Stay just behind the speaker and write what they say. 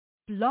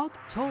Blog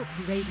Talk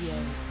Radio.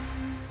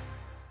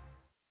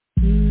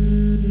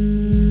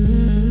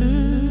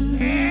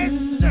 Yes,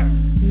 sir.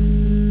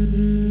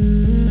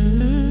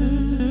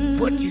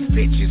 What these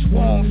bitches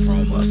want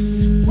from us?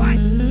 What?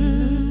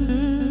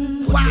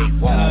 What they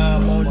want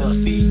from us?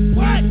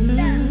 What?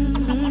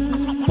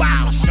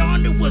 Wow,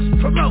 Shonda was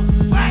promote.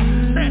 What?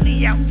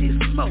 Sunny out this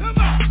smoke.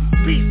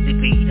 Beastie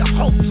be the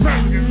host.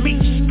 Murder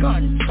me,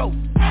 gun tote.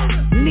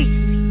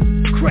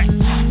 Niecy, crack.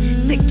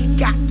 Nicky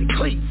got the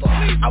cleaver.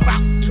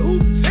 About two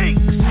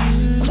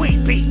things.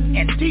 Queen Bee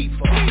and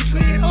Diva.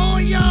 Treated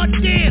all y'all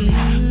daily,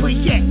 but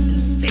yet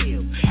and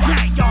still.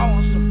 Now y'all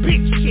on some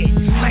big shit,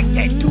 like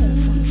that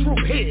dude from Drew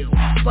Hill.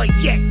 But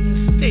yet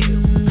and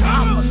still,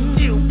 I'ma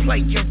still play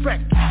your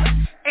record.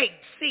 8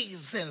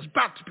 seasons,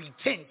 about to be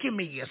 10, give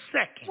me a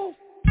second.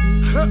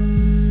 Huh?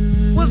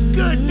 What's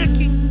good,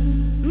 Nicky?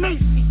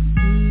 Macy.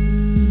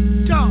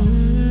 Dog,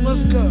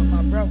 what's good,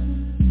 my bro?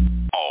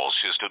 All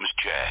systems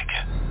check.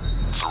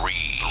 3,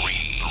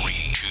 2,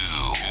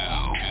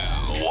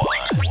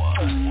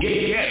 1.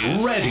 Get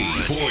ready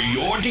for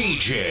your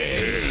DJ.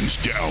 Hands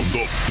down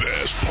the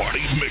best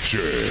party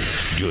mixer.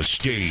 Your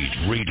stage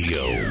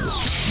radio.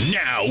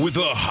 Now with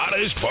the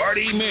hottest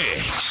party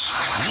mix.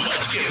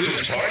 Let's get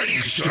this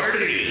party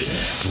started.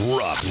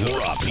 Drop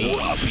the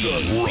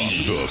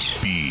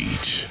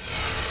beat.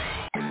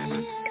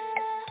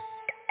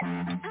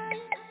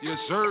 Yes,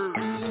 sir.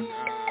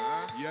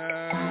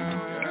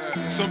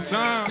 Yeah.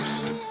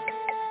 Sometimes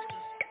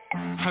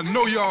I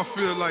know y'all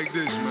feel like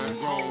this, man.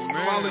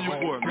 Follow your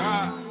boy,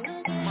 man.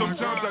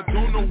 Sometimes I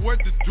don't know what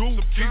to do.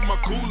 Keep my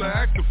cool or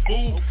act a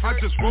fool. I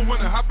just won't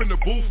wanna hop in the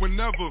booth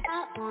whenever.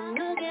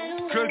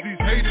 Cause these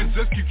haters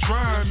just keep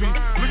trying me.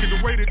 Look at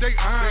the way that they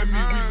eyeing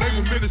me. We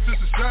label menace to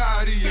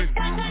society, and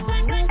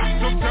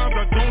sometimes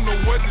I don't know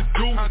what to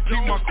do.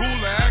 Keep my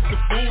cool or act a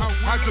fool.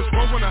 I just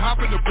won't wanna hop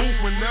in the booth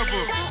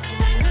whenever.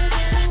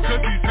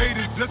 Cause these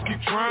haters just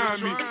keep trying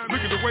me.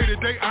 Look at the way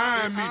that they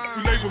eyeing me.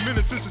 We label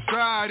menace to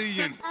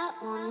society, and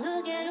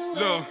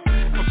look,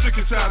 I'm sick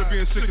and tired of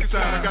being sick and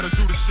tired. I gotta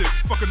do the shit.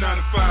 Fuck a 9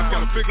 to 5.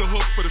 Got a bigger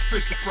hook for the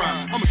fish to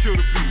fry. I'ma kill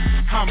the beat.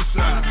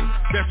 Homicide.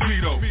 That's me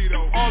though.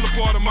 All a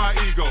part of my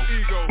ego.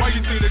 Why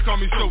you think they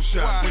call me so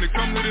shy? When it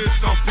come to this,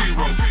 I'm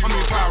P-Ro. I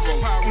mean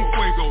Pyro. I'm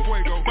Fuego.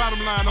 Bottom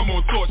line, I'm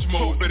on torch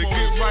mode. Better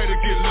get right or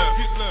get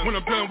left. When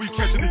I'm done, we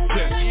catching this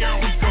jet. We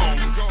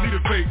gone. Need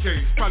a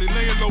vacate. Probably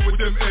laying low with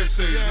them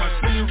essays. My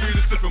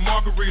senoritas sipping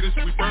margaritas.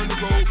 We burn the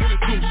road.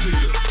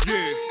 Two-seater.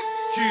 Yeah.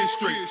 Kids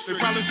straight, they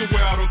probably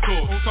somewhere out on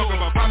tour. Talking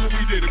about Papa,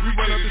 we did it, we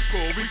run up the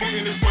score. We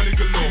getting this money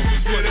galore,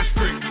 yeah, that's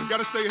great.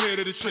 Gotta stay ahead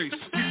of the chase,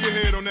 keep your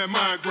head on that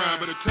mind grind.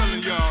 But I'm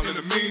telling y'all, in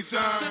the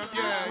meantime,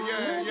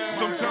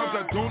 sometimes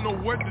I don't know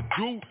what to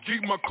do.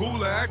 Keep my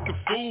cool or act a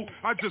fool.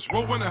 I just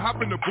roll when I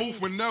hop in the booth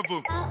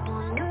whenever.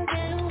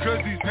 Cause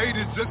these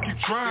haters just keep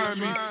trying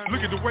me.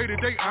 Look at the way that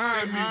they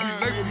eyeing me. We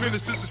label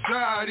menace to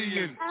society,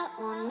 and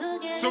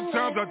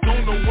sometimes I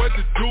don't know what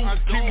to do.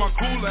 Keep my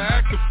cool or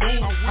act a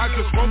fool. I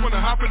just won't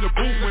wanna hop in the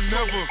booth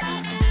whenever.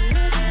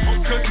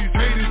 Cause these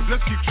haters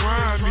just keep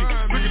trying me.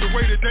 Look at the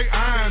way that they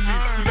eyeing me.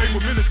 We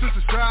label menace to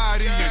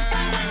society, and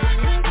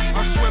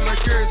I swear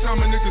like every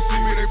time a nigga see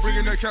me, they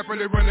bringing that cap and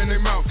they running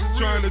their mouth,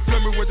 trying to tell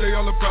me what they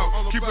all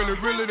about. Keeping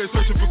it real, they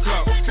searching for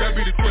clout. That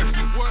be the question,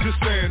 just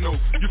saying though.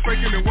 You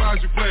faking it, why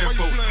is you playing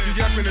for? You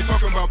yapping and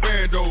talking about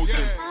bandos,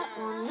 and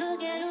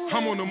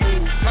I'm on the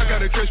move, I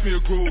gotta catch me a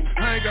groove.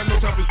 I ain't got no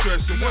time for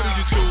stressing, what do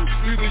you choose?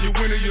 Either you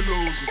win or you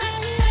lose.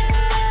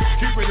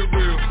 Keeping it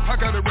real, I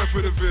gotta rep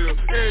for the Ville.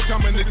 Every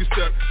time a nigga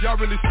step, y'all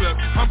really step.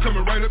 I'm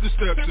coming right up the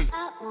steps, and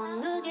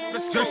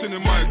Jason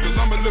and Michael,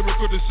 I'm a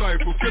lyrical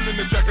disciple, killing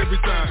the track every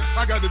time.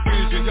 I got the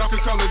vision, y'all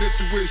can call it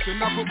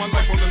intuition. I put my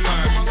life on the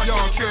line,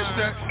 y'all catch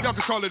that, y'all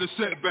can call it a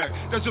setback.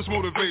 That's just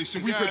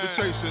motivation, we paper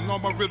chasing. All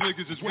my real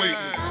niggas is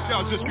waiting,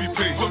 y'all just be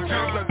patient.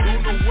 Sometimes I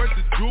don't know what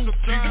to do,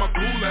 keep my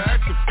cool or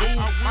act a fool.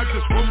 I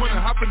just won't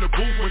wanna hop in the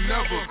booth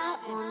whenever.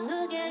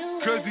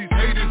 Cause these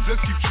haters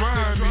just keep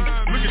trying me.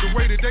 Look at the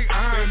way that they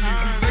eyeing me.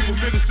 We label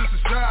menace to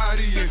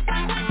society, and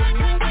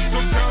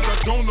sometimes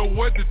I don't know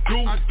what to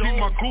do. Keep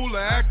my cool or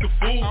act a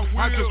fool.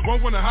 I just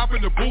won't wanna hop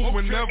in the booth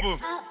whenever.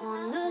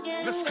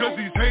 Cause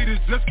these haters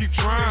just keep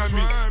trying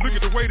me. Look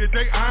at the way that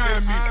they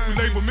eyeing me. We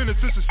label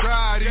menace to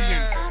society,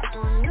 and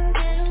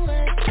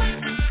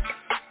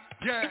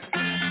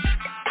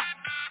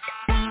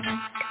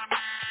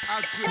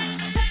I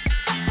will.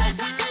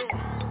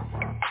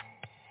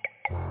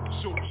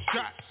 So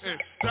shot and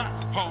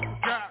stop, all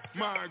got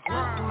my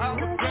grind.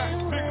 I'm back,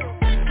 nigga.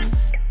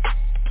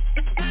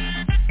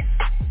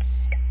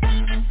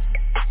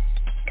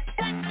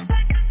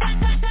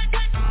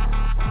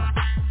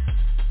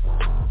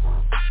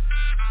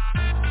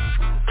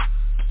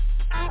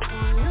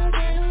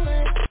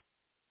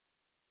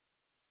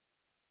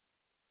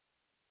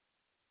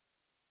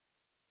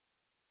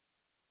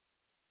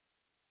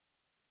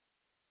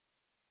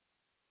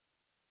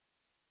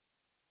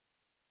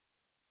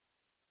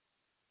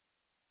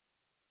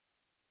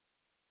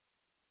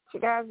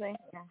 Chicago.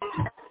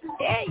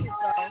 There you go.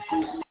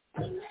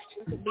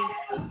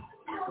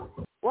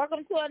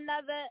 Welcome to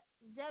another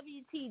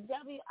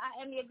WTW.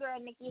 I am your girl,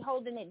 Nikki,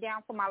 holding it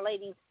down for my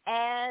ladies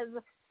as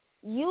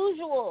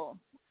usual.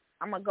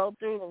 I'm going to go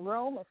through the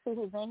room and see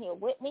who's in here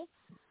with me.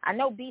 I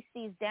know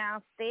BC's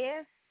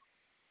downstairs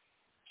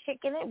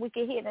kicking it. We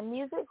can hear the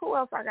music. Who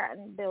else I got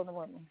in the building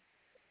with me?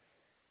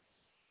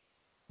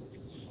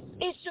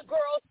 It's your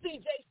girl,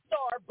 CJ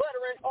Star,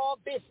 buttering all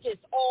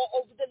biscuits all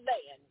over the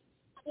land.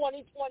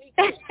 2022.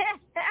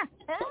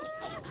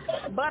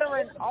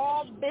 Buttering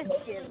all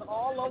biscuits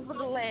all over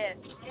the land.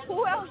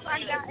 Who else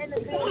I got in the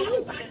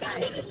building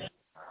tonight?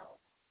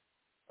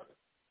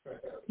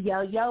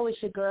 Yo,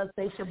 it's your girl,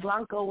 Stacia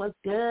Blanco. What's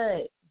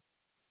good?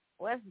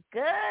 What's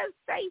good,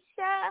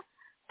 Stacia?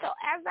 So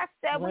as I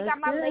said, we got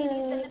my ladies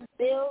in the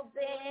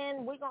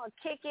building. We're going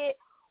to kick it.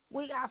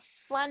 We got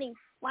funny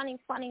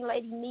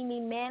lady Mimi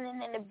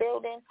Manning in the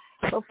building.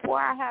 Before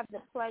I have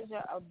the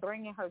pleasure of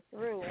bringing her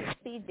through,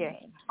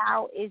 CJ,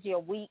 how is your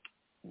week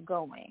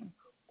going?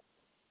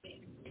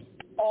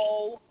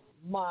 Oh,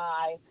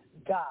 my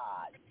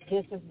God.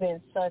 This has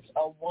been such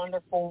a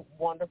wonderful,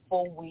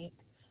 wonderful week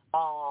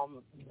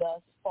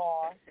thus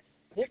far.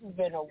 This has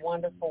been a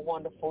wonderful,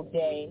 wonderful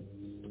day,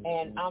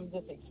 and I'm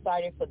just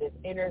excited for this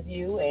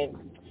interview, and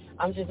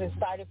I'm just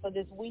excited for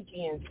this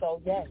weekend.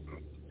 So, yes,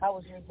 how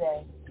was your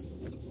day?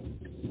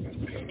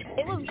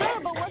 It was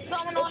good, but what's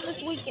going on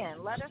this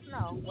weekend? Let us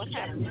know. What's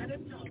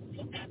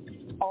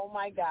happening? Oh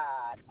my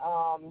God!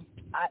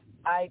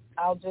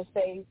 I'll just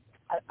say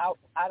I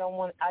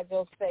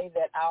just say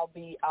that I'll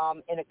be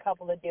in a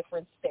couple of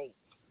different states.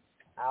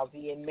 I'll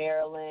be in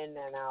Maryland,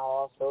 and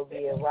I'll also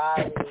be in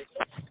Raleigh.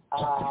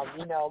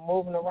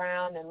 Moving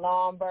around in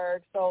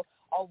Lombard. So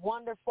a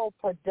wonderful,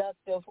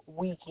 productive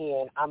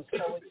weekend. I'm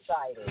so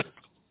excited.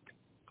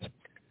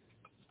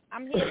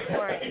 I'm here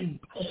for it.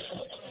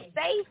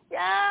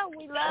 Stacia,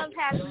 we love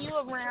having you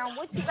around.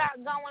 What you got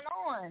going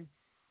on?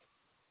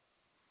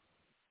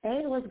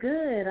 Hey, what's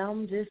good?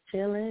 I'm just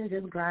chilling,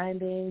 just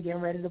grinding,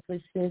 getting ready to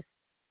push this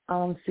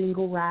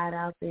single ride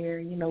out there.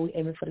 You know, we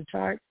aiming for the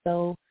charts.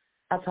 So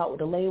I talked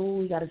with the label.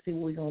 We got to see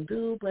what we're going to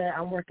do. But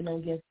I'm working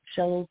on getting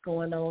shows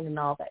going on and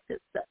all that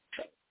good stuff.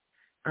 So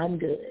I'm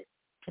good.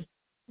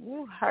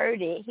 You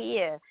heard it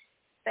here.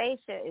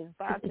 Stacia is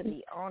about to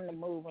be on the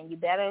move, and you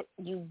better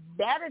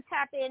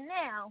tap in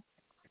now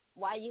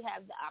while you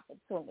have the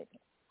opportunity.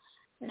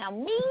 Now,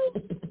 me,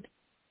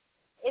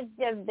 it's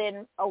just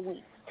been a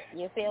week.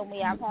 You feel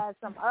me? I've had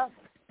some ups,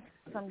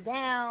 some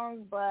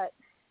downs, but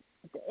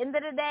at the end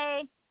of the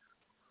day,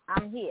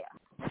 I'm here,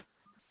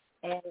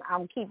 and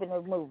I'm keeping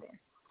it moving.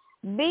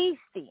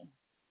 Beastie,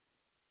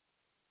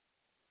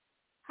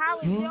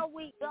 how is your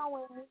week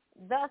going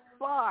thus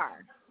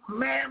far?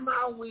 Man,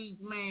 my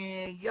week,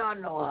 man, y'all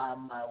know how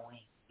my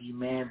week be,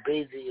 man.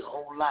 Busy, a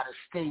whole lot of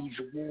stage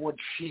award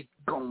shit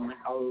going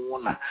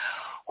on, a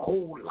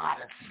whole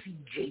lot of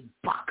CJ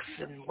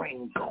boxing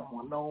ring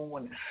going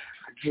on.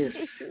 I just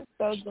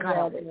got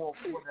a war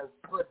for the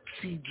good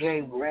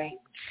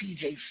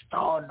CJ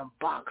Star in the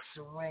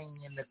boxing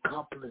ring in a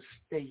couple of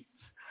states.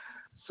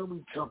 So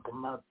we talking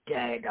about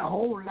that. A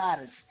whole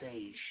lot of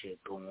stage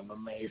shit going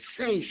on, man.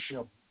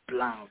 Stacia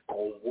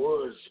Blanco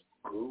was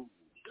good.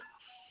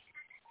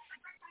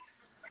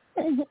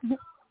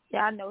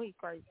 Yeah, I know he's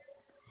crazy.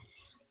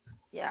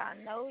 Yeah, I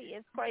know he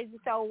is crazy.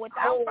 So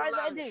without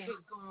further ado,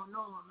 shit going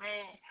on,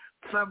 man.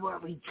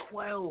 February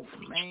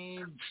 12th,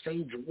 man.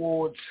 Stage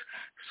awards.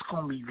 It's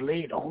gonna be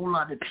lit. A whole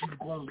lot of people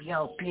gonna be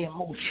out there.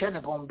 Mo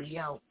Cheddar gonna be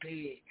out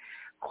there.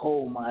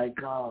 Oh my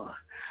God.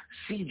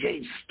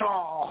 CJ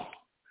Star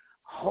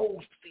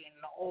hosting.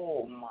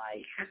 Oh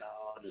my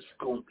God, it's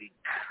gonna be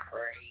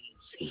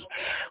crazy.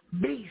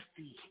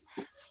 Beastie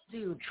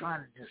still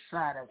trying to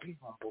decide if he's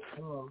gonna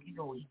perform. You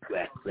know he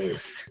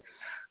blacklist.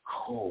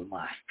 Oh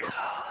my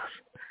God.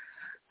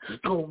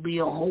 It's gonna be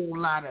a whole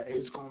lot of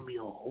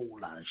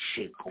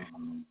shit going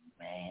on,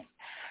 man.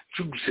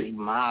 Juicy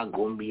Ma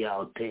gonna be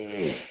out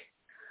there.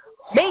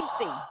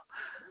 Beastie.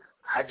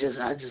 I just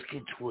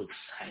get too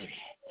excited.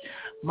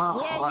 My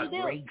heart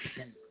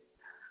racing.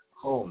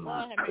 Oh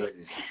my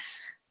goodness.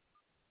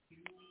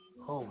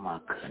 Oh my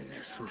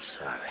goodness. I'm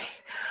sorry.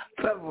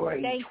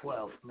 February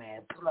 12th,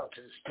 man. Pull up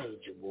to the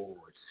stage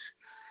awards.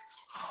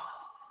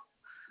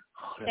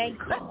 Thank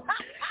you.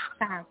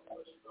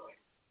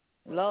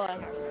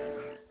 Lord.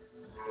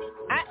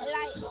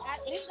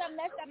 He's gonna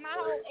mess up my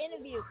whole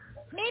interview.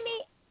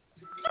 Mimi,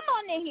 come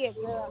on in here,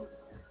 girl.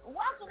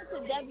 Welcome to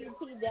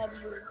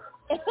WTW.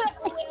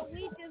 Where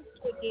we just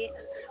kick it.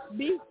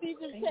 BC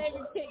just came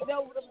and kicked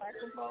over the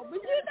microphone.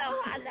 But you know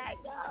how that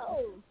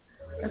goes.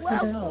 That's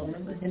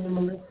Remember him and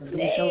Melissa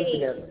doing shows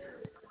together.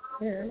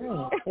 Yeah, I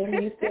know. When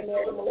you still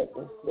there with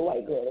Melissa, the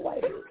white girl.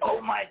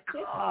 Oh my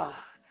God.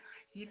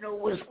 You know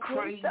what's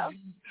crazy?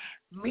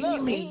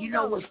 Mimi, you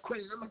know what's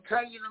crazy? Let me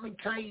tell you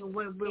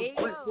real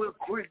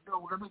quick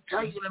though. Let me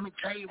tell you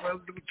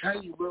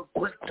real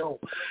quick though.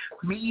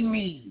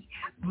 Mimi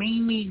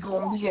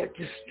gonna be at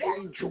the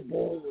stage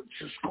awards.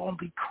 It's gonna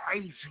be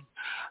crazy.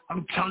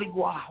 I'm telling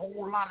you a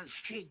whole lot of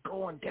shit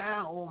going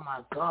down. Oh my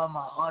God,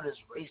 my heart is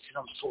racing.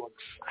 I'm so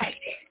excited.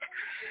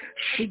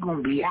 She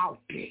gonna be out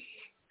there.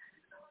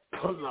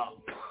 pull up.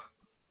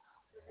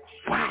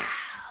 Wow.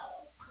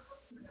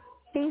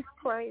 He's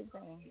crazy.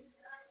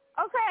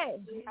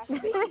 Okay.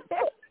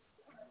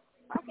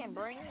 I can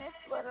bring this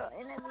little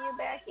interview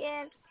back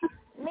in.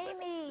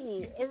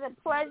 Mimi, it's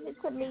a pleasure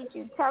to meet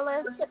you. Tell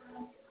us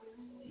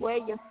where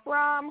you're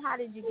from. How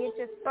did you get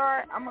your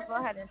start? I'm going to go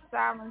ahead and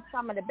silence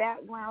some of the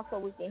background so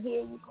we can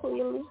hear you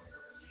clearly.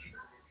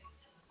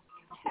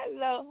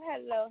 Hello,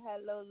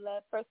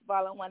 love. First of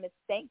all, I want to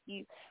thank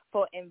you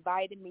for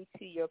inviting me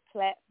to your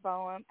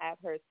platform. I've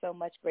heard so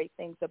much great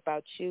things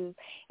about you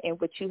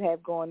and what you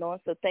have going on,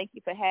 so thank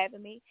you for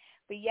having me.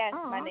 But, yes,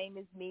 My name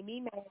is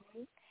Mimi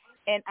Manning,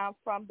 and I'm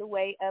from the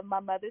way of my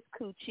mother's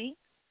coochie,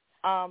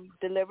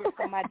 delivered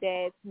from my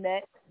dad's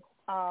nut.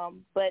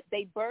 But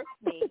they birthed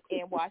me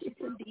in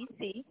Washington,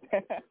 D.C.,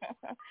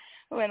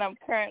 when I'm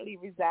currently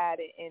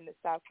residing in the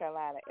South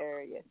Carolina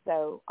area.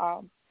 So,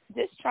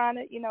 just trying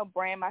to,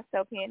 brand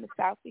myself here in the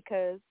South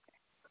because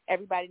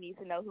everybody needs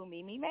to know who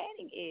Mimi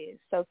Manning is.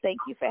 So thank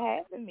you for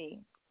having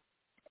me.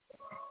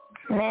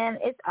 Man,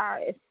 it's our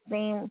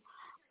esteemed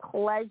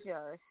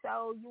pleasure.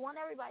 So you want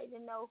everybody to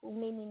know who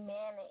Mimi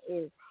Manning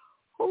is.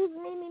 Who's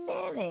Mimi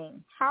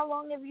Manning? How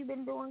long have you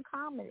been doing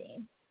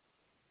comedy?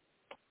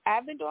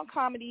 I've been doing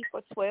comedy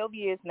for 12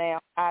 years now.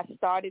 I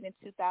started in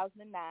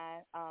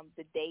 2009,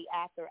 the day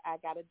after I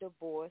got a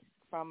divorce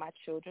from my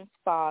children's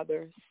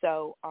father.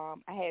 So I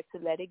had to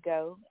let it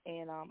go,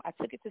 and I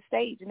took it to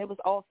stage, and it was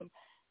awesome.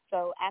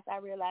 So after I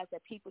realized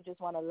that people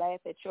just want to laugh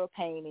at your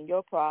pain and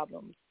your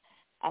problems,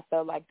 I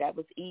felt like that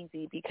was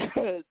easy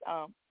because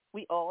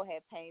we all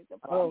have pains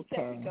and problems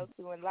that we go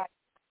through in life.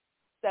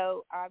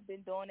 So I've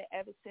been doing it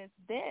ever since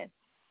then.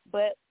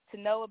 But to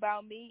know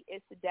about me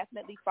is to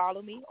definitely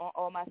follow me on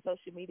all my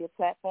social media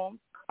platforms.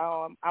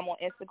 I'm on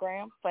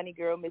Instagram, Funny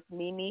Girl Miss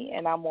Mimi,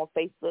 and I'm on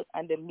Facebook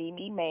under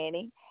Mimi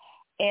Manning.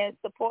 And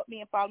support me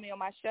and follow me on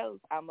my shows.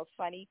 I'm a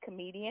funny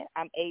comedian.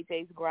 I'm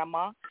AJ's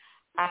grandma.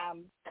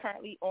 I'm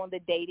currently on the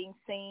dating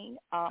scene.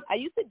 I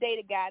used to date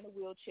a guy in a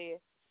wheelchair,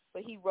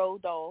 but he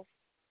rolled off.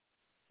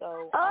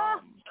 So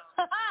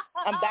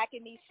I'm back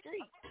in these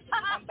streets.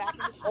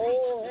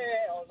 Oh,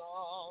 hell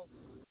no.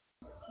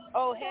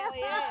 Oh, hell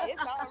yeah,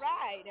 it's all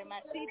right. In my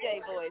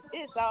CJ voice,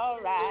 it's all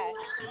right.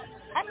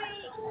 I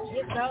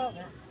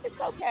mean, it's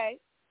okay.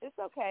 It's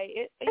okay.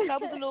 It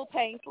was a little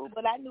painful,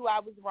 but I knew I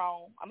was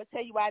wrong. I'm going to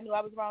tell you why I knew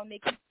I was wrong,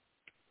 Nikki.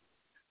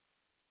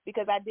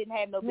 Because I didn't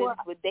have no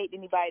business with dating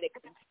anybody that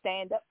could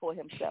stand up for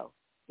himself,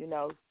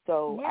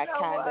 So I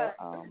kind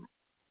of,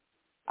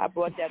 I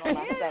brought that on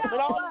myself. But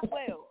all is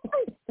well.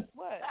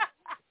 What?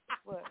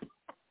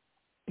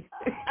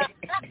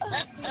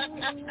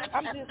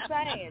 I'm just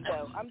saying,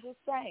 though.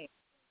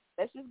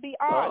 Let's just be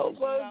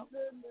honest,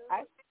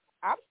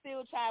 I'm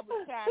still trying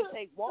to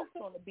take walks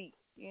on the beach.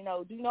 Do you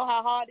know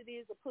how hard it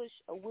is to push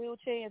a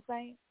wheelchair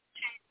insane?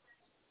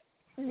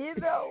 You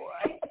know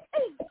what?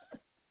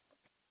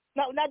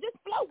 No, now just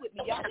flow with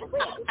me, y'all. It's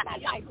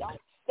not like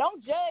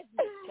don't judge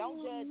me.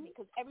 Don't judge me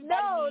because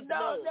everybody needs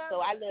love. So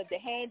I love the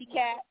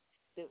handicap,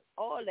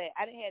 all that.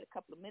 I done had a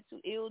couple of mental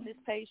illness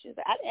patients.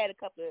 I done had a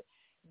couple of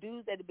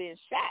dudes that have been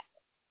shot.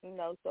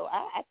 So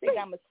I think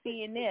I'm a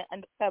CNN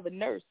undercover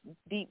nurse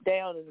deep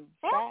down in the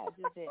side. I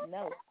just didn't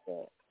know.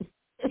 But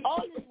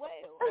all is well.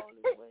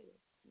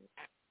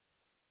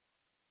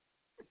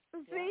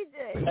 CJ.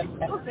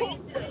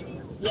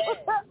 Yes.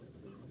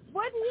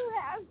 What do you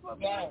have for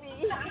me?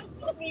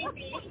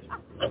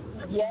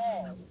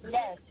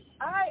 Yes.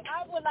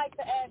 I would like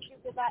to ask you,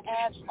 because I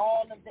asked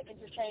all of the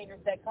entertainers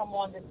that come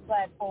on this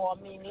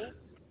platform, Mimi,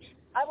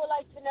 I would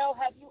like to know,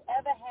 have you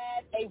ever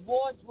had a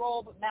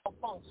wardrobe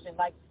malfunction?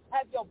 Like,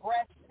 have your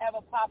breasts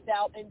ever popped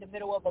out in the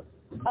middle of a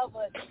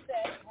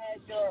set?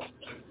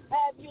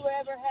 Have you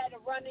ever had a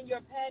run in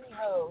your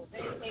pantyhose?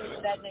 Anything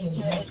of that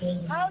nature?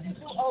 And how did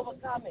you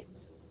overcome it?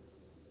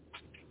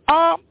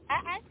 I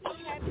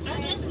actually haven't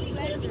had the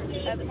pleasure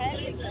of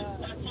having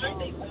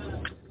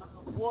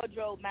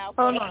wardrobe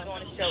malfunction on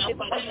the show. It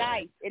would be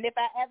nice. And if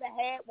I ever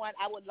had one,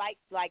 I would like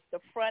the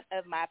front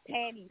of my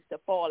panties to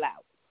fall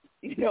out.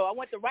 I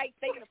want the right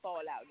thing to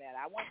fall out now.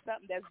 I want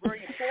something that's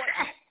very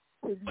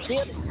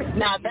important.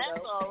 Now, that's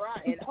all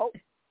right. And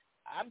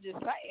I'm just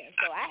saying.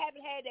 So I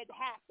haven't had that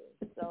happen.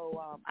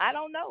 So I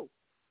don't know.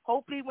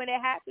 Hopefully when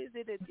it happens,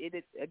 it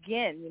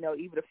again,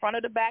 either the front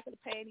or the back of the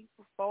panties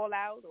will fall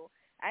out. Or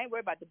I ain't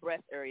worried about the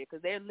breast area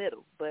because they're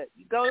little. But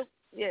you go,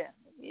 yeah.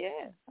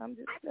 I'm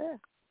just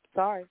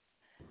sorry.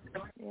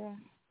 Yeah.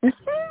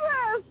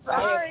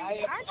 Sorry.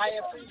 I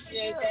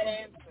appreciate that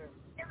answer.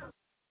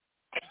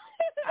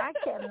 I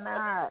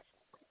cannot.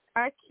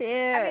 I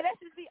can't. I mean, let's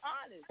just be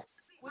honest.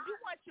 Would you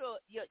want your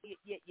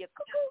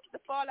cuckoo to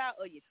fall out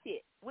or your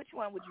tit? Which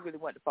one would you really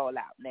want to fall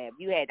out? Now, if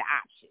you had the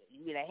option,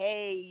 you'd be like,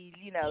 hey,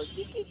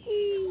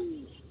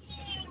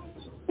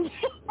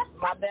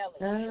 my belly.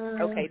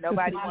 Okay,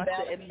 nobody wants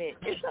to admit.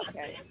 It's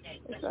okay.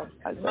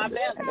 My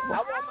belly. I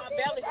want my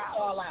belly to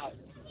fall out.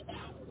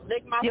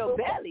 Lick my your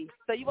belly.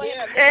 So you want to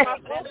lick my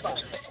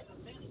fupa.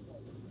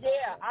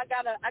 Yeah, I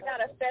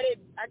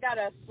got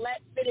a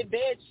flat fitted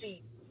bed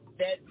sheet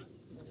that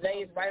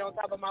lays right on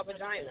top of my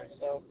vagina.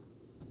 So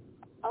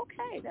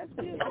Okay, that's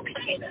good.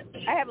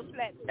 I have a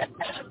flat.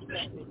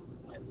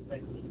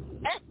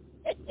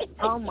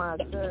 Oh my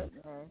goodness.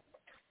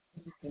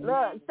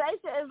 Look,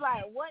 Stacia is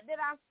like, what did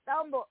I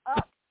stumble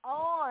up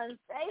on?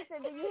 Stacia,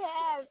 do you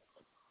have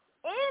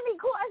any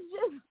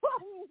questions for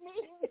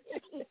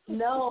me?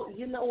 No,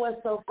 you know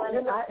what's so funny?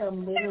 I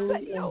am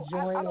literally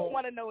enjoying I don't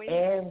want to know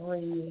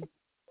every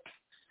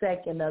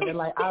second of it.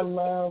 Like, I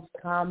love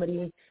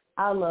comedy.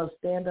 I love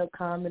stand-up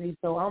comedy.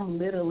 So I'm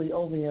literally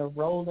over here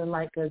rolling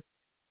like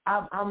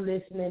I'm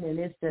listening, and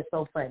it's just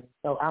so funny.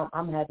 So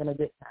I'm having a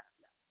good time.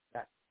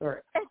 That's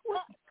correct.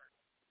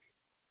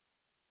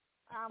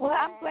 Well,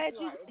 I'm glad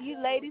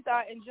you ladies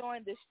are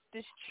enjoying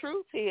this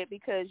truth here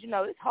because, you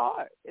know, it's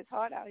hard. It's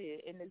hard out here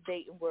in this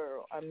dating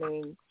world. I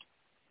mean,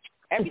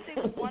 everything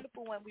was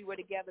wonderful when we were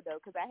together, though,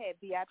 because I had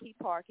VIP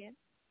parking.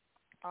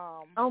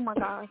 Oh, my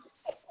gosh.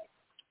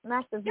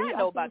 Not the y'all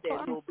know about that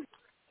little.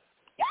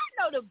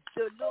 Y'all know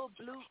the little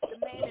blue, the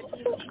man in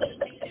blue,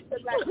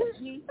 look like a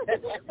G.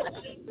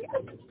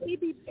 He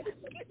be,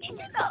 you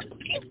know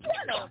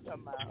what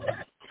I'm talking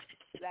about.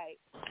 Like,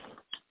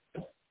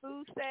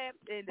 food stamps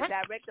and the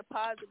direct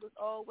deposit was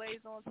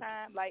always on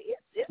time. Like,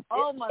 it's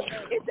oh my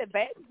God, it's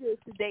advantageous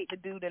to date the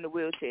dude in the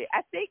wheelchair.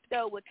 I think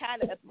though what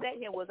kind of upset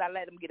him was I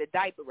let him get a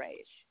diaper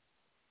rash.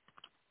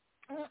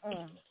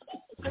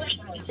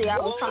 See, I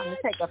was trying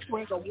to take a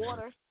swig of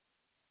water,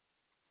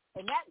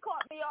 and that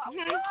caught me off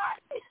guard.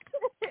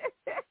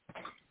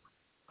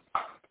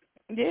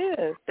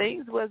 Yeah,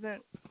 things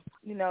wasn't,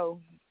 you know,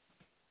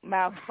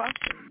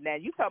 malfunction. Now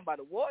you talking about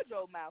a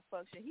wardrobe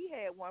malfunction? He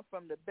had one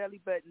from the belly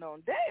button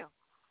on down.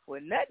 Well,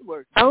 nothing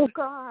worked. Oh,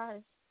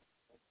 gosh.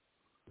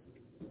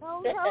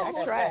 Oh, no.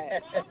 I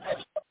tried.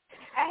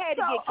 I had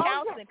to get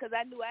counseling because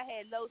I knew I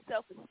had low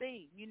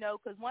self-esteem, you know,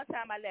 because one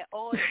time I let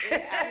all the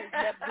air out his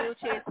left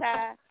wheelchair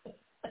tire,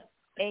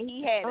 and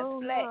he had a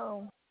flat.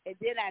 No. And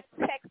then I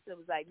texted him,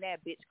 was like, nah,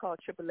 bitch, call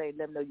AAA,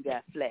 let them know you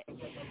got a flat.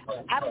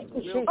 I was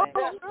real bad.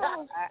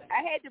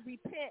 I had to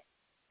repent.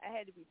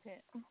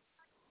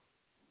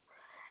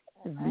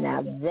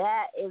 Now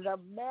that is a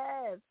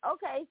mess.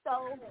 Okay, so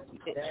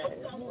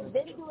you've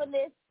been doing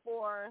this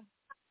for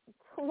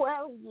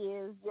 12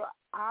 years. You're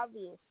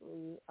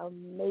obviously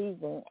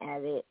amazing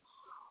at it.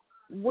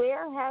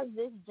 Where has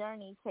this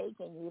journey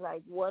taken you?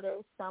 Like, what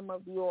are some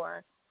of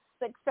your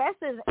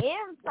successes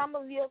and some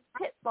of your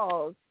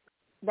pitfalls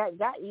that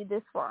got you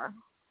this far?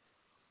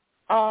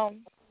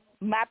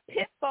 My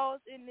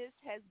pitfalls in this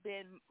has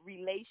been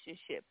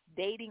relationships,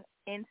 dating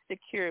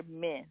insecure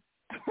men.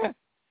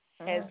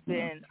 Has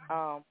been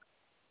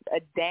a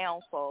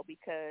downfall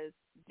because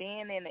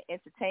being in the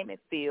entertainment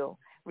field,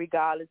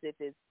 regardless if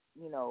it's,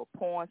 you know,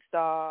 porn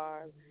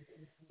star,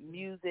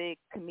 music,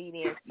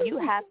 comedians, you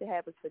have to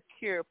have a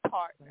secure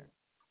partner.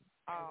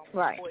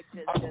 Right. Or it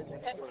just doesn't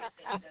work.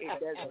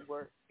 It doesn't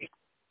work.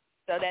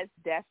 So that's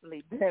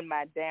definitely been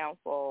my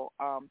downfall.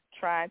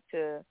 Trying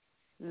to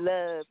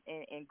love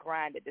and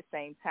grind at the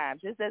same time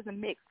just doesn't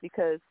mix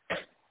because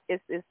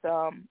it's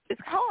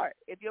hard.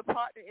 If your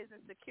partner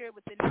isn't secure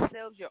within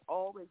themselves, you're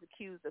always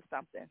accused of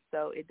something.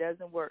 So it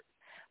doesn't work.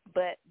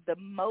 But the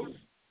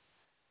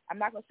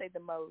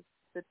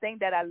thing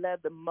that I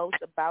love the most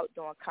about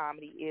doing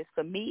comedy is,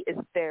 for me, is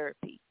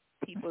therapy.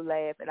 People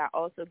laugh, and I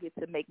also get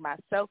to make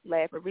myself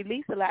laugh and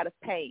release a lot of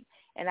pain.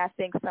 And I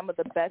think some of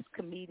the best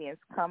comedians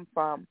come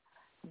from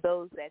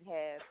those that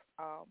have,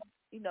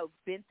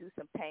 been through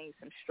some pain,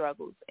 some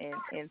struggles,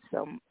 and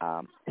some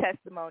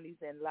testimonies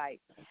in life.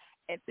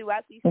 And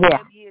throughout these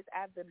 12 years,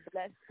 I've been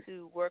blessed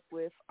to work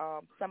with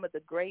some of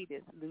the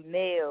greatest: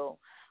 Lunel,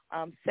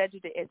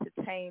 Cedric the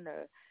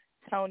Entertainer,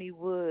 Tony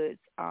Woods,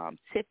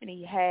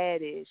 Tiffany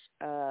Haddish,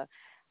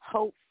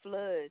 Hope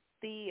Flood,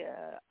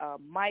 Thea,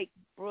 Mike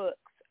Brooks.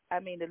 I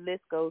mean, the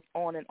list goes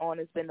on and on.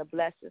 It's been a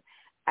blessing.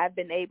 I've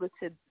been able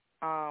to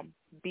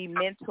be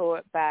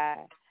mentored by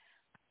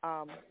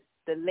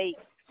the late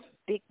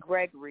Dick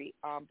Gregory,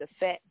 the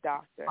Fat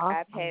Doctor. Awesome.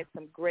 I've had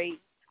some great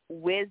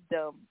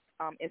wisdom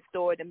and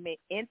stored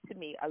into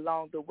me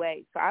along the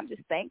way. So I'm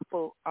just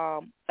thankful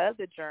of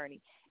the journey.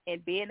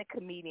 And being a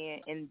comedian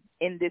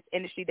in this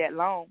industry that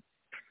long,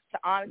 to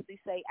honestly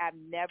say I've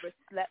never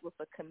slept with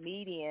a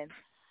comedian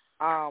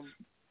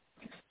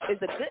is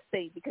a good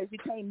thing, because you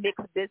can't mix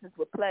business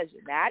with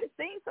pleasure. Now, I've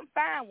seen some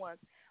fine ones,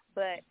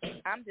 but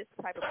I'm just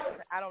the type of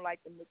person, I don't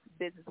like to mix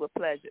business with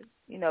pleasure.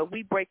 You know,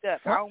 we break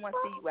up. I don't want to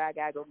see you where I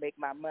got to go make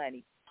my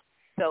money.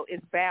 So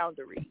it's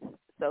boundaries.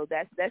 So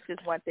that's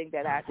just one thing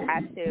that I tell,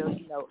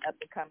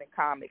 up-and-coming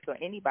comics or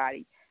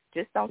anybody,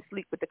 just don't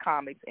sleep with the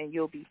comics and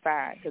you'll be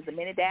fine. Because the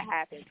minute that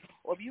happens,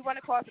 or if you run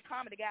across a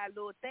comic that got a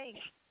little thing,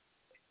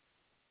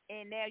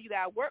 and now you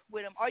got to work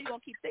with him, all you're going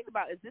to keep thinking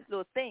about is this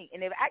little thing.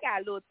 And if I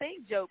got a little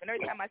thing joke, and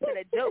every time I tell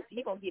that joke,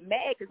 he going to get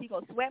mad because he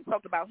going to sweat and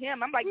talk about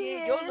him. I'm like,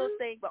 yeah, your little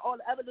thing, but all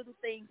the other little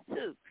things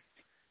too.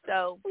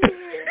 So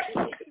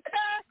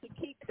to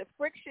keep the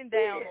friction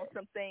down on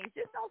some things,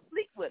 just don't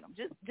sleep with them.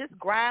 Just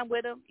grind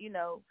with them,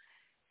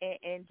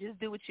 and just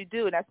do what you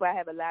do. And that's why I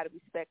have a lot of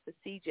respect for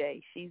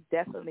CJ. She's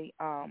definitely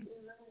up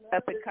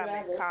and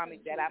coming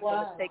comic that I'm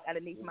going to take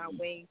underneath my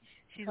wing.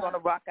 She's going to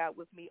rock out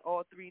with me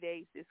all 3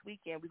 days this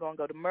weekend. We're going to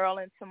go to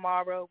Maryland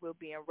tomorrow. We'll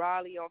be in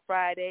Raleigh on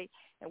Friday,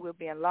 and we'll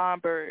be in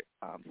Lombard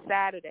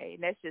Saturday.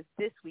 And that's just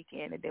this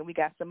weekend. And then we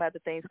got some other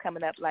things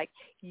coming up, like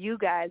you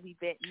guys'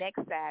 event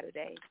next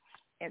Saturday,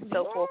 and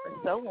so forth and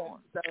so on.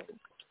 So,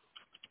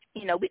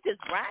 you know, we just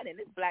grinding.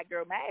 This black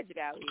girl magic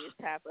out here. It's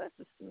time for us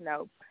to, you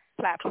know,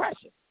 apply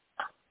pressure.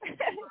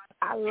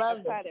 I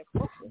love it.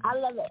 I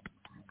love it.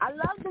 I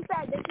love the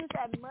fact that you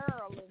said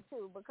Maryland,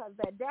 too, because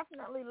that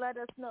definitely let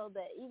us know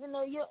that even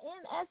though you're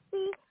in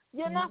SC,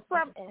 you're not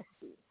from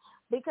SC.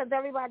 Because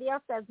everybody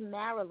else says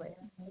Maryland,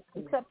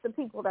 except the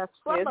people that's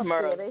from up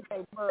there, they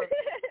say Maryland.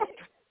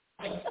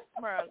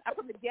 Maryland. I'm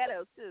from the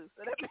ghetto, too.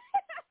 So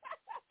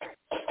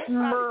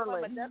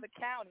Maryland. From another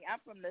county. I'm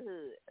from the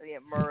hood. Yeah,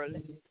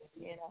 Maryland.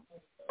 You know.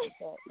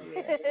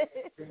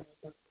 Yeah.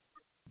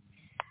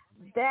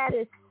 That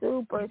is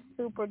super,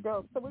 super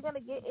dope. So we're going to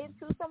get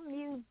into some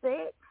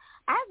music.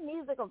 I have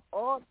music of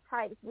all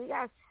types. We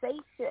got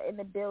Seisha in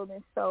the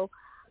building, so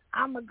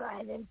I'm going to go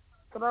ahead and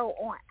throw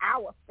on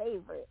our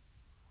favorite.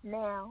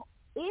 Now,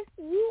 if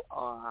you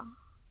are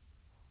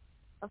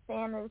a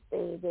fan of the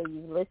stage or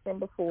you've listened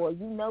before,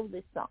 you know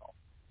this song.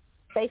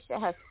 Seisha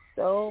has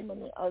so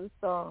many other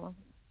songs.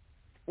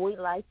 We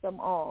like them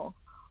all.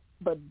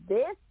 But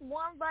this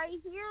one right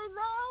here,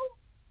 though,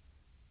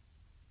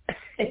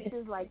 this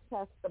is like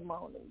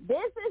testimony.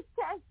 This is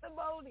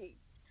testimony.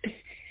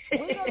 We're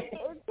going to get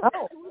into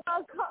it. We're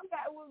going to come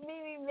back with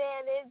Mimi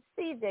Man and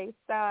CJ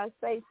Star.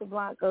 Seisha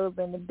Blanco's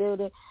in the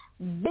building.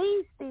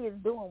 Beastie is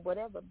doing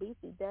whatever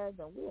Beastie does,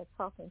 and we are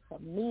talking to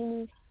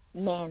Mimi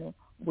Manning.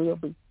 We'll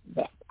be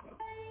back.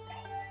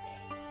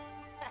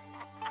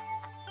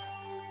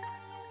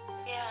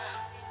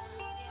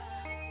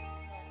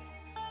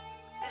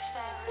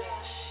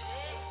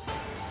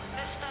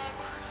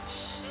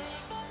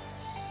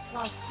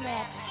 I'm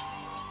snapping.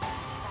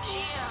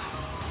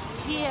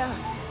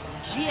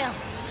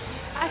 Yeah.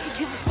 I could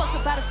give a fuck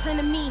about a sin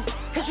of me,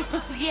 cause you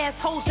pussy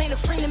assholes ain't a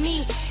friend of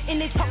me.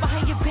 And they talk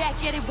behind your back,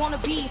 yeah, they wanna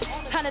be.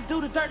 Time to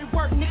do the dirty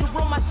work, nigga,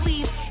 roll my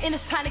sleeves. And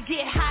it's time to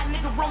get high,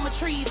 nigga, roll my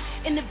trees.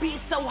 And the beat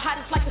so hot,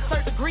 it's like a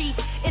third degree.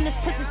 And this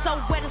pussy so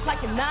wet, it's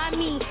like a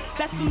 9-me.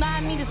 That's who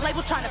 9-me, this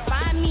label trying to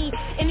find me.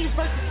 And these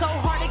verses so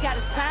hard, they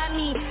gotta sign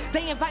me.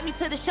 They invite me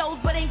to the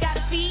shows, but ain't got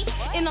a fee.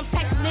 And I'm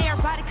texting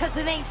everybody, cause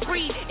it ain't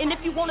free. And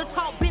if you wanna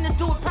talk business,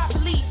 do it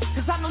properly.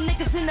 Cause I know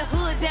niggas in the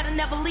hood that'll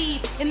never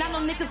leave. And I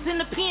know niggas in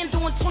the pen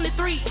doing 23,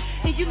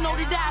 and you know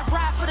that I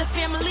ride for the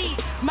family.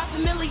 My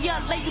familiar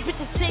lady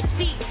bitches 6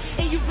 feet,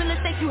 and you really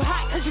think you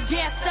hot cause you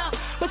gassed up,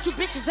 but you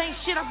bitches ain't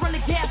shit, I run a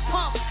gas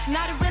pump.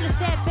 Now I really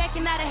sat back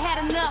and I done had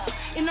enough,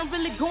 and I'm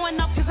really going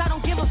up cause I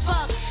don't give a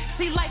fuck.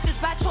 See, life is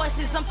by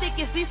choices, I'm thick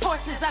as these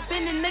horses. I've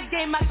been in the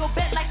game, I go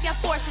bet like your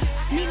forces.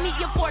 Meet me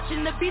your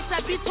fortune, the beats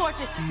I be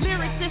tortured.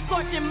 Lyrics is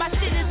scorching, my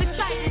shit is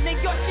exciting, and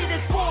your shit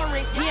is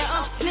boring. Yeah,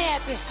 I'm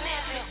snapping.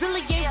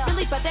 Really ain't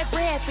really about that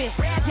rapping.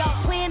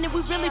 Y'all playing and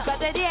we really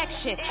about that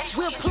action.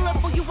 We'll pull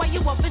up on you while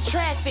you up in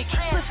traffic.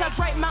 Plus I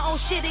write my own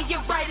shit and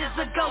you're right as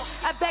a ghost.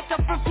 I back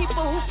up from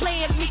people who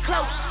playing me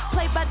close.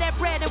 Play by that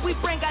bread and we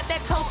bring out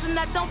that coast. And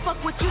I don't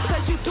fuck with you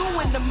cause you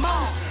doing the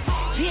most.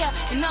 Yeah,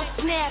 and I'm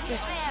snapping.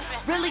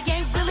 Really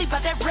ain't really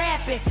about that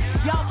rapping.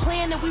 Y'all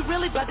playing and we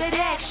really about that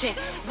action.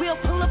 We'll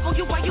pull up on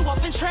you while you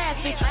up in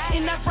traffic.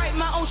 And I write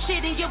my own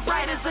shit and you're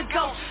right as a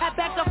ghost. I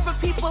back up from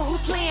people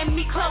who playing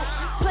me close.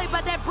 Play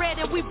by that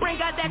bread and we bring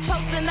out that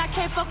coast. And I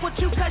can't fuck with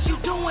you cause you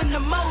doing the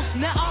most.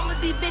 Now all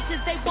of these bitches,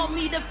 they want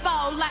me to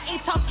fall. I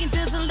ain't talking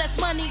biz unless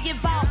money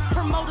involved.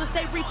 Promoters,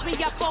 they reach me,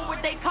 I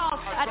forward they call.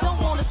 I don't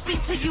wanna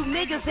speak to you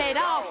niggas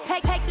at all.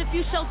 Hacked a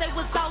few shows, they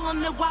was all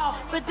on the wall.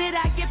 But did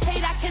I get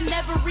paid? I can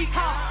never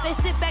recall. They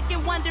sit back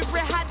and wonder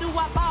how do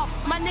I ball?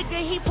 My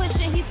nigga, he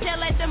pushing, he sell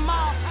at the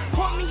mall.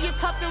 Pour me a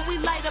cup and we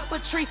light up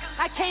a tree.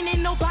 I can't ain't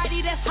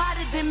nobody that's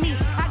hotter than me.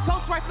 I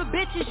ghost right for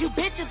bitches, you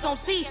bitches don't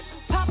see.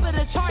 Top of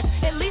the charts,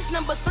 at least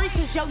number 3.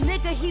 Cause yo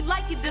nigga, he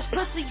like it, this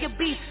pussy your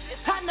beef.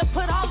 Time to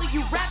put all of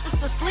you rappers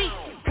to sleep.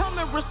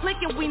 Coming real slick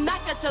and we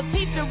knock at your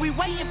teeth. And we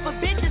waiting for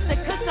bitches to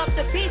cook up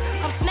the beef.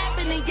 I'm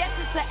snapping and yes,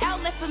 it's an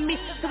outlet for me.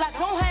 Cause I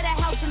don't have that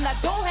house and I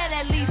don't have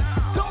that lease.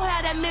 Don't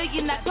have that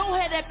million, I don't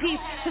have that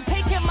piece. To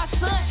take care of my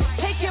son,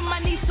 take care of my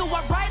niece. So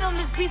I ride on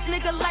this beast,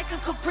 nigga, like a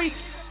caprice.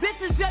 This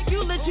is your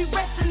eulogy,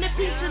 rest in the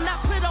peace. And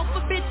I put on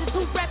for bitches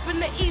who rap in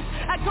the east.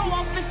 I go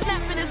off and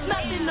snap and it's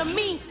nothing to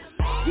me.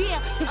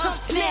 Yeah, cause I'm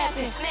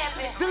snapping.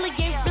 Really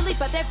ain't really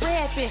about that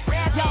rapping.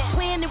 Y'all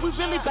playing and we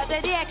really about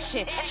that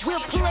action.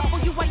 We'll pull up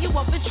on you while you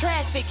up in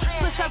traffic.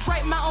 Plus I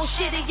write my own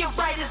shit and you're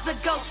right as a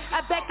ghost.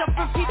 I back up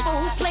from people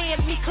who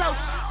playing me close.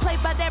 Play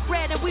by that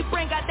bread and we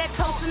bring out that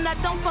coast. And I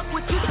don't fuck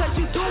with you cause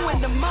you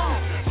doing the most.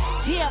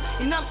 Yeah,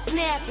 and I'm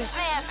snapping.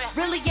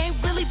 Really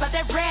ain't really about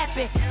that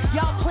rapping.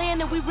 Y'all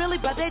playing and we really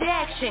about that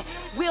action.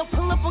 We'll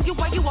pull up on you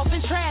while you off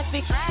in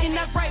traffic. And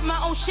I write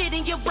my own shit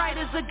and you're right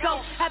as a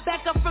goat. I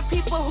back up for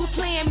people who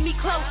playing me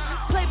close.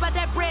 Play by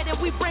that bread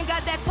and we bring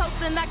out that toast.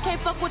 And I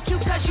can't fuck with you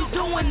cause you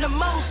doing the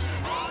most.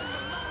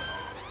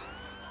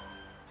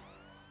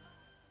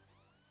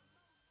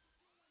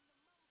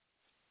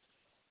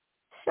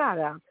 Shout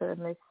out to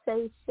Miss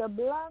Sasha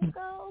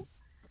Blanco.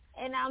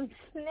 And I'm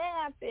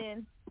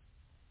snapping.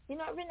 You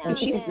know, every now and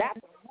then.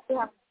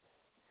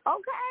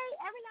 Okay,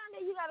 every now and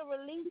then you got to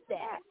release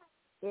that.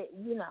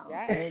 You know,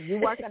 if you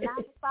work a 9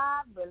 to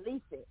 5,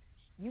 release it.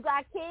 You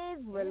got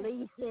kids,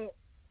 release it.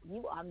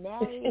 You are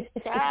married,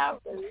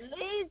 child,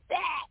 release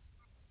that.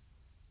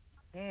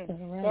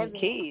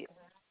 Kids.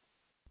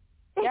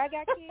 Y'all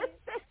got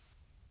kids?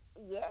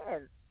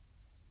 Yes.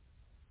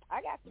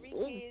 I got 3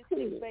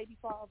 kids, 6 baby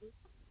fathers.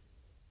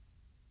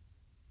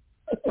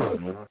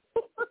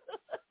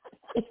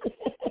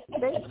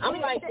 I'm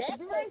like, that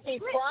must be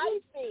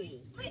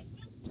pricey.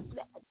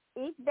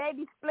 Each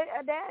baby split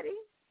a daddy?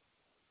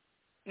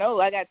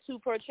 No, I got 2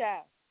 per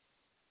child.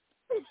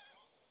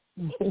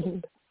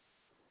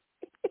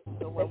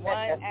 So when one,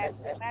 as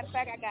a matter of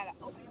fact, I got an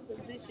open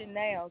position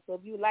now. So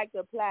if you'd like to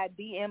apply,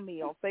 DM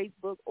me on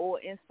Facebook or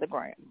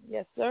Instagram.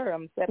 Yes, sir.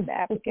 I'm accepting the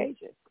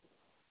application.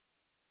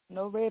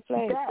 No red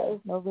flags.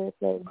 No red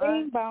flags.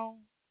 Bing bong.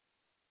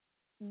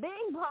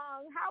 Bing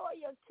bong. How are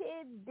your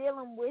kids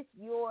dealing with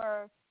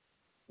your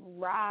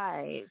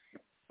rise?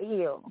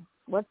 Ew.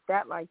 What's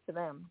that like to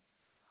them?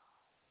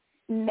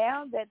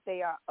 Now that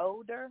they are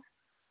older,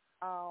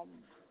 now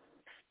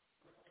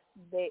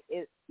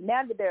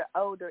that they're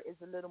older is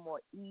a little more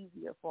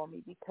easier for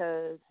me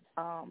because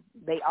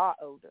they are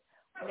older.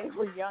 When they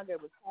were younger,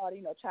 it was hard,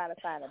 trying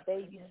to find a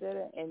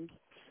babysitter and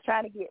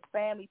trying to get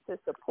family to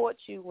support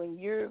you when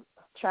you're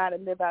trying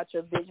to live out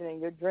your vision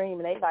and your dream.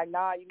 And they like,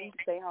 nah, you need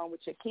to stay home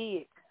with your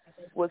kids.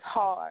 Was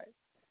hard.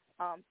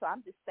 So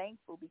I'm just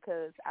thankful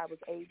because I was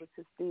able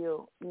to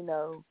still,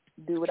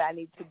 do what I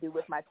need to do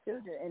with my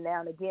children. And now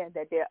and again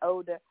that they're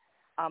older,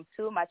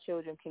 2 of my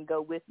children can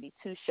go with me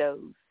to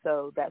shows.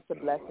 So that's a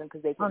blessing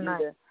because they can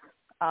either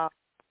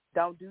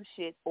don't do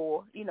shit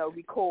or,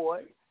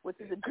 record, which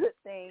is a good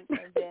thing.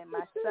 And then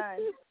my son,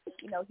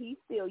 he's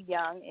still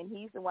young, and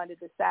he's the one that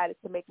decided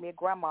to make me a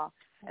grandma.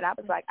 And I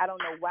was like, I don't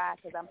know why,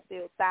 because I'm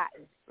still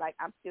thotting. Like,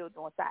 I'm still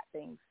doing thot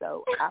things.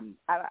 So I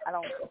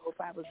don't know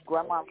if I was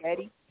grandma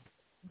ready.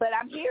 But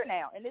I'm here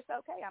now, and it's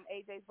okay. I'm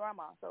AJ's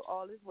grandma, so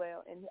all is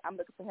well. And I'm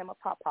looking for him a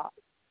pop-pop.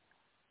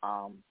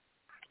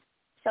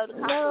 So the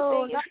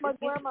no, thing not is, my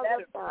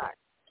grandmother's thought.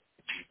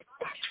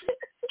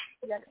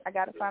 I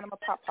got to find him a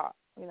pop-pop.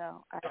 I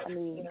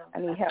need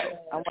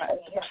help. I want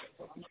help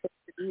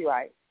to be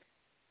right.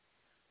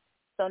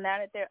 So now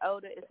that they're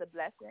older, it's a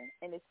blessing,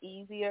 and it's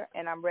easier,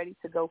 and I'm ready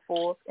to go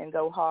forth and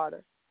go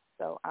harder.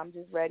 So I'm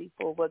just ready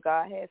for what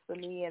God has for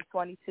me in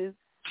 22.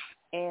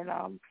 And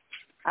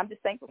I'm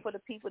just thankful for the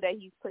people that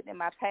he's putting in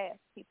my path,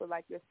 people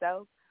like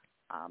yourself,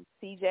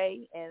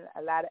 CJ, and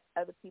a lot of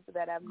other people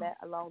that I've met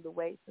along the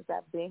way since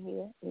I've been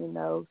here,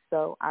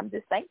 So I'm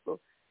just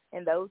thankful.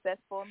 And those that's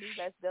for me,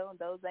 let's go. And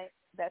those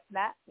that's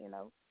not,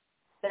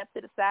 step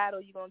to the side or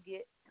you're going to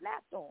get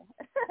snapped on.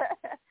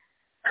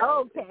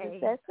 Okay.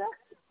 That's it.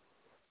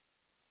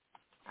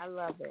 I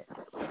love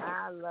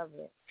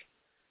it.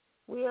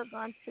 We are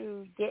going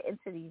to get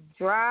into these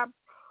drops.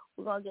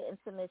 We're going to get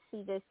into Miss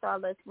CJ Star.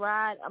 Let's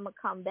ride. I'm going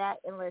to come back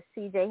and let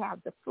CJ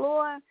have the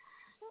floor.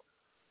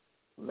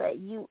 Let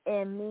you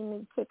and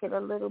Mimi kick it a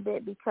little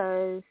bit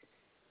because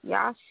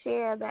y'all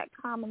share that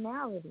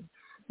commonality.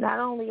 Not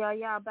only are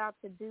y'all about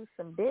to do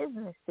some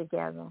business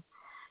together,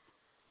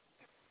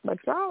 but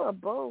y'all are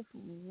both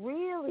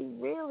really,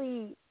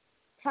 really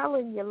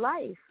telling your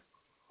life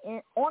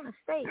on the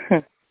stage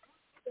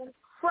in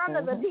front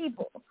of the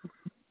people.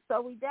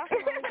 So we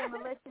definitely going to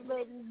let you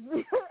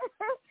ladies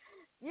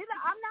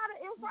I'm not an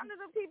in front of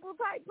the people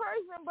type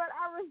person, but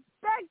I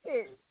respect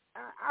it.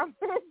 I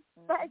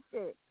respect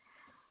it.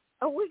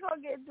 And we're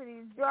going to get into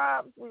these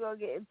drops. We're going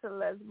to get into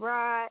Let's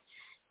Ride.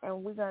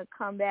 And we're going to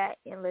come back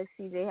and let's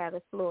see they have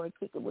the floor and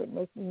kick it with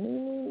Nikki.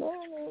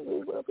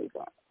 We will be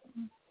back.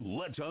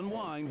 Let's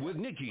unwind with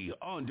Nikki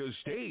on the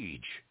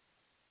stage.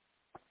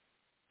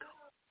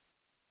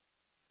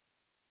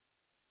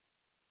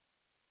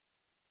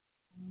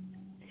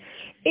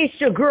 It's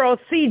your girl,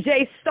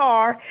 CJ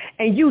Star,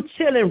 and you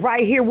chilling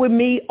right here with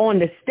me on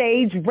the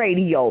Stage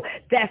Radio.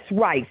 That's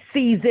right,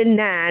 Season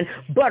 9,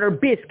 Butter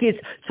Biscuits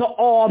to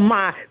all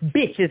my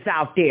bitches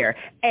out there.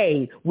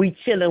 Hey, we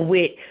chilling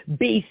with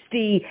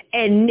Beastie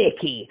and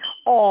Nikki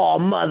all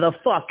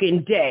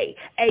motherfucking day.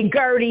 Hey,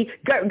 Gertie,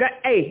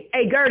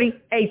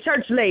 hey,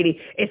 church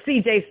lady, it's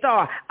CJ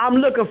Star. I'm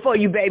looking for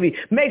you, baby.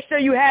 Make sure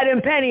you had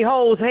them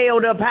pantyhose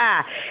held up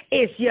high.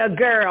 It's your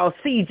girl,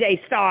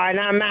 CJ Star,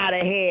 and I'm out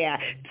of here.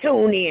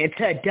 Tune in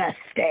to the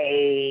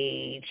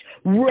Stage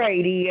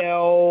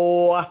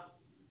Radio.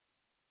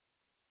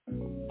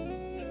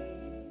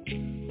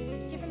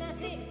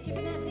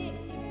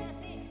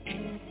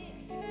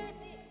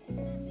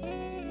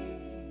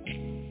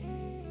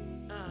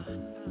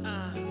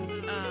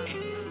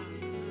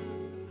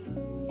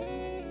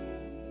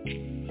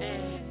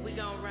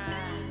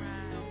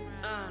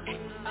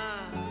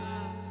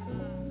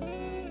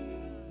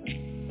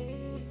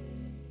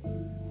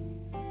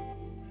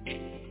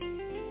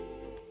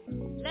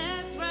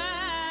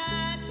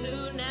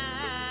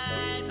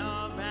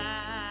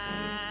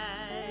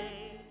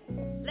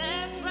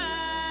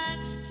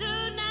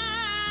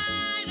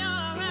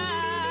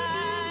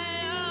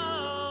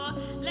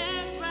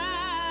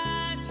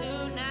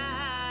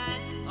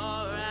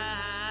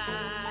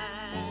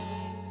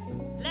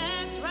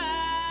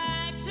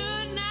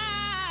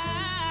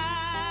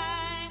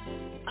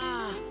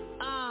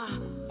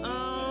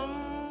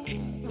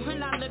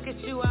 at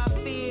you, I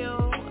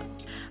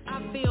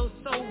feel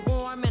so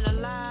warm and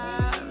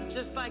alive,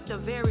 just like the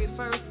very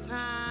first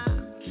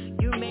time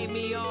you made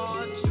me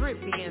all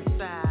drippy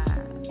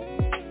inside.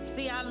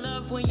 See, I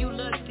love when you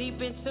look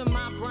deep into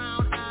my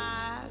brown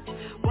eyes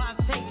while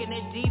taking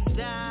a deep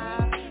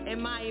dive in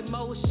my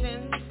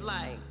emotions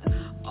like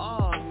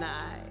all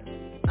night.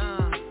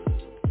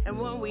 And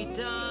when we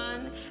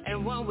done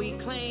and when we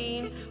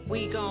clean,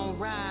 we gon'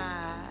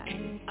 ride.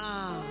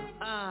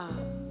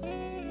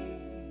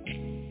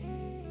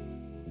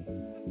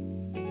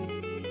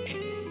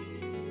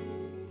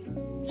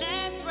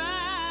 Let's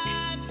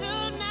ride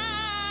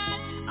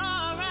tonight,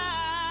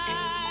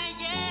 alright,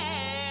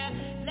 yeah.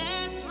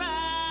 Let's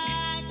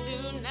ride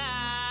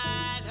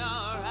tonight,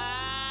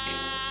 alright.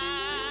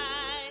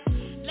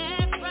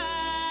 Let's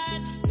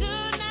ride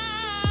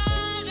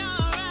tonight,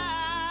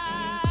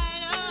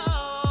 alright,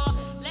 oh.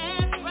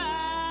 Let's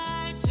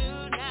ride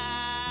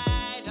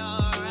tonight,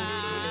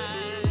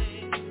 alright.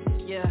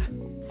 Yeah,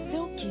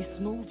 silky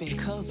smooth and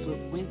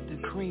covered with the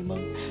creamer.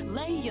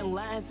 Laying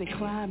lines and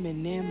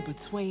climbing in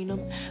between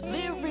them.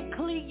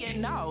 Lyrically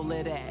and all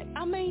of that.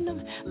 I mean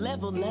them.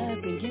 Level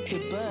up and get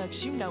your bucks.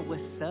 You know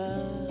what's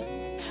up.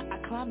 I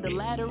climbed the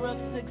ladder of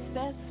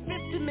success.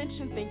 Fifth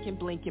dimension thinking,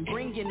 blinking,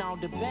 bringing all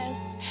the best.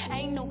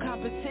 Ain't no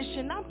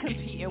competition. I'm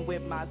competing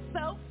with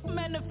myself.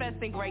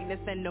 Manifesting greatness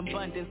and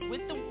abundance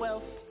with the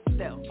wealth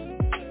self.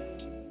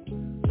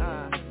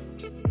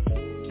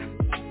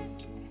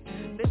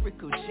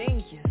 Lyrical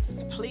genius.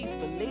 Please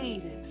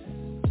believe it.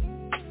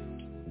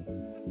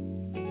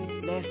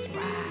 Let's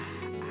ride.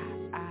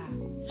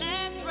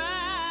 Let's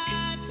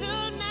ride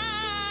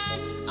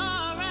tonight,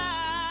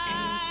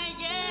 alright,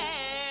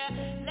 yeah.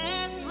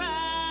 Let's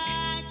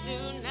ride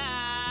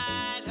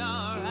tonight,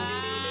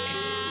 alright.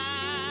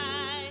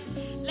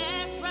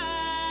 Let's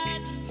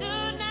ride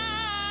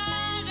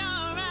tonight,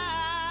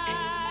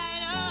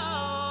 alright,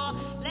 oh.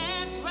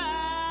 Let's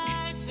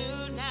ride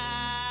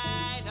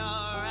tonight,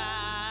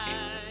 alright.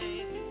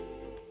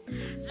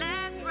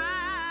 Let's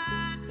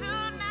ride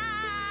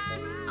tonight,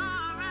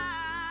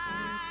 alright,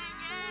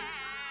 yeah.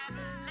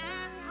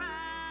 Let's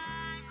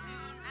ride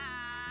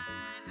tonight,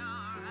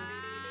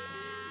 alright.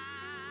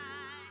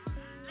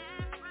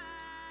 Let's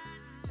ride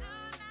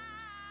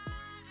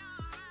tonight,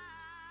 alright.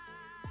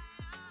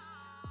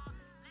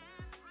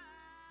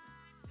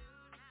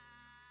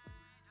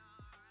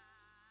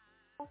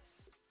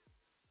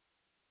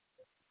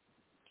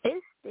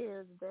 It's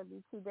still the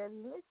WTW.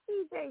 Miss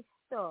CJ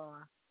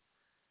Star,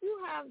 you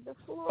have the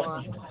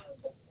floor.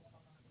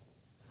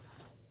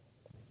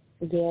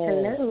 Yes.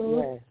 Hello.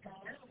 Yes.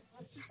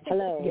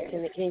 Hello.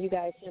 Yes. Can you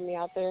guys hear me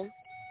out there?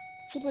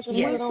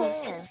 Yes, on.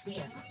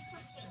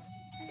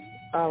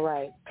 All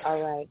right.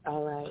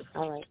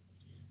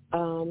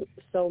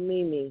 So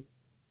Mimi.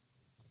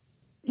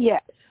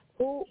 Yeah.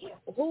 Who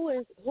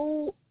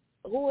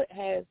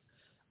has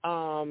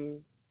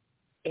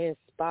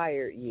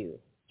inspired you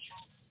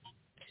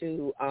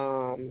to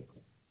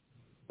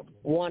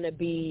want to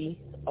be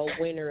a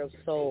winner of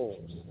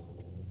souls?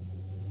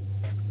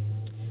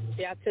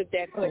 See, I took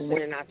that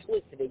question and I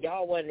twisted it.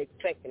 Y'all wasn't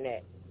expecting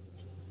that.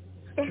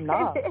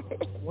 No.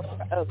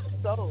 Of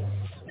souls.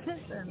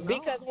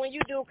 Because when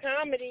you do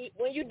comedy,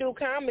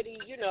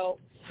 you know,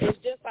 it's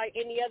just like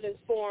any other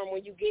form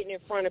when you getting in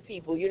front of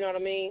people. You know what I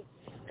mean?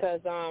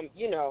 Because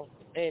you know,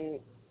 and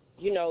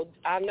you know,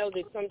 I know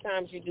that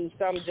sometimes you do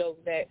some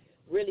jokes that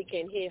really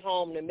can hit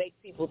home to make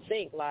people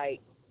think, like,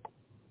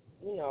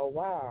 you know,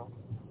 wow,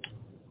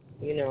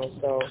 you know,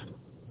 so.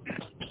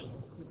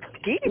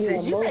 Jesus,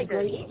 Yeah, you most make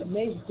great, a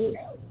amazing.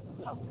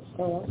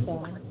 Oh, I'm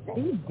sorry.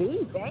 you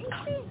deep, ain't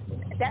you?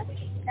 That's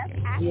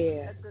actually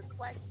Yeah. a good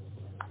question.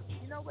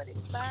 You know what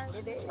inspires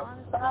me,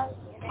 honestly?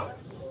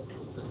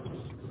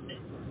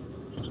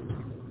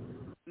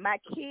 My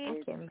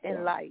kids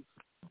in life.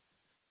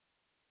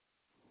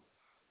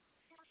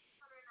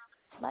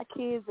 My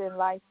kids in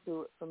life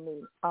do it for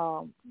me.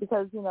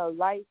 Because, you know,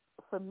 life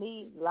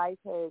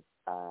has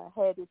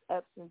had its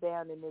ups and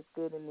downs and its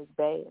good and its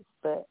bad.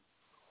 But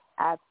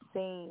I've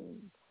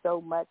seen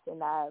so much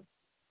and I've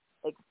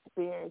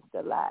experienced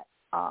a lot,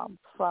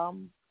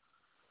 from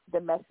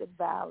domestic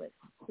violence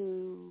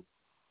to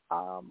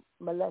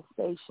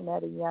molestation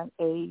at a young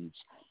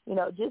age. You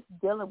know, just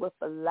dealing with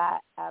a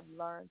lot. I've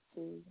learned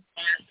to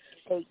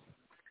take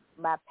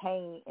my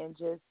pain and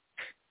just,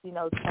 you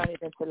know, turn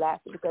it into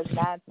laughter, because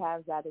 9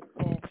 times out of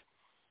 10,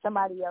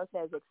 somebody else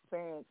has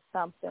experienced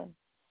something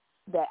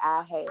that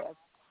I have.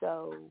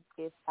 So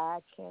if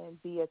I can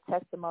be a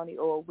testimony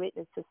or a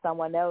witness to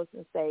someone else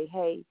and say,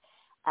 hey,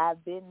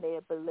 I've been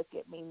there, but look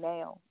at me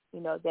now, you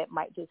know, that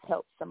might just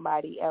help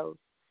somebody else.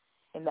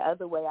 And the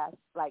other way I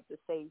like to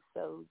say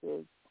so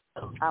is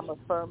I'm a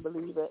firm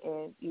believer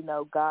in, you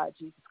know, God,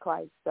 Jesus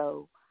Christ.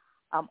 So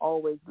I'm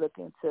always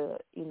looking to,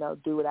 you know,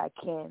 do what I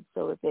can.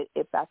 So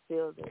if I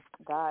feel that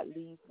God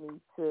leads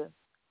me to,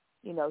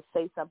 you know,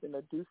 say something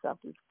or do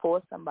something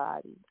for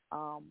somebody,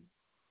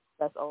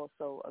 that's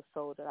also a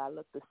soul that I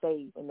look to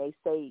save. And they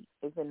say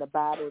it's in the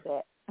Bible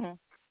that,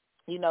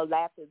 you know,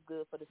 laughter is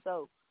good for the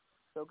soul.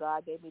 So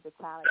God gave me the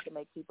talent to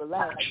make people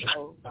laugh.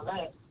 So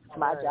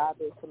my job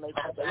is to make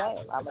people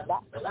laugh. I'm a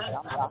doctor.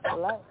 I'm Dr.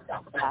 Laugh.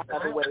 And I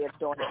have a way of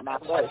doing it my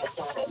way.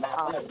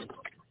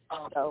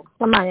 So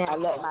I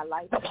let my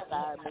life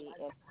inspire me,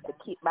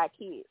 and my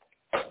kids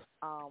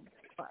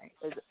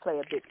play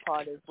a big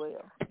part as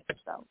well.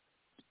 So,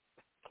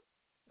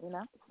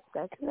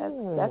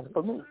 that's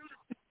for me.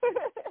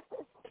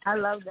 I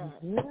love that.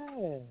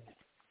 Yeah.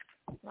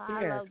 Well,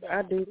 I love that.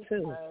 I do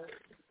too.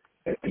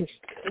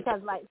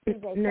 Because like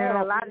CJ said,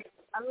 a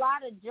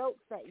lot of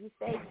jokes that you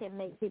say can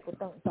make people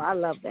think. So I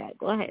love that.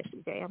 Go ahead,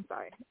 CJ. I'm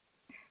sorry.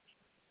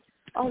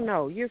 Oh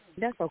no,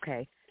 that's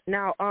okay.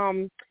 Now,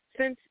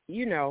 since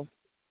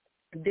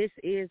this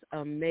is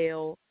a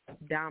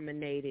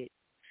male-dominated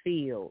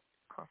field,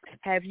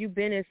 have you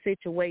been in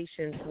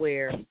situations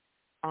where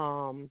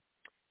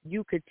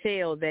you could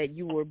tell that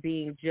you were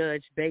being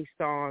judged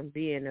based on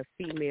being a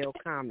female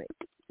comic?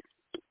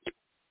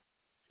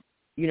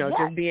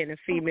 Just being a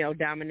female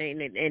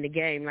dominating in the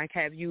game. Like,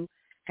 have you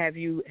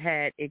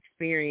had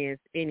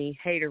experienced any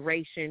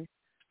hateration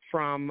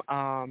from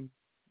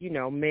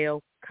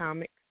male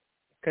comics?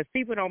 Because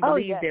people don't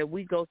believe that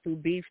we go through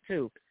beef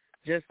too,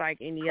 just like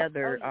any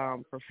other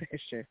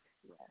profession.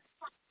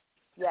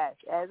 Yes,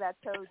 as I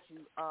told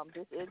you,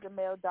 this is a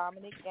male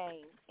dominant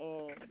game,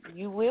 and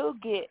you will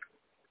get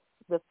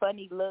the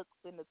funny looks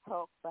and the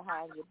talk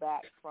behind your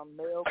back from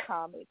male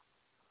comics.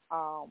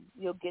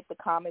 You'll get the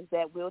comics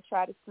that will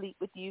try to sleep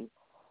with you.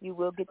 You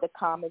will get the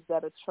comics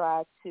that will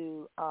try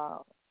to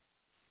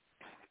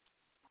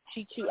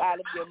cheat you out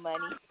of your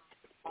money.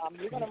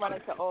 You're going to run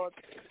into all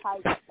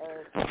types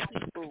of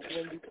people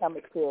when you come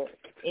into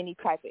any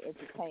type of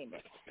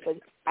entertainment. But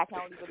I can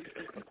only really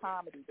speak to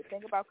comedy. The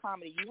thing about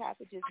comedy, you have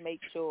to just make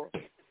sure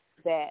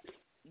that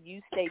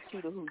you stay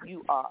true to who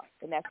you are.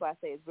 And that's why I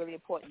say it's really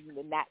important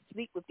to not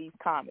sleep with these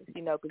comics,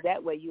 because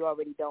that way you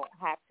already don't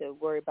have to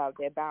worry about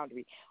their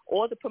boundary.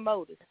 Or the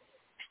promoters.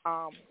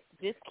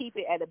 Just keep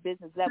it at a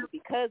business level.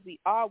 Because we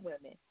are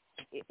women,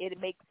 it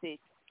makes it,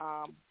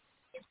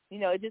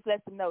 it just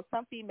lets them know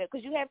some females,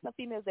 because you have some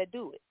females that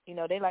do it.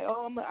 They like,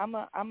 oh,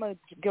 I'm a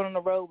get on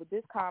the road with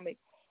this comic,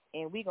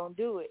 and we gonna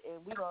do it,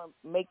 and we gonna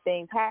make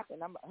things happen.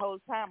 The whole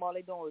time, all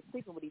they doing is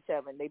sleeping with each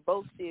other, and they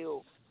both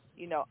still,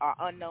 are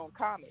unknown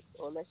comics,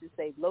 or let's just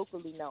say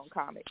locally known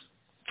comics.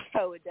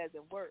 So it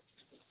doesn't work.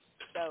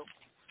 So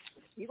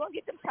you're gonna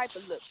get them type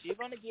of looks. You're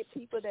gonna get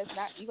people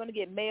you're gonna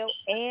get male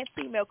and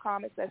female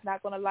comics that's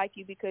not gonna like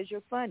you because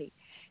you're funny.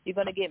 You're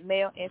gonna get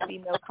male and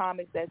female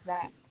comics that's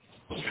not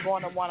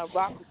going to want to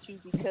rock with you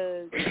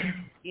because,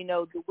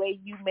 the way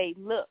you may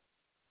look.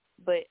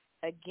 But,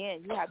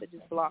 again, you have to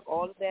just block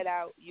all of that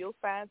out. You'll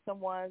find some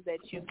ones that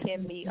you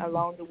can meet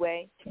along the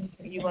way. And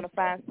you're going to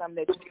find some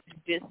that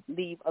you just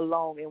leave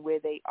alone in where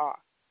they are.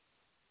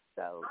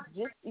 So,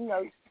 just,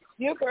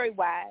 you're very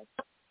wise.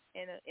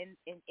 In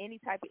any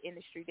type of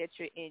industry that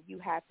you're in, you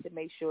have to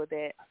make sure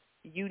that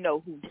you know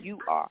who you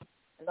are.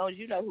 As long as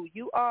you know who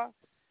you are,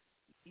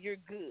 you're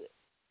good.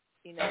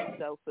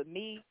 So for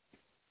me,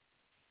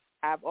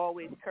 I've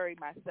always carried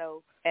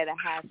myself at a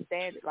high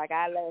standard. Like,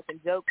 I laugh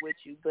and joke with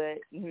you, but,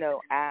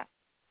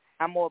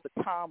 I'm more of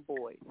a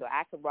tomboy, so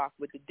I can rock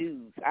with the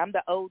dudes. I'm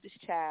the oldest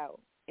child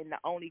and the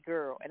only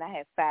girl, and I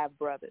have 5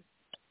 brothers.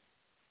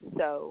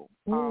 So,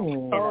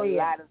 and a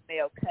lot of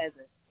male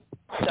cousins.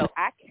 So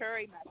I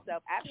carry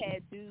myself. I've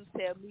had dudes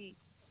tell me,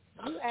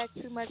 you act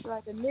too much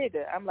like a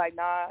nigga. I'm like,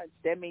 nah,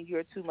 that means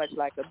you're too much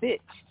like a bitch.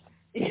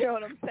 You know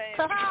what I'm saying?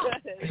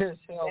 That's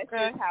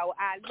just how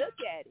I look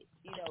at it.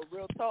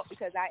 Real talk,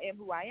 because I am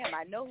who I am.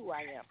 I know who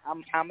I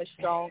am. I'm a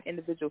strong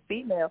individual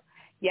female.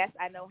 Yes,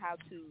 I know how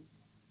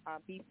to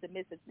be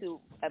submissive to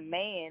a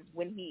man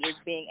when he is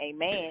being a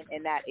man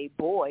and not a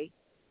boy.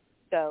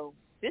 So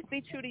just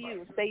be true to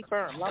you and stay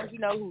firm. As long as you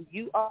know who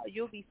you are,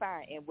 you'll be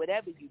fine in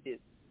whatever you do.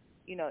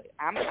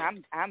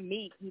 I'm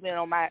me even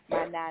on my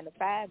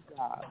 9-to-5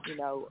 job.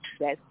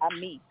 I'm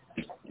me.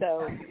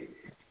 So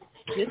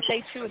just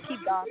stay true and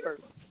keep God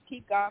first.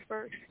 Keep God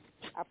first.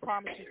 I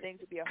promise you things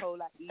will be a whole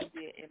lot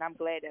easier, and I'm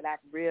glad that I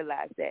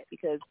realized that,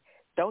 because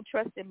don't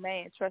trust in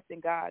man, trust in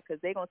God,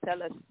 because they're going to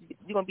tell us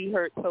you're going to be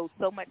hurt so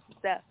much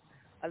stuff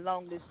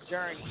along this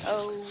journey.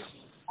 Oh,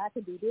 I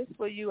can do this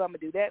for you. I'm going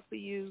to do that for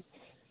you.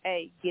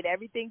 Hey, get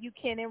everything you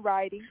can in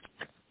writing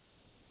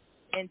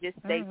and just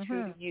stay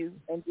true to you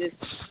and just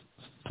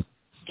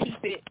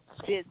keep it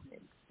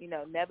business.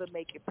 Never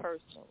make it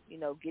personal.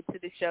 Get to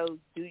the shows,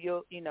 do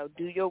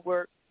your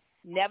work.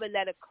 Never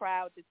let a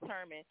crowd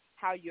determine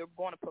how you're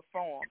going to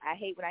perform. I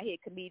hate when I hear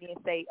comedians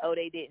say, oh,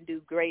 they didn't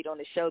do great on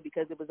the show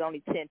because it was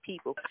only 10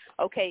 people.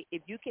 Okay,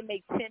 if you can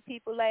make 10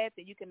 people laugh,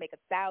 then you can make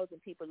 1,000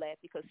 people laugh,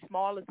 because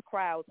smallest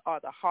crowds are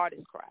the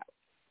hardest crowds.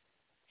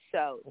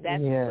 So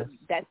that's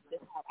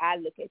just how I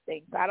look at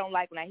things. I don't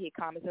like when I hear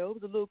comments, oh, it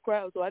was a little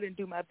crowd, so I didn't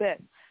do my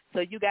best.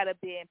 So you got to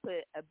be and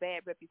put a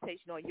bad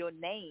reputation on your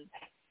name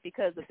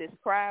because of this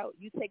crowd.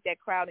 You take that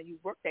crowd and you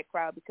work that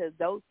crowd, because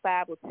those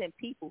 5 or 10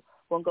 people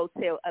won't go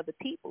tell other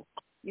people.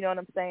 You know what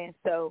I'm saying?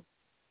 So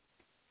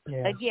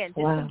Yeah. Again,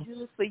 just some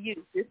jewels for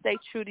you. Just stay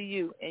true to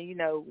you, and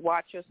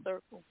watch your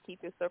circle.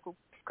 Keep your circle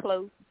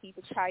close. Keep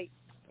it tight,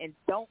 and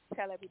don't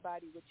tell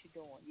everybody what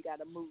you're doing. You got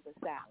to move in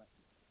silence.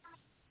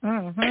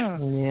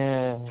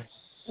 Yes.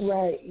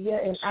 Right. Yeah,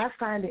 and I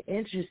find it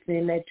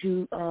interesting that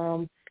you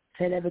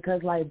say that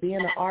because, like, being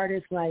an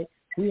artist, like,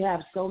 we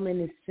have so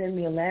many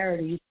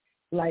similarities,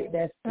 like,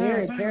 that's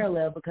very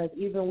parallel because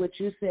even what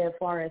you said as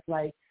far as,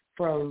 like,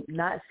 from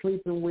not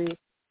sleeping with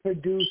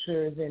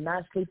producers and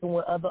not sleeping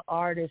with other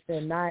artists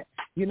and not,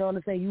 you know what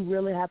I'm saying, you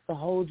really have to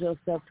hold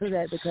yourself to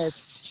that because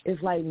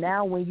it's like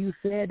now when you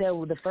said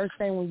that, the first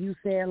thing when you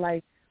said,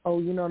 like, oh,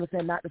 you know what I'm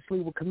saying, not to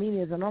sleep with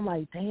comedians, and I'm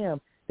like,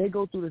 damn, they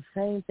go through the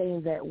same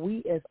things that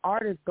we as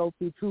artists go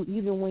through too,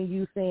 even when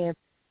you saying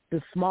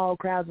the small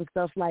crowds and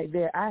stuff like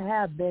that. I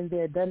have been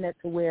there, done that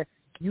to where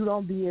you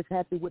don't be as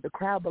happy with the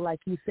crowd, but like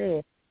you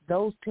said,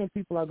 those 10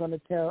 people are going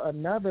to tell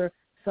another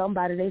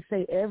somebody. They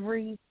say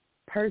every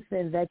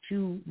person that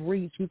you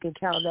reach, you can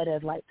count that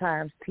as like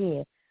times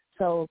 10.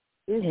 So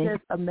it's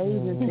just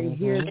amazing to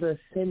hear the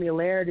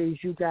similarities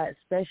you got,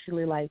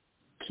 especially like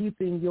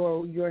keeping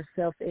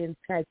yourself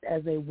intact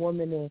as a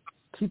woman and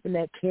keeping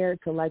that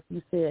character, like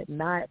you said,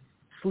 not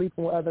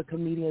sleeping with other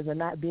comedians or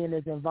not being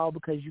as involved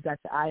because you got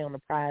your eye on the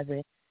prize.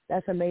 And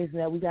that's amazing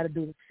that we got to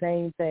do the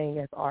same thing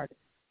as artists.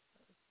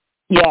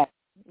 Yeah.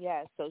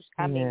 Yeah. So,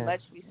 I mean,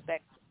 much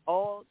respect to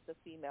all the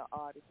female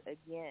artists,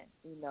 again,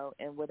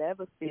 in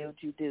whatever field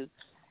you do.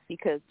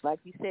 Because, like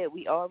you said,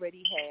 we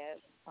already have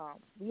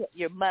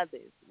your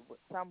mothers,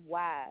 some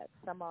wives,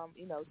 some of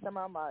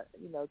them are,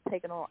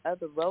 taking on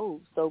other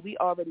roles. So we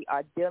already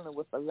are dealing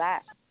with a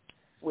lot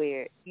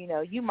where,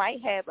 you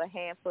might have a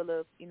handful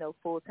of,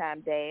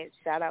 full-time dads.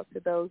 Shout out to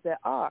those that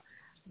are.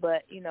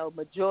 But,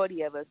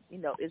 majority of us,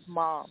 is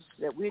moms,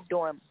 that we're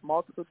doing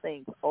multiple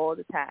things all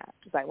the time.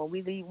 It's like when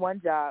we leave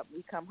one job,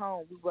 we come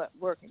home, we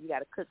working. You got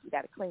to cook, you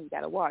got to clean, you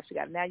got to wash,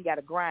 now you got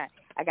to grind.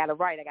 I got to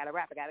write, I got to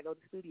rap, I got to go to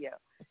the studio.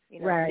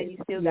 Right. Then you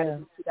still got to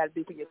do what you got to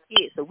do for your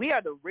kids. So we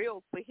are the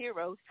real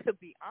heroes, to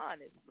be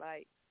honest.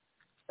 Like,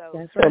 so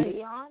that's right. To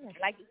be honest,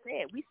 like you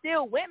said, we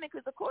still women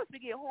because of course we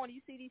get horny.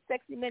 You see these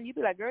sexy men, you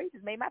be like, girl, you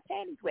just made my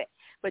panties wet.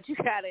 But you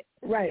gotta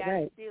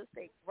still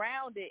stay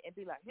grounded and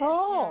be like,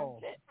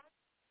 shit.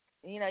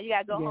 You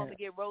gotta go home and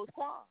get Rose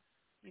Quan.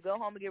 You go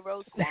home and get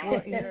Rose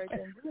Quan.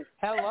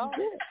 Hello.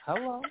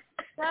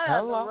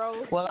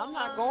 Well, I'm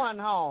not going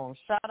home.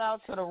 Shout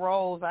out to the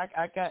Rose.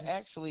 I got,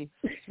 actually,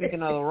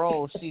 speaking of the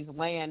Rose, she's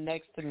laying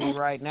next to me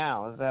right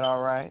now. Is that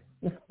all right?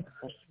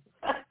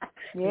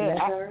 Yeah,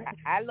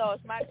 I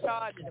lost my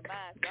charger to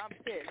mine, so I'm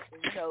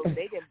pissed.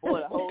 They done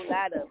bought a whole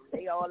lot of them.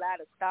 They all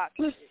out of stock.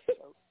 So.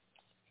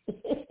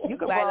 You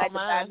can borrow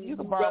mine. You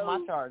can borrow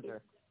my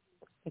charger.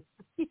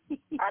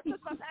 I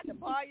just had to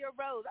borrow your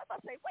Rose. I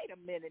thought, say, wait a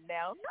minute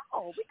now.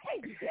 No, we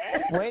can't do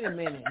that. Wait a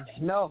minute.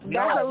 No, you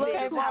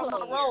can't borrow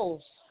my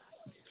Rose.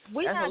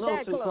 That's a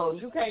little too close.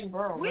 You can't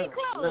borrow we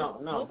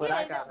close. No, but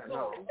I got it.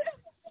 No.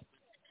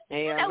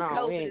 Hell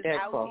no, we ain't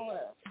that close.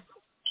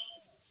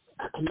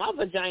 My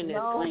vagina is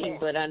clean,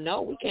 but I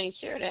know we can't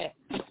share that.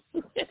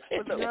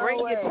 Bring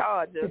your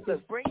charger.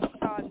 Bring your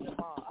charger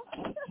tomorrow.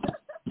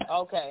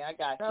 Okay, I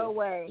got you. No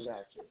way. I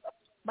got you.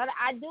 But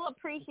I do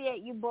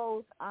appreciate you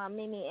both,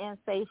 Mimi and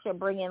Stacia,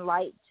 bringing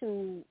light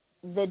to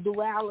the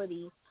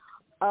duality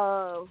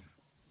of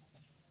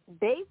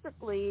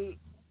basically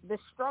the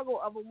struggle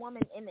of a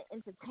woman in the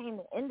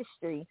entertainment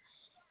industry.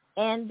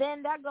 And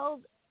then that goes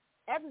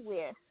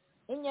everywhere.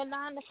 In your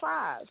 9 to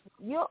 5,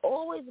 you're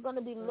always going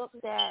to be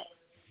looked at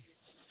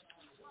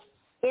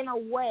in a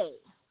way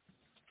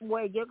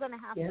where you're going to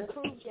have to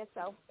prove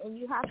yourself, and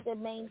you have to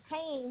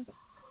maintain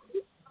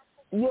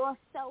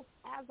yourself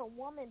as a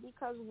woman,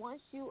 because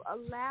once you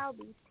allow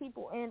these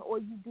people in or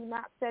you do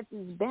not set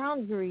these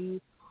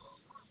boundaries,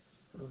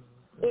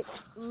 it's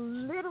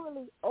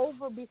literally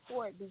over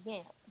before it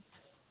begins.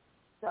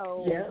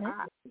 So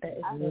I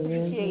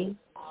appreciate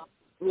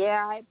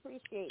I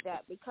appreciate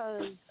that,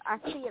 because I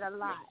see it a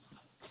lot.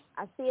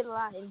 I see it a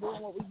lot in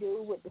doing what we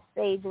do with the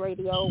stage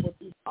radio, with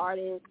these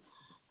artists,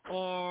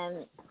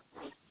 and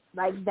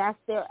like that's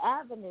their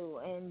avenue,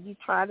 and you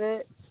try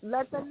to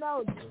let them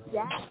know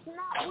that's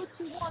not what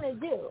you want to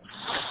do.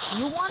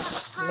 You want a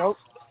hot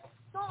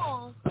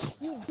song,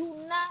 you do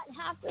not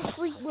have to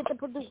sleep with the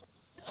producer.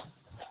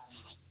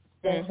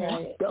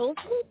 Don't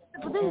sleep with the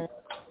producer.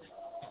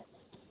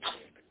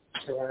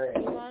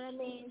 You know what I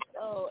mean?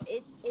 So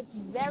it's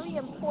very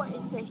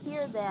important to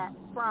hear that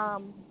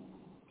from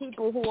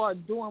people who are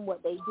doing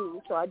what they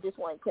do. So I just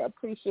wanted to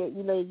appreciate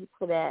you ladies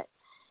for that.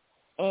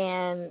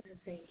 And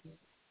thank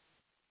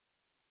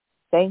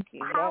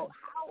you.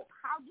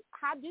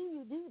 How do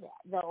you do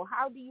that though?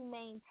 How do you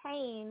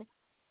maintain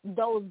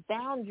those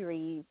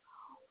boundaries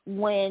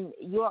when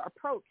you're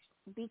approached?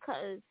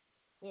 Because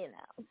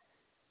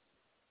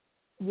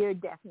you're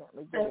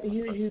definitely good.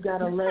 You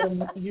gotta let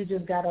them. You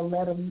just gotta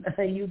let them.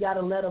 You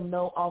gotta let them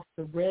know off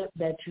the rip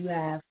that you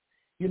have.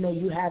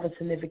 You have a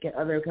significant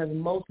other, because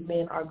most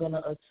men are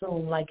gonna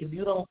assume, like, if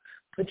you don't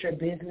put your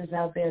business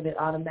out there, they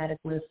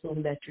automatically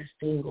assume that you're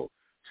single.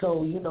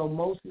 So, you know,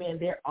 most men,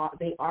 they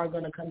are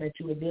going to come at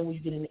you. And then when you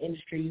get in the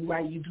industry, you're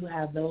right, you do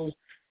have those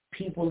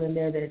people in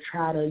there that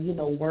try to, you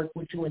know, work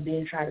with you and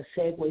then try to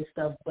segue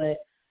stuff.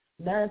 But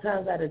 9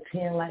 times out of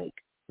 10, like,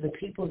 the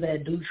people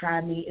that do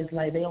try me, it's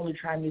like they only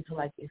try me to,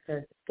 like, a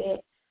certain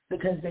extent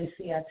because they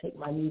see I take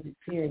my music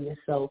serious.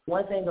 So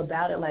one thing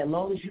about it, like, as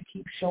long as you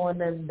keep showing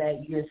them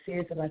that you're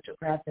serious about your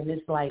craft and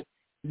it's, like,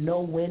 no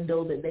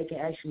window that they can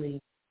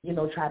actually, you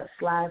know, try to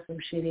slide some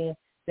shit in,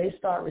 they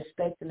start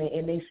respecting it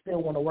and they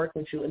still want to work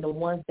with you. And the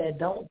ones that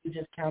don't, you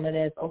just count it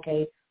as,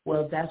 okay,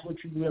 well, if that's what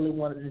you really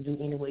wanted to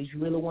do anyways, you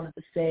really wanted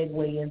to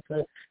segue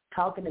into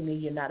talking to me,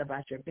 you're not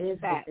about your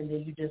business, and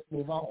then you just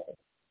move on.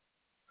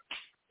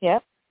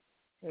 Yep.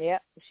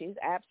 She's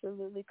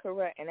absolutely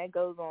correct. And that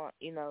goes on,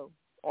 you know,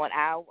 on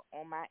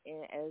my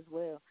end as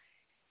well.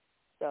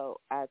 So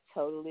I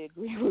totally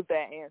agree with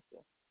that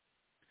answer.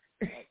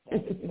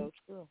 That is so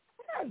true.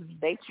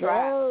 They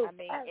try. I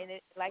mean, and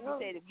it, like you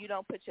said, if you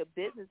don't put your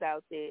business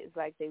out there, it's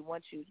like they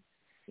want you,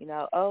 you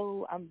know,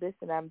 oh, I'm this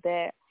and I'm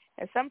that.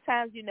 And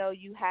sometimes, you know,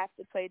 you have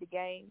to play the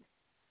game.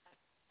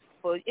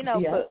 For, you know,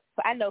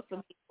 for I know for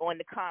me on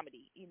the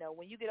comedy, you know,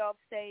 when you get off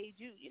stage,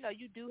 you know,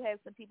 you do have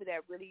some people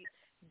that really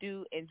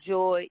do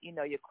enjoy, you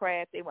know, your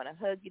craft. They want to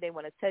hug you. They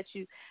want to touch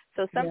you.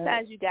 So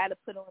sometimes you got to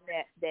put on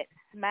that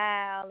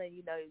smile, and,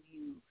 you know,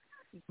 you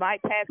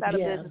might pass out a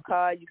business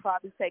card. You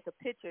probably take a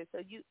picture.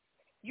 So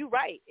you're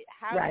right.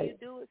 How do you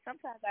do it?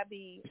 Sometimes I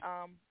be,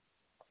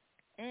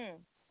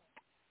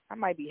 I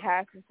might be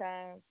high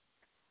sometimes.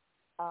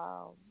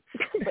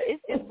 But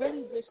it's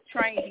really just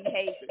trained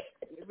behavior.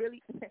 It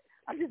really,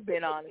 I'm just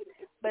being honest.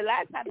 But a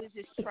lot of times it's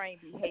just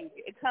trained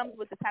behavior. It comes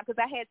with the time,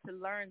 because I had to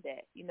learn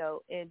that, you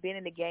know, and being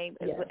in the game.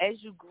 As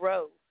you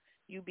grow,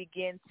 you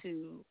begin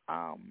to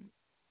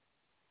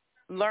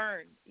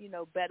learn, you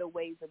know, better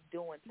ways of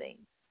doing things.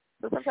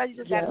 So sometimes you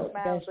just got to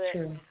smile. But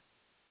true.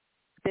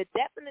 The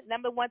definite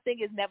number one thing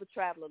is never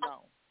travel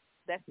alone.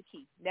 That's the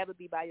key. Never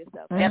be by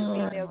yourself. Every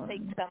female,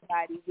 take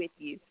somebody with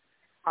you.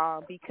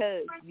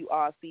 Because you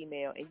are a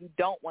female and you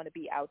don't want to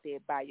be out there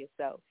by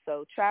yourself.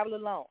 So travel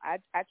alone. I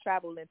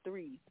travel in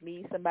threes.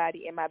 Me,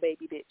 somebody, and my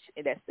baby bitch,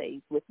 and that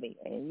stays with me.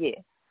 And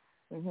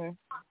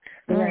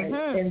Right.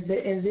 And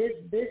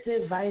this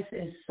advice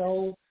is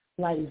so,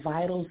 like,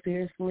 vital,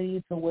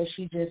 seriously, to what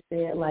she just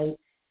said, like,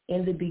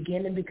 in the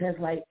beginning, because,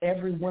 like,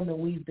 every woman,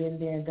 we've been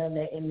there and done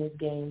that in this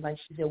game. Like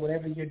she said,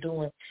 whatever you're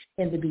doing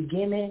in the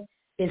beginning,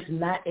 it's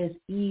not as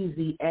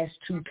easy as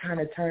to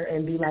kind of turn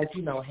and be like,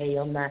 you know, hey,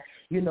 I'm not,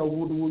 you know,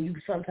 will you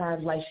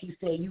sometimes, like she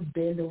said, you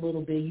bend a little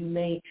bit, you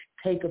may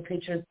take a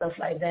picture and stuff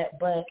like that.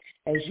 But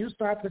as you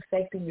start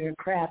perfecting your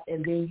craft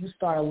and then you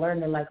start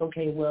learning, like,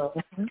 okay, well,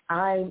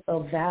 I'm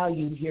of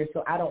value here,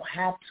 so I don't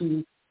have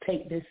to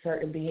take this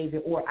certain behavior,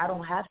 or I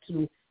don't have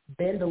to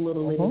bend a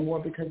little anymore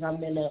because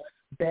I'm in a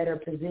better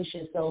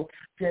position. So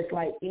just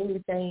like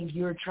anything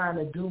you're trying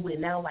to do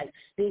it now, like,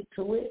 stick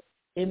to it.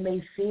 It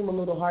may seem a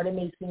little hard. It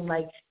may seem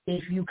like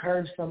if you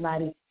curve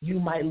somebody, you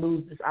might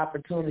lose this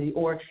opportunity,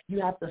 or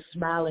you have to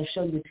smile and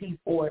show your teeth,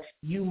 or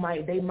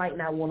they might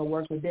not want to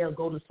work with, they'll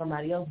go to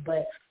somebody else.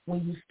 But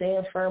when you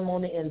stand firm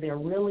on it and they're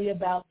really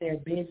about their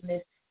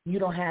business, you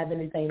don't have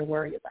anything to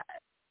worry about.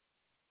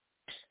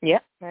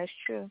 Yep, that's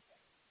true.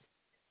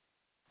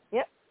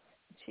 Yep,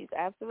 she's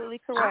absolutely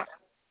correct.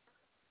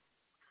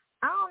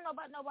 I don't know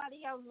about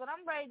nobody else, but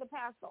I'm ready to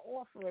pass the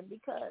offering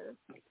because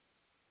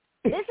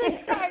this is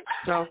church.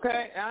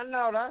 Okay, I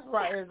know, that's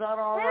right. Is that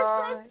all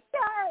right?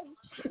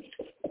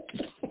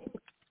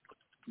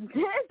 This is church.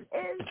 This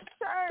is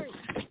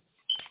church.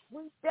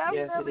 We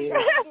definitely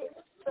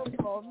get some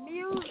more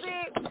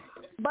music,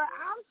 but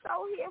I'm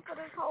so here for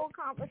this whole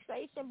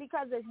conversation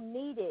because it's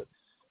needed.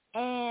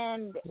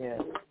 And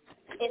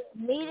it's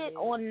needed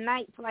on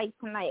nights like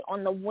tonight,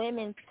 on the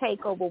women's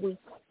takeover. We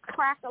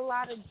crack a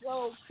lot of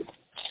jokes.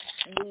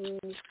 We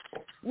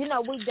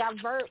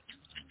divert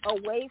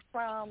away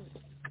from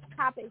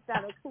topics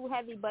that are too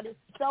heavy, but it's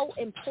so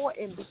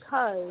important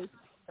because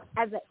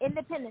as an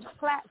independent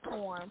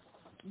platform,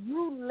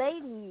 you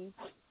ladies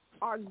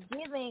are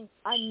giving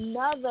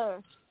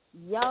another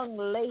young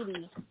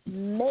lady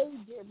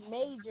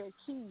major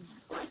keys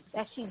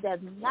that she does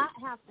not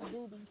have to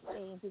do these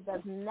things. It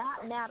does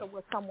not matter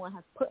what someone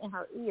has put in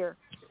her ear.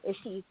 If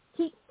she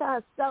keeps to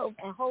herself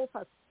and holds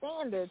her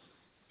standards,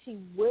 she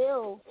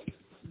will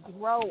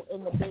grow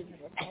in the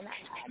business. And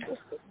I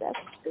just think that's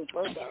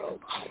super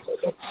dope.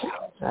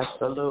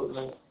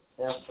 Absolutely.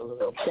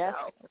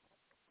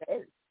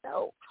 It's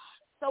dope.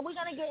 So we're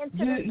gonna get into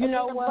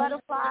the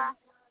butterfly.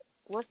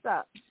 What's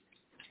up?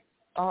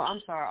 Oh,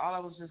 I'm sorry. All I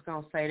was just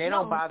gonna say, they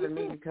don't bother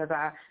me because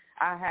I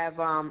have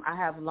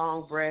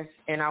long breasts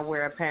and I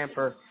wear a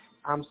pamper.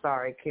 I'm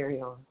sorry.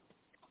 Carry on.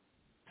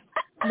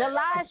 The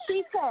lies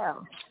she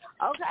tells.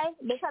 Okay,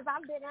 because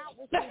I've been out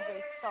with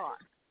CJ Star,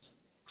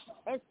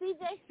 and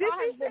CJ Star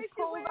has been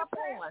pulled up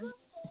on.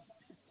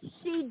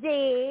 She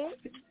did,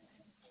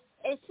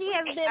 and she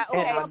has been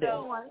pulled up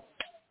on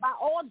by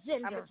all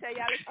genders. I'm gonna tell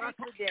y'all the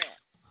secret then.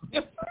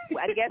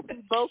 I guess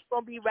we both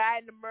gonna be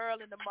riding the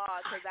Merlin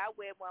tomorrow because I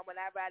wear one when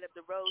I ride up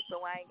the road,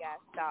 so I ain't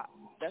gotta stop.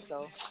 That's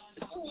all.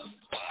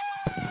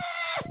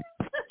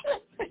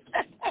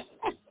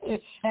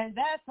 And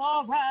that's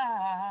all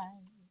right.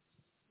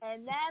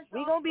 And that's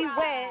we gonna be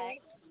right.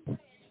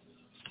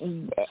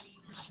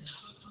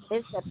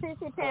 It's the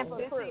Pissy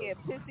Pamper crew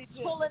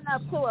pulling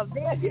up to a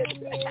venue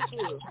near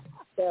you.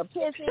 The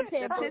Pissy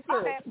Pamper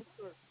crew.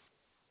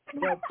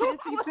 The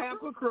Pissy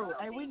Pamper crew.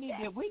 Hey, we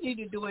need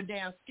to do a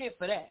damn skit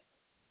for that.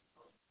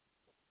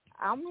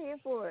 I'm here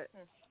for it.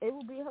 It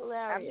will be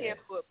hilarious. I'm here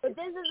for it. But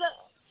this is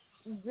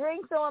a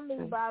Drinks on Me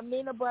by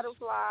Mina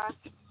Butterfly.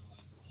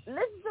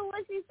 Listen to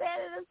what she said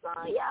in the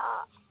song,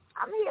 y'all.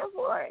 I'm here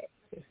for it.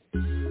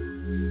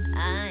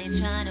 I ain't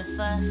trying to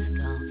fuss,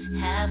 gon'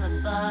 have a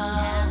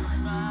ball.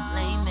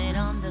 Blame it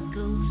on the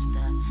goose,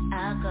 the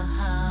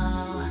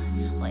alcohol.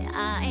 Boy,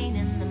 I ain't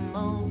in the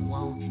mood,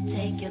 won't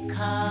take your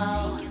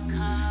call.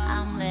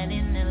 I'm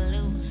letting it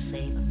loose,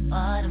 save it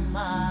for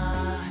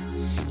tomorrow.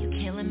 You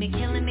killing me,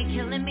 killing me,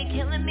 killing me,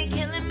 killing me,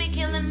 killing me,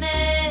 killing me.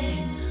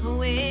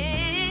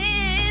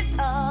 With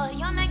all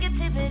your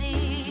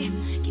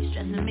negativity. Keep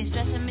stressing me,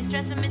 stressing me,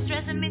 stressing me,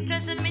 stressing me,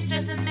 stressing me,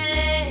 stressing me.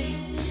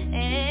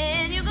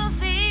 And you gon'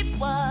 see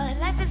what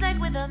life is like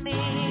without me.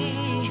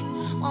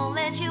 Won't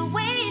let you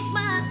waste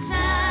my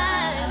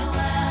time.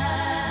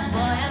 Boy,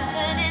 I'm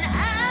turning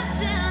up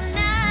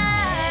tonight.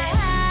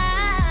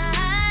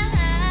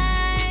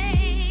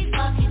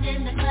 Walking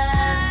in the club.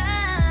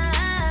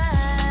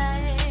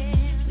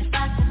 We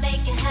about to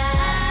make it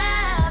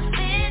happen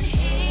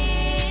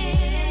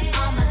here.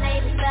 On my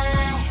lady's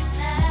side.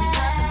 We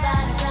talking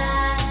about a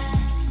ride.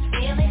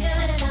 Feeling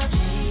good and I'll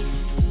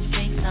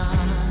drinks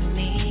on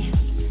me.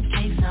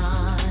 Drinks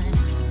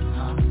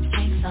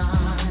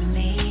on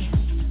me.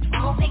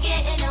 Won't be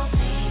getting no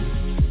sleep.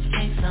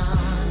 Drinks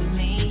on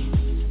me.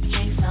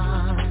 Drinks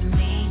on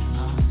me.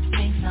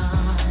 Drinks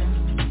on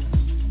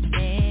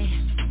me.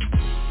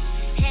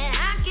 And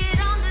I get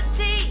on the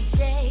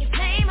DJ,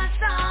 play my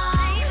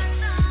song.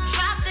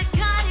 Drop the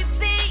Cardi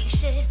B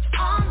shit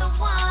on the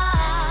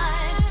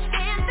one.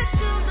 Enter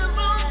to the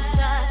room,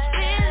 start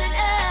filling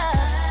up.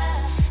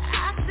 I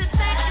sit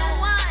back and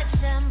watch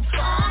them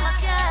pour my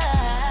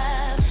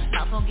cup.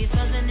 My phone gets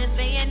buzzing if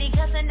they any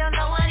cussing, don't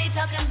know what he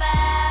talking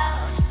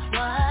about.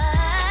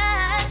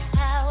 What?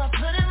 How I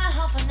put in my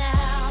hope for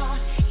now.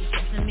 You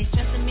stressing me,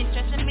 stressing me,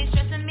 stressing me,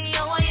 stressing me.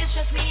 Oh, why you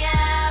stress me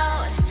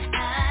out? I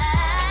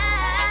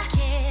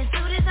can't do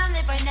this, I'm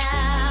lit right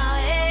now.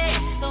 Hey,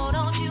 so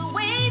don't you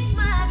waste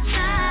my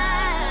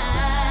time.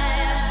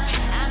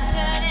 I'm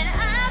turning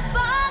up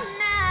all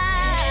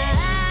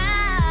night.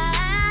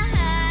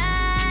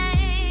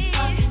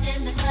 Walking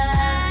in the club.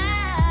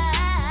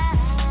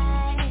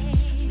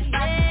 We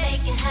about to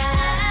make it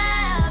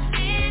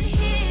happen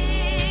here.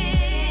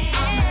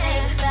 On my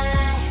lady's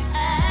side.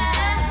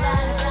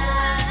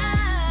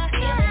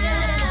 Feeling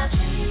good and I'll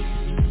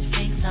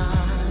drinks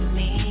on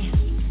me.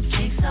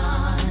 Drinks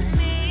on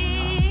me.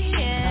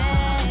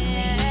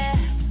 Yeah.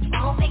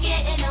 Won't be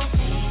getting no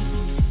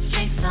sleep.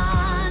 Drinks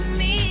on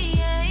me.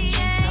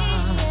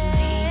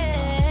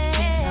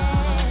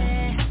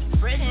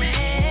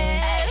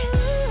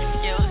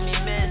 Excuse me,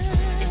 miss.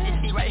 Is this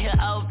seat right here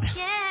open?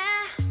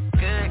 Yeah.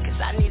 Good, cause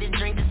I need a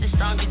drink that's as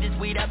strong as this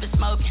weed I've been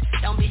smoking.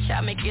 Don't be shy,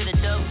 make it a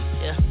double,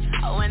 yeah.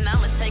 Oh, and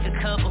I'ma take a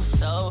couple,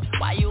 so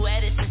why you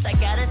at it since I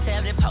got a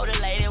tablet? Pull the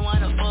lady,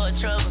 wanna full of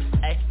trouble,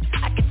 hey.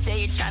 I can tell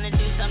you tryna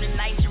do something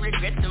nice, you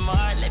regret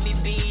tomorrow, let me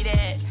be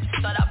that.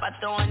 Start off by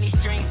throwing these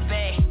drinks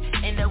back.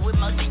 End up with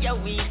most of your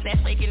weed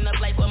snacks, waking up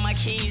like where my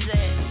keys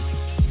at.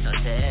 So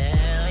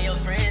tell your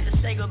friends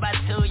to say goodbye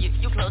to you.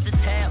 You close the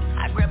tab,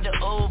 I grab the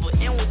Uber.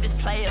 In with this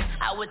player,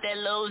 out with that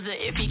loser.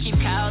 If he keep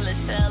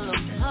calling, tell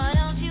him. Why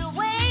don't you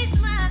waste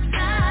my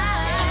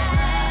time?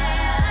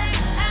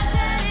 I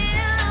turn it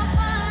up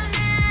all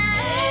night.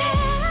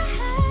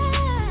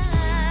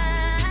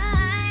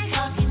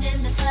 Walking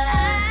in the club.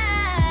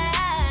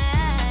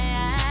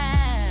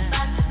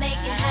 About to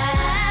make it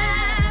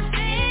happen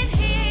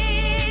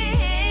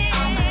here.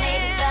 On my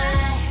lady's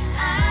side.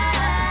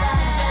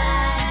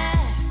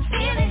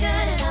 Feeling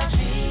good and I'll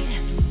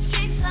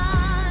drinks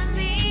on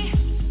me.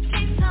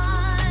 Drinks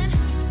on.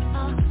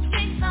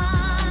 Drinks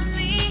on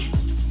me.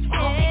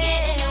 Won't be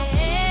getting no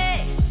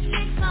sleep.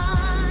 Drinks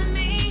on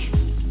me.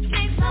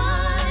 Drinks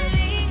on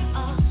me.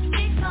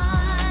 Drinks on.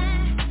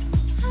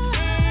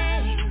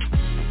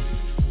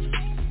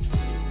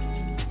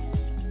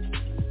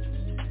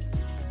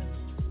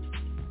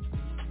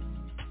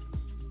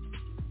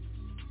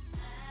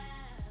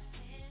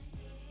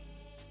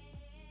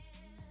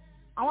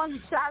 I want to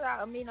shout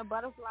out Amina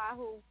Butterfly,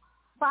 who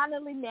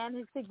finally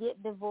managed to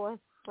get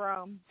divorced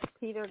from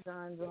Peter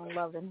Guns on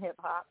Love and Hip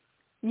Hop.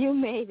 You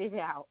made it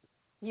out.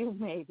 You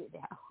made it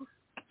out.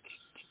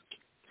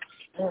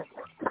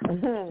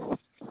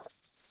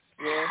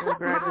 Yeah,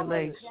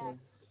 congratulations.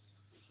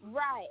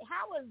 Right.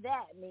 How was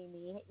that,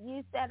 Mimi?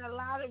 You said a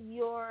lot of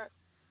your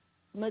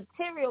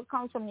material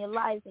comes from your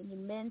life, and you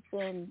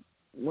mentioned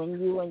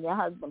when you and your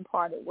husband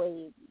parted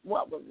ways.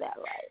 What was that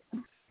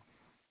like?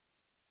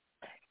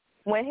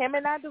 When him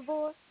and I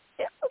divorced,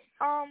 it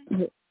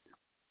was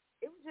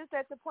just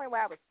at the point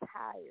where I was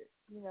tired.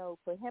 You know,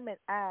 for him and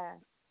I,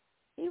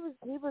 he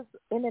was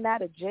in and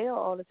out of jail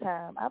all the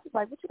time. I was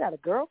like, "What, you got a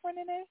girlfriend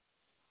in there?"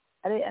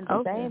 I didn't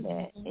understand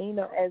that. And, you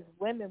know, as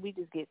women, we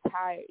just get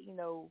tired. You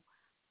know,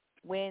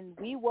 when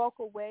we walk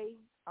away,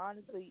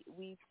 honestly,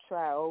 we've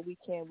tried all we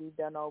can. We've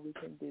done all we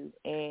can do.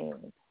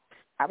 And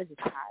I was just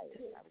tired.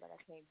 I was like,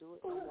 I can't do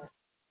it anymore.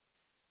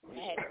 I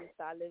had to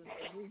start living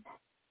for me.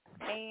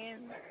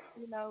 And,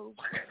 you know,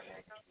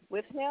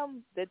 with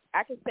him,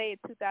 I can say in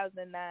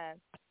 2009,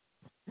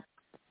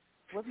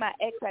 with my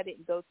ex, I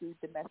didn't go through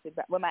domestic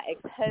violence. With my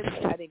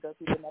ex-husband, I didn't go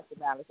through domestic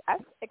violence. I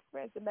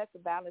experienced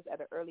domestic violence at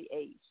an early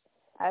age.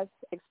 I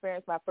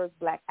experienced my first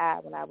black eye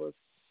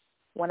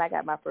when I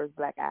got my first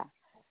black eye.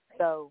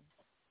 So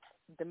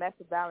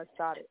domestic violence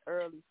started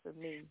early for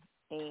me,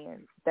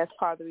 and that's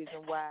part of the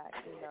reason why,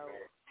 you know,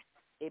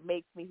 it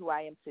makes me who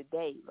I am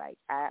today. Like,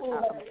 I'm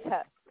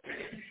tough,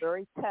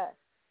 very tough.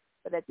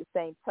 But at the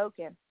same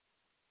token,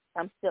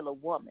 I'm still a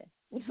woman.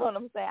 You know what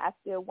I'm saying? I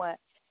still want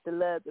the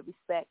love, the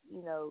respect,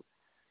 you know,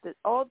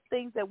 all the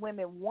things that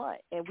women want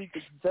and we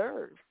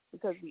deserve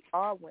because we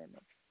are women.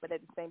 But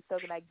at the same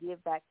token, I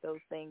give back those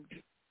things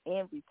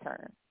in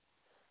return.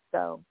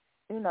 So,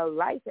 you know,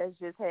 life has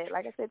just had,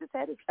 like I said, it's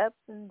had its ups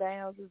and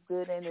downs, its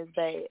good and its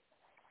bad.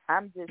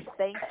 I'm just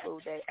thankful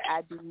that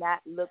I do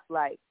not look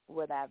like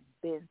what I've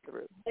been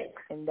through.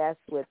 And that's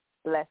what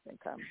blessing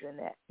comes in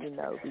that, you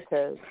know,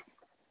 because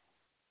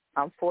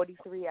I'm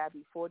 43. I'll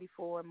be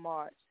 44 in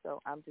March.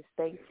 So I'm just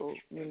thankful,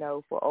 you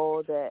know, for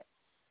all that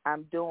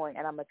I'm doing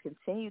and I'm going to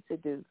continue to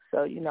do.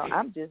 So, you know,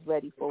 I'm just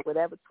ready for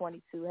whatever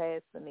 22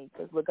 has for me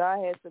because what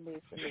God has for me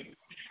is for me.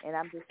 And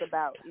I'm just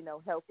about, you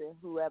know, helping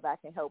whoever I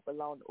can help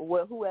along,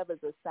 or whoever's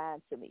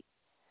assigned to me.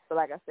 So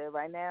like I said,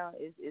 right now,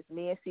 it's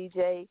me and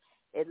CJ.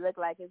 It looked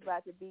like it's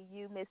about to be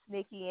you, Miss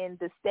Nikki, and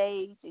the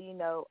stage. You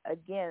know,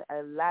 again,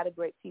 a lot of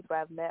great people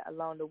I've met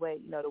along the way,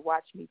 you know, the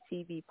Watch Me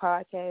TV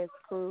podcast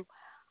crew.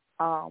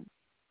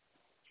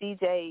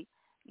 CJ,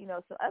 you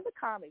know, some other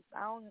comics.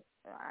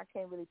 I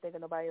can't really think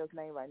of nobody else's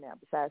name right now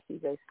besides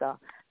CJ Star.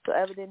 So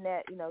other than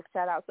that, you know,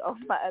 shout out to all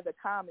my other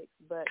comics.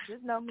 But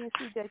just know me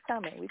and CJ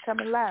coming. We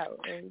coming loud.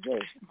 And yeah,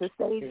 the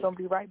stage going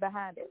to be right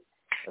behind us.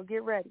 So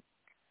get ready.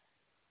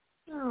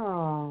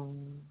 Oh.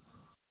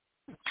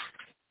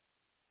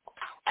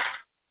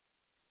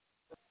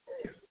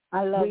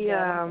 I love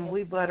that.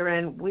 We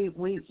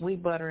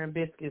buttering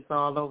biscuits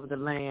all over the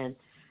land,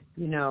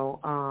 you know,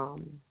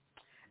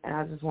 and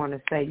I just want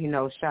to say, you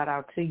know, shout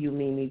out to you,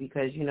 Mimi,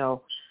 because, you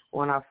know,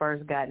 when I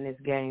first got in this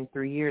game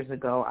 3 years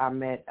ago, I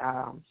met,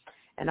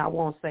 and I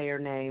won't say her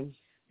name.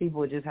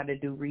 People just had to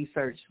do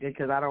research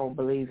because I don't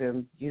believe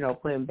in, you know,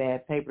 putting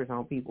bad papers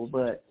on people.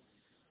 But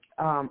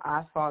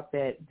I thought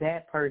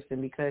that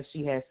person, because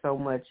she has so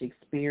much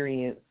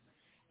experience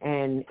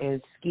and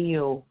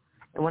skill,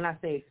 and when I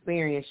say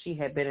experience, she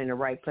had been in the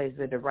right place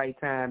at the right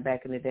time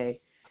back in the day.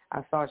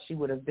 I thought she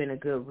would have been a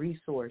good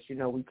resource. You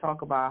know, we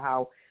talk about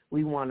how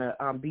we want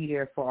to be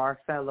there for our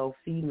fellow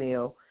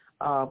female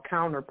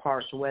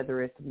counterparts,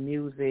 whether it's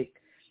music,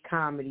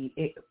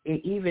 comedy,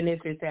 even if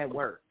it's at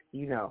work,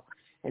 you know.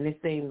 And it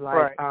seems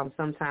like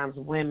sometimes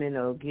women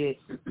will get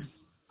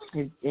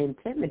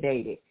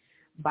intimidated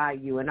by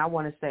you. And I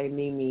want to say,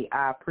 Mimi,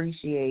 I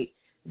appreciate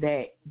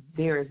that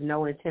there is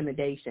no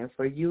intimidation.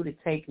 For you to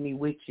take me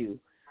with you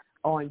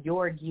on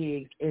your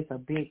gigs is a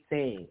big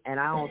thing. And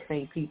I don't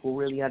think people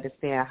really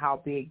understand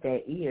how big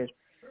that is,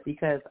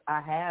 because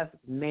I have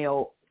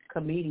male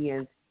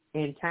comedians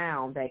in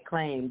town that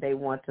claim they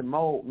want to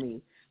mold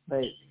me,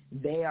 but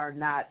they are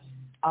not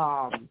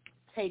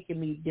taking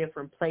me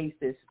different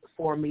places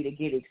for me to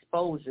get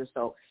exposure.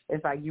 So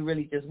it's like you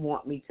really just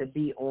want me to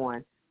be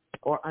on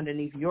or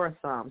underneath your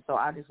thumb. So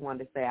I just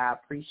wanted to say I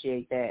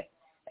appreciate that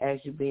as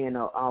you being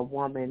a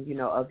woman, you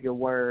know, of your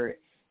word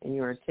and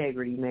your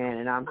integrity, man,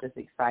 and I'm just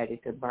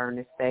excited to burn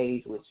the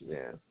stage with you,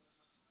 man.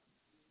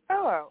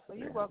 Oh, well,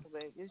 you're welcome,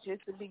 baby. It's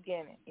just the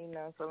beginning, you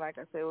know. So like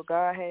I said, what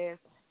God has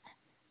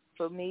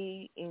for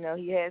me, you know,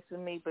 he has for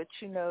me, but,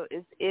 you know,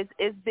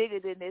 it's bigger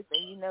than this,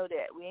 and you know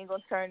that. We ain't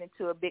going to turn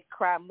into a big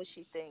cry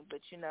mushy thing, but,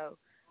 you know,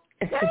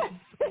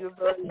 you're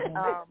really,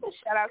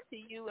 shout out to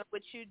you and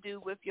what you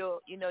do with your,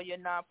 you know, your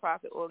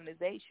nonprofit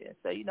organization.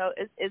 So, you know,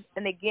 it's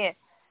and again,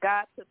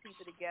 God put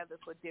people together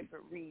for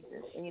different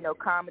reasons, and, you know,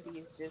 comedy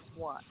is just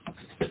one.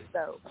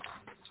 So,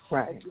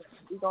 again,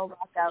 we're going to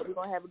rock out. We're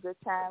going to have a good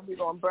time. We're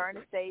going to burn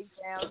the stage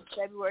down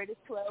February the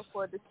 12th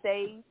for the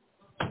stage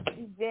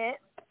event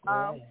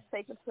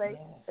taking place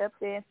up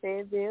there in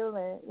Fayetteville,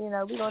 and, you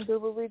know, we're going to do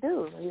what we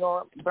do. We're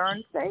going to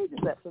burn the stages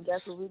up, so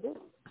that's what we do.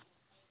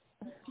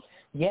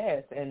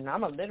 Yes, and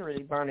I'm going to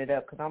literally burn it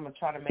up because I'm going to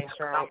try to make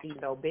sure I don't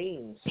eat no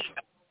beans.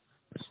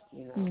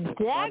 You know,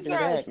 that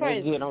girl is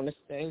crazy. They get on the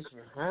stage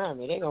behind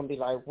me. They're going to be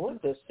like,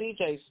 what the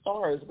CJ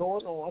Star is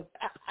going on?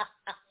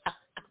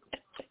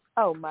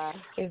 Oh, my.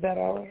 Is that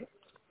all right?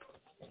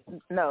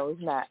 No,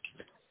 it's not.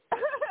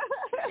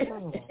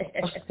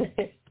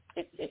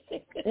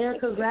 Yeah,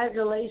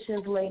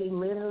 congratulations, lady.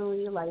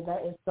 Literally, like,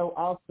 that is so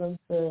awesome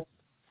to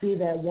see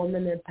that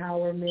woman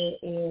empowerment.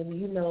 And,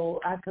 you know,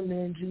 I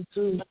commend you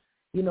too,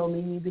 you know,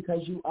 Mimi,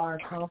 because you are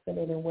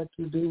confident in what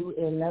you do,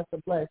 and that's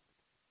a plus.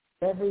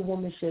 Every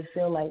woman should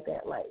feel like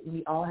that. Like,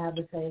 we all have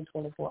the same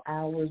 24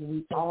 hours.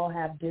 We all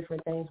have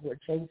different things we're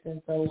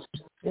chasing. So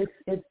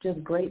it's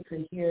just great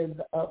to hear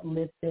the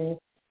uplifting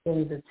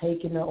and the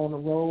taking it on the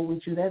road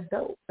with you. That's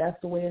dope. That's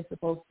the way it's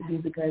supposed to be,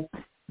 because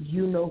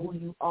you know who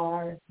you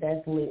are.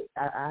 That's lit.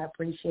 I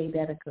appreciate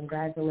that, and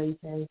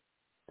congratulations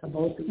to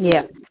both of you.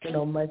 Yeah. You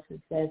know, much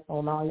success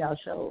on all y'all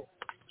shows.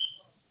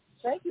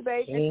 Thank you,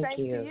 baby. Thank Thank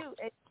you. you.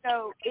 And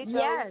so it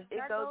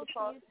goes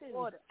across the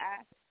border.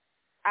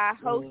 I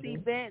host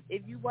events.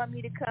 If you want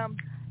me to come,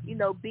 you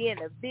know, be in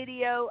a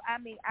video, I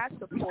mean, I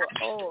support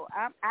all.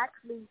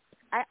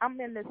 I'm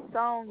in the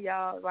song,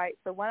 y'all, right?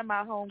 So one of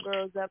my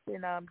homegirls up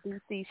in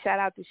D.C., shout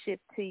out to Ship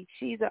T.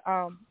 She's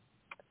a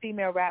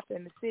female rapper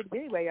in the city. But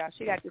anyway, y'all,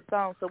 she got the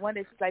song. So one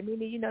day she's like,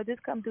 Mimi, you know,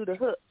 just come do the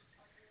hook.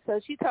 So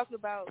she talked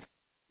about,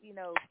 you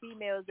know,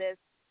 females that's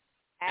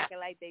acting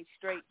like they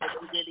straight, but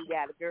we really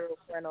got a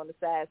girlfriend on the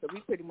side. So we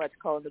pretty much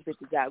calling the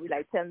bitches out. We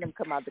like telling them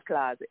come out the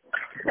closet.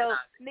 So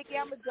Nikki,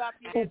 I'm gonna drop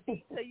you that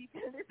beat so you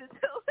can listen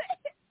to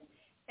it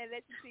and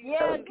let you see.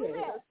 Yeah, do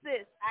that.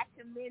 Sis, I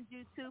commend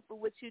you too for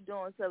what you're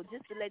doing. So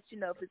just to let you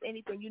know, if there's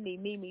anything you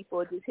need Mimi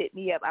for, just hit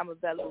me up. I'm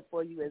available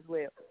for you as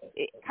well.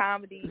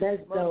 Comedy,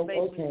 that's dope.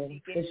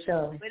 motivation, Okay, for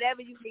sure.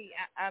 Whatever you need,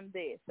 I'm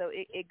there. So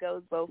it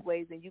goes both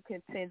ways, and you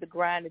continue to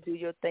grind and do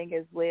your thing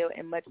as well.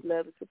 And much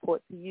love and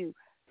support to you.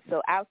 So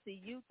I'll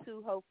see you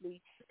two hopefully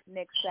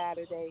next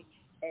Saturday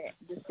at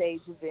the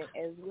stage event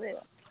as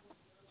well.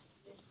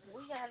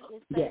 We got to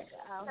get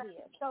Stacia out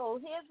here. So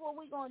here's what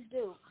we're going to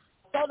do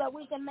so that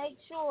we can make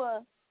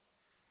sure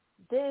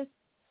this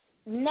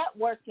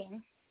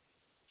networking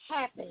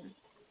happens.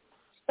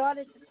 Start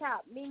at the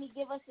top. Mimi,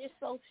 give us your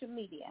social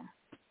media.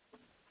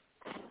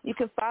 You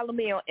can follow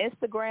me on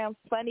Instagram,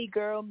 Funny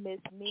Girl Miss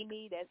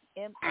Mimi. That's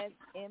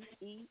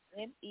MSMEME.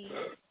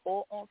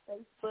 Or on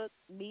Facebook,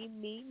 Me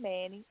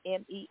Manning,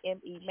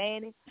 MEME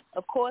Manning.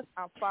 Of course,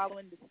 I'm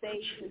following the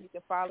stage, so you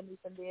can follow me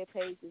from their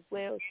page as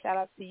well. Shout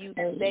out to you,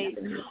 the stage,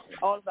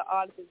 all of the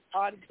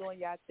artists doing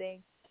y'all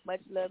thing. Much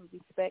love and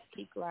respect.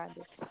 Keep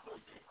grinding.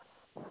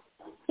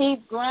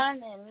 Keep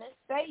grinding. Miss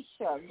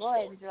Stacia, go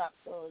ahead and drop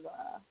those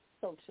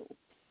socials.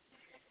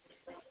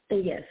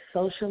 Yes,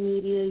 social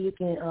media, you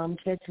can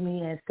catch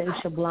me at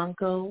Stacia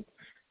Blanco,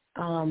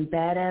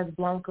 Badass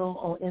Blanco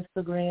on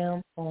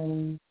Instagram,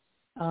 on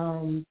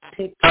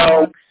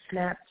TikTok,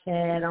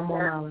 Snapchat, I'm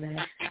on all of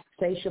that.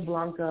 Stacia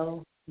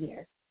Blanco,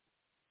 yes.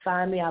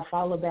 Find me, I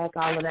follow back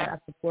all of that, I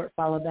support,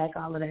 follow back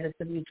all of that.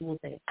 It's a mutual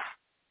thing.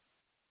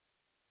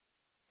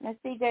 Miss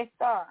CJ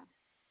Star.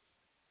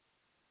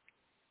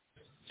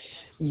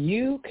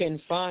 You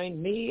can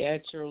find me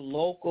at your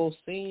local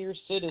senior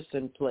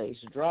citizen place,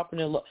 dropping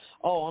it.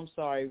 Oh, I'm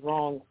sorry,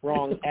 wrong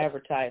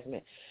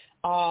advertisement.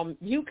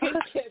 You can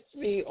catch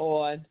me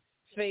on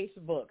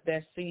Facebook.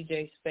 That's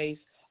CJ Space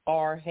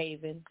R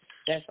Haven.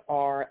 That's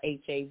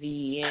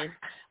RHAVEN.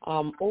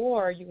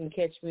 Or you can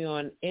catch me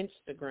on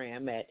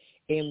Instagram at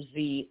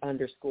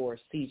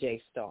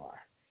MZ_CJ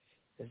Star.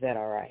 Is that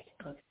all right?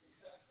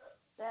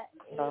 That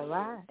is, all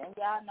right. And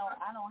y'all know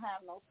I don't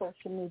have no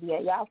social media.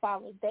 Y'all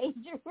follow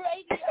Danger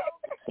Radio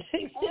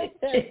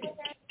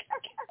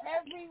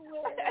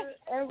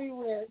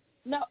everywhere.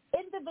 No,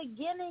 in the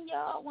beginning,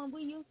 y'all, when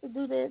we used to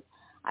do this,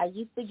 I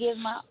used to give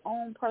my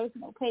own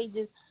personal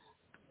pages,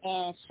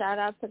 and shout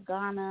out to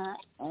Ghana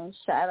and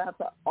shout out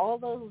to all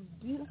those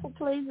beautiful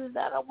places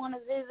that I want to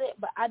visit,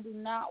 but I do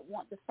not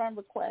want the friend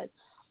requests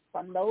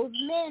from those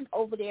men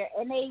over there,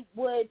 and they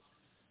would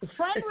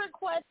friend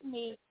request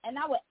me, and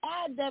I would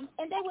add them,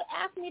 and they would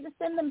ask me to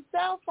send them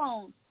cell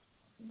phones.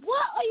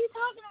 What are you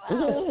talking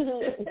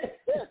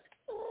about?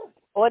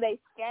 Or they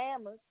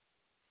scammers.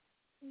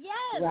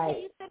 Yes. Right.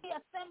 Can you send me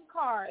a SIM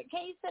card?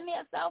 Can you send me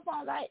a cell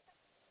phone? Like,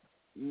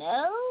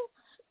 no.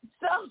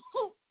 So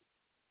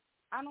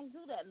I don't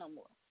do that no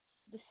more.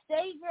 The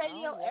stage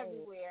radio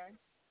everywhere.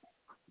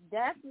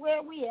 That's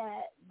where we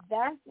at.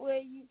 That's where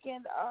you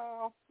can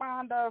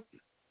find us.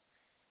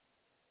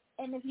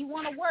 And if you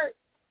want to work,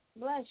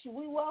 bless you.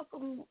 We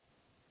welcome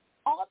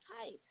all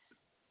types.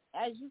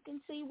 As you can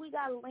see, we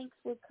got links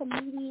with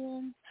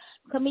comedians.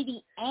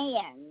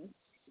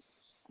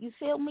 You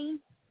feel me?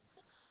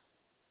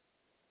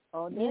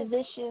 Or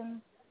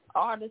musicians,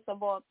 artists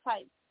of all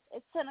types.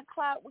 It's 10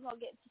 o'clock. We're going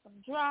to get to some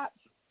drops.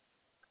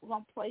 We're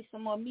going to play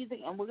some more music,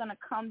 and we're going to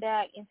come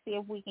back and see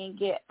if we can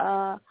get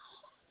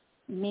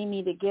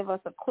Mimi to give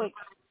us a quick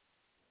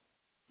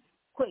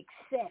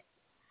set.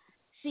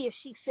 See if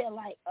she feel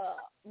like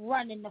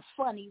running the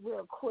funny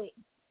real quick.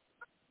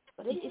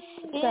 But it is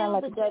still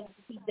like the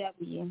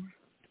WCW.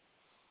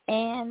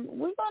 And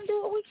we're going to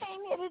do what we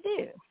came here to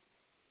do.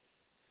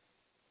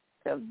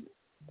 So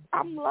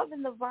I'm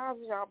loving the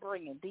vibes y'all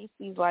bringing.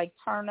 DC's like,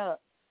 turn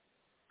up.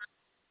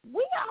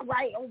 We are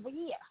right over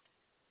here.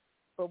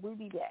 But we'll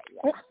be back,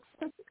 y'all.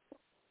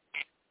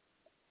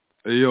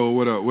 Hey, yo,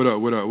 what up?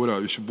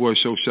 It's your boy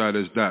Show Shot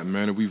as that,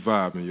 man, and we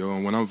vibing, yo.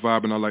 And when I'm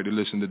vibing, I like to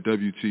listen to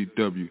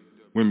WTW.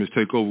 Women's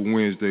Takeover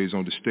Wednesdays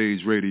on the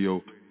Stage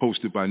Radio,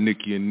 hosted by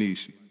Nikki and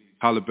Niecy.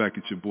 Holla back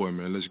at your boy,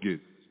 man. Let's get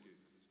it.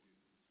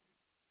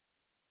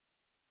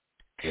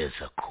 It's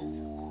a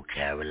cool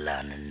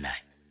Carolina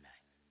night.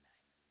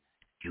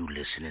 You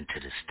listening to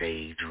the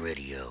Stage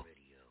Radio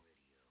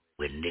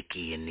with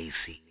Nikki and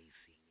Niecy.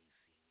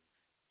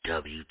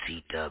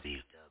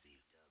 WTW.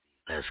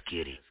 Let's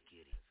get it.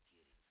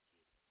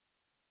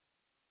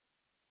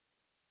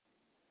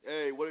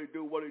 Hey, what it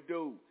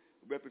do?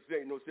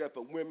 Representing yourself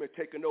for Women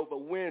Taking Over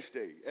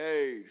Wednesday.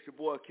 Hey, it's your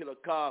boy Killer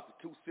Cobb for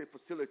Two Sit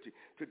Facility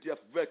to Jeff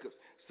Records.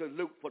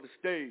 Salute for the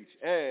stage.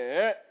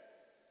 And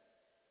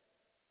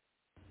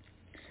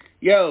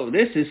yo,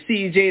 this is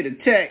CJ the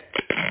Tech.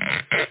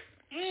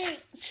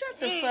 Shut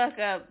the fuck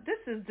up. This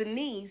is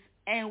Denise,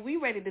 and we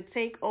ready to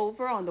take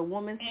over on the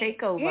Woman's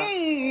Takeover.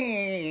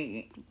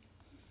 The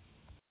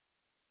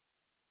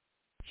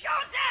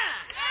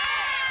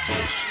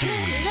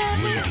Stage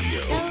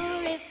Radio.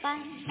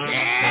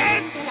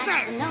 Yes, sir.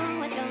 Know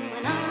what's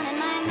going on in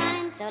my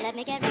mind, so let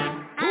me get ready.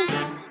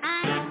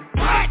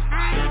 What?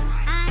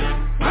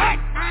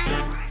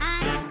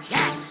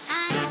 Yes.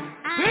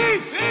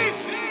 Beef.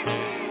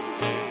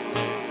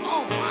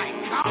 Oh my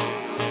God.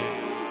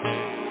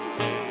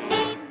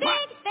 Big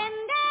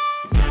Bender.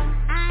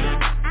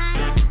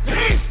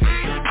 Beef.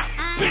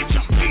 Bitch,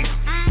 I'm beef.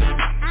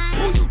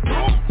 Who you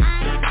bro?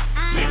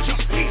 Bitch, I'm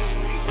beef.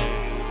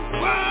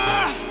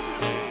 What?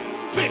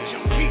 Bitch,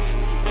 I'm beef.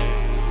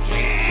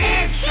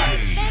 Yes, sir.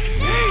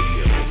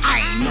 I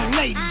ain't no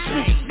ladies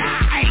man.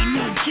 I ain't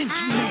no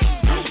gentleman.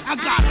 I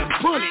got a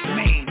bullet,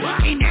 man.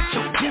 Ain't that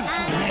your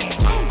temple, man?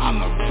 I'm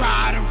a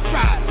rider.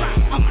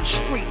 I'm a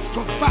straight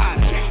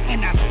provider. And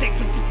I stick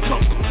with the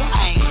coke.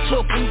 I ain't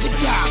talking the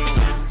Godiva.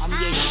 I'm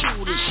your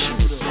shooter.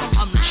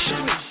 I'm a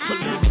street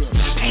polluter.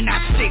 And I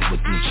stick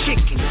with them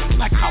chickens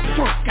like I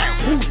work at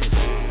Hooters.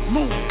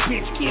 Move,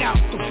 bitch, get out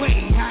the way.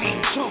 I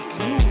ain't talking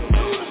noodles.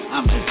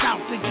 I'm just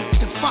out to get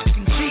the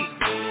fucking cheese.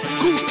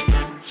 Cooler.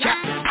 Yeah.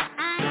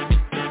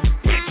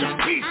 Bitch, I'm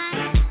beef.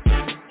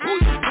 Who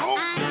you bro?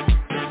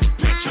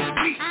 Bitch, I'm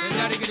beef. They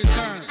gotta get a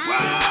turn.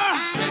 What?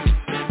 Hey.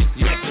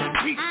 Bitch, I'm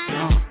beef.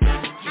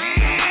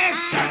 Yes,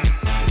 sir.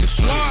 The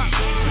swab.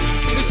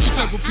 There's two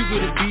type of people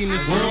that be in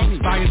this world.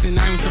 Buyers and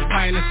irons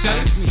supplying the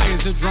sellers.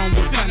 Players a drone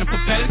with platinum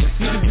propellers.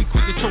 Niggas be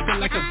quick to choke it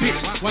like a bitch.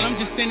 While I'm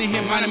just standing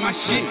here minding my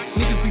shit.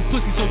 Niggas be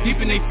pussy so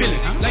deep in they feelings.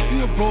 Like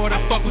you abroad,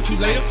 I fuck with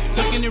you later.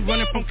 Ducking and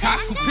running from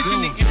cops who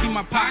pitching and empty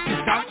my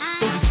pockets out.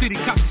 Those the city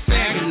cops are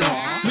sagging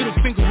off. Middle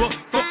finger up,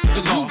 fuck the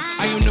law.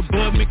 I am the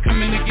bud, man,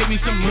 come in and give me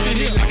some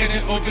money. Like I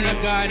just open a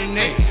garden,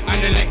 eh?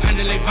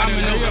 Andale,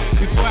 vomit over.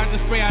 Before I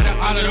just spray out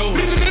all of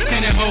those.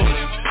 Send it home.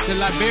 The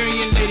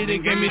Liberian lady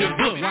that gave me the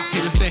book.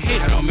 Killer said,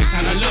 hey, I don't make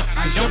time to look.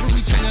 I jump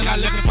every channel, I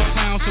left it for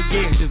pounds, so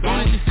yeah, just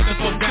gonna just sit the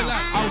fuck down.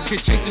 I was here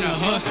chasing a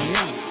hustle,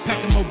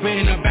 packing more bread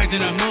in the bag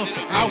than a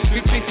hustle. I was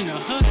here chasing a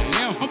hustle,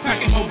 I'm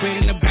packing more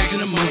bread in the bag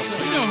than a muscle.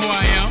 You know who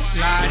I am,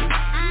 Lottie.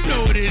 You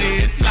know what it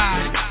is,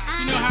 Lottie.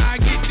 You know how I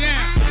get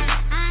down.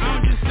 I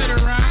don't just sit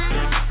around.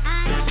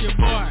 It's your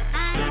boy.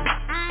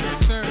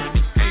 Yes, sir.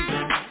 Hey.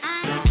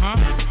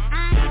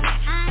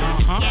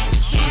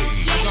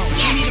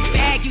 Give me the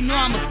bag, you know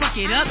I'ma fuck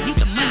it up. Need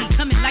the money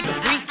coming like a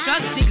brink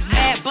truck. Niggas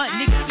mad, but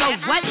niggas so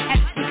what? Had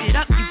to switch it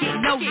up, you get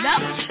no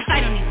love.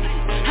 Sight on these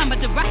bitches, I'm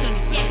about to rock on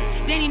these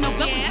bitches. There ain't no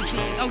go with you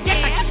bitches. Oh yes,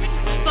 I can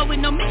flow with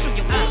no Mitchell,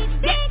 you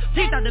yes,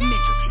 please out the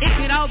Mitchell. It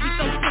could all be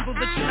so simple,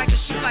 but you like a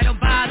shoe fight, don't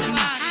bother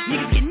me.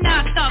 Niggas get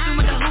knocked off and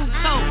with the who's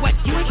told. What,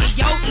 you ain't get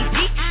your EP?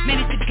 Man,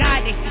 it's the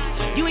guy they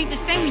see. You ain't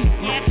the same when you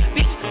get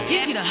bitch.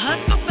 Give me the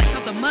hustle, flex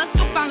off the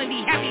muscle.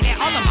 Finally happy that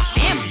all of my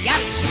family got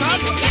the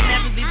struggle. You'd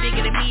never be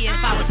bigger than me if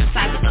I was the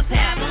size of a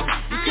pebble.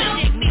 You couldn't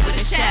dig me with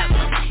a shovel.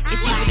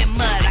 It's deeper than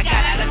mud, I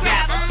got out of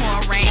gravel.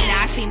 Pouring rain,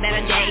 now I seen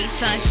better days.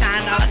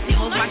 Sunshine, all I see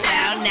was my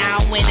cloud.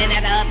 Now I'm winning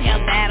at an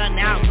uphill battle.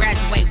 Now I'm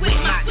graduate with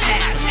my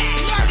class.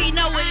 You already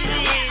know what it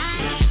is.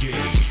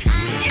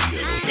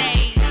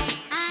 Stage.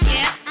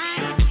 Yeah.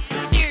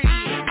 Serious.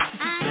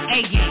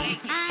 A-game.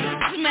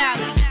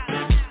 Smiley.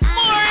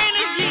 More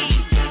energy.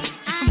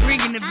 I'm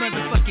bringing the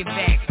motherfucking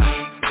back.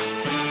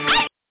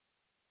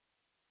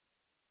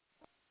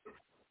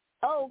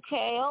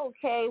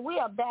 Okay, we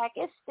are back.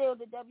 It's still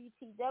the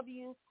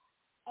WTW,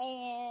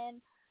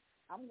 and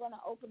I'm going to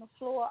open the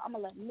floor. I'm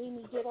going to let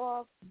Mimi get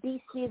off. DC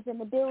is in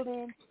the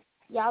building.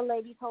 Y'all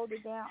ladies hold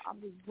it down. I'll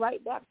be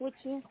right back with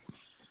you.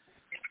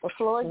 The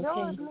floor is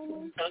yours,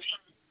 Mimi.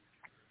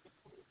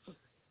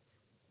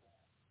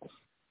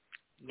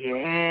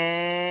 Yeah.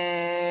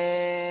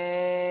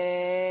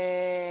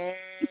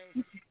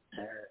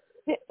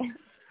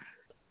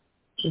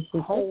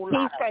 Whole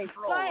lot of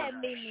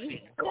Florida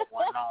shit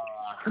going on.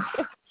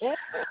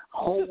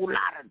 Whole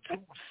lot of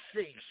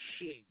 2-6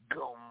 shit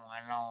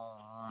going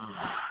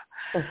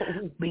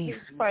on. Beast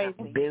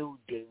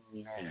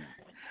building.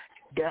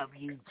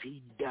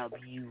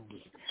 WTW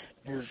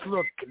is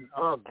looking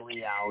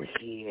ugly out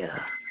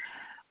here.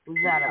 We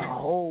got a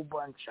whole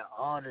bunch of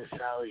artists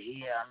out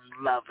here.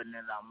 I'm loving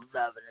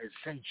it.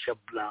 Sacha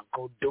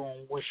Blanco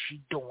doing what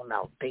she doing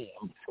out there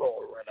in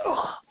Florida.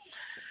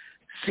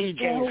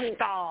 CJ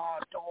Star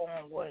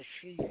doing what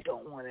she's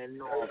doing in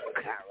North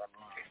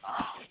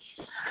Carolina.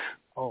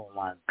 Oh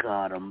my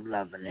God, I'm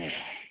loving it.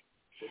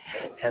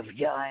 If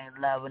y'all ain't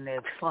loving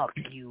it, fuck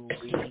you,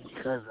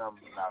 because I'm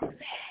loving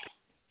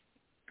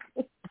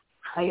it.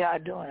 How y'all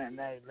doing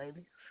tonight,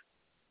 ladies?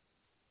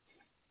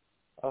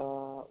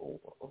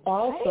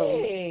 Also,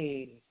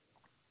 hey.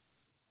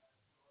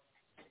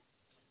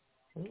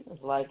 It was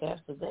like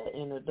after that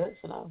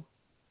introduction, I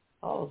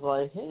was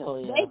like, hell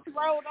yeah. They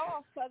throwed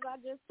off because I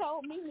just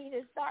told Mimi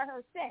to start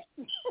her set.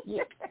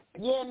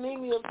 yeah,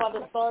 Mimi was about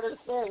to start her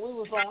set. I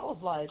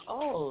was like,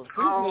 oh, these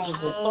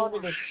niggas have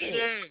started a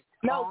shit.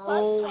 No,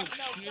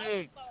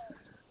 shit.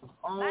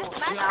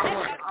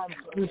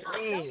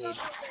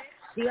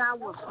 See, I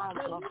was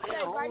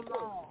unprepared.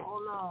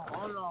 Hold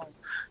on.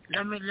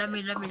 Let me get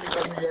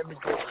this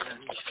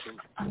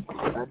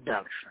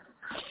introduction.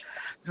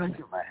 Drink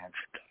your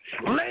introduction.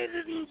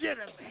 Ladies and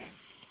gentlemen,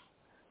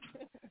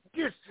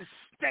 this is the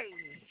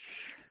stage.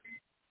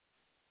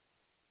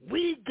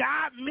 We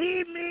got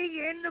Mimi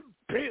in the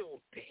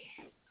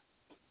building.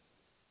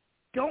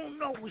 Don't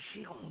know what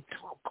she gonna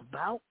talk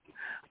about,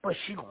 but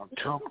she gonna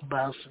talk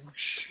about some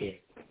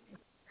shit.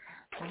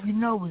 And you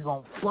know we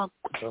gonna fuck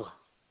with her.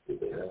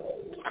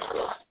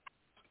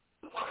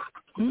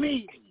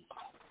 Mimi,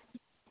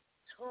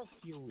 talk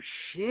your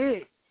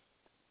shit.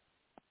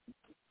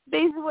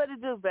 Beezy, what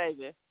it do,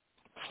 baby?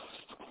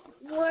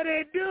 What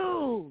it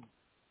do?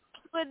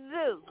 What it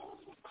do?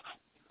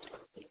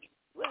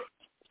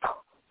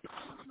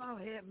 I'm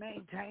out here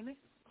maintaining.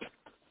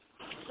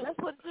 That's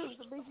what it do.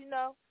 So, bitch, you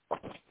know,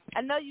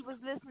 I know you was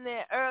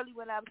listening early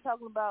when I was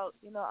talking about,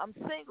 you know, I'm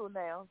single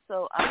now,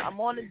 so I'm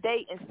on a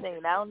dating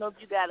scene. I don't know if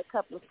you got a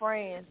couple of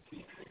friends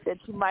that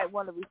you might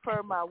want to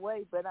refer my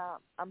way, but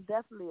I'm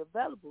definitely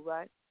available,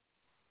 right?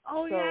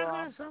 Oh, so, yeah,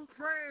 I got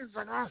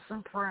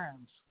some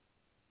friends.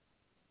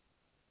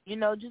 You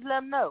know, just let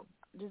them know.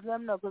 Just let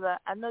them know, because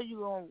I know you're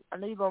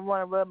gonna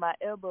want to rub my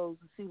elbows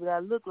and see what I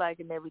look like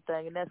and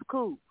everything, and that's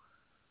cool.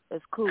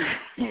 That's cool.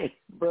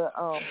 But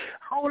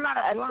whole lot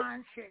of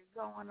blind shit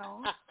going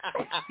on.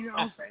 You know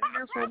what I'm saying?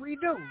 That's what we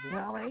do. You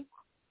know what I mean?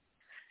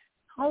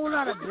 Whole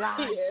lot of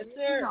blind shit.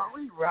 You know,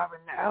 we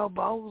rubbing the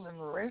elbows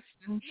and wrists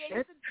and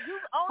shit.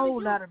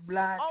 Whole lot of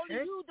blind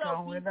shit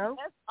going on.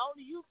 That's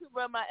only you can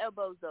rub my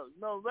elbows, though.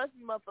 No, the rest of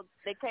the motherfuckers,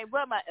 they can't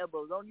rub my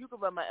elbows. Only you can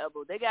rub my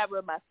elbows. They got to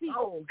rub my feet.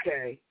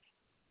 Okay.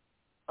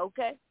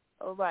 Okay?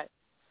 All right.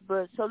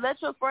 But so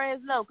let your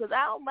friends know, because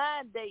I don't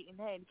mind dating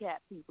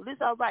handicapped people.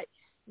 It's all right.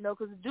 You know,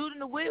 because the dude in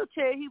the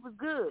wheelchair, he was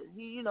good.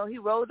 He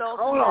rolled off.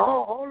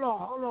 Hold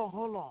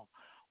on.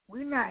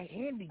 We not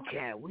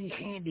handicapped. We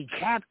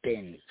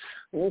handicapping.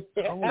 No,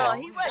 he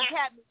wasn't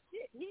capping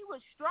shit. He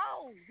was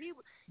strong. He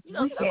was, you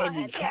know,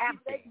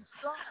 handicapping.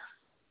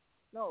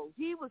 No,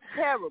 he was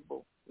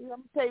terrible. I'm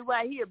gonna tell you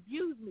why he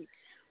abused me.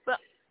 But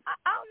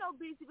I don't know,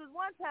 BC, because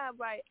one time,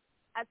 right,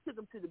 I took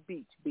him to the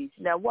beach.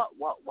 Now walk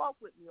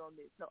with me on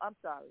this. No, I'm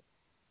sorry.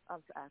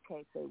 I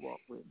can't say walk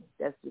with me.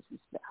 That's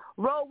disrespect.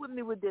 Roll with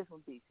me with this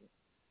one, BC.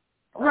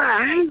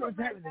 Right, I ain't gonna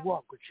have to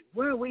walk with you.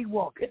 Where are we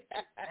walking?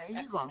 Hey,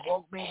 you gonna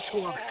walk me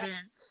into a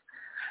fence?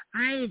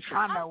 I ain't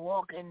trying to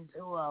walk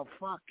into a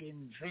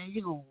fucking fence.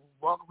 You gonna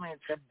walk me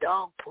into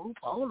dog poop?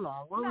 Hold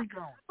on, where we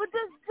going? But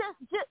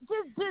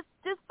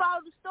just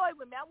follow the story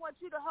with me. I want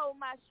you to hold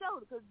my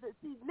shoulder, because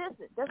see,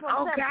 listen, that's what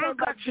I'm saying. Okay, I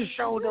got your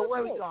shoulder.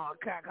 Where we going?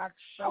 Okay, I got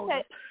your shoulder.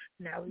 Okay.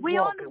 Now we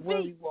walking.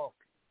 Where we walking?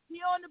 We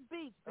on the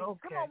beach.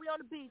 Okay. Come on, we on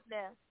the beach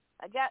now.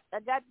 I got the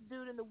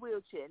dude in the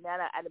wheelchair. Now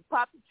I done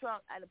popped the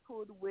trunk. I done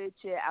pulled the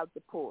wheelchair out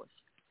the Porsche.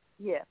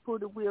 Yeah, pull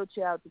the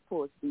wheelchair out the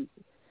Porsche, BC.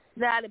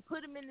 Now I done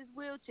put him in his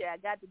wheelchair. I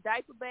got the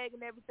diaper bag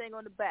and everything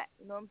on the back.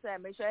 You know what I'm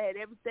saying? Make sure I had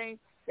everything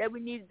that we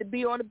needed to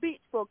be on the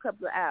beach for a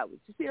couple of hours.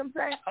 You see what I'm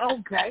saying?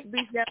 Okay.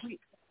 Beach, now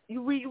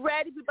you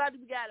ready? We got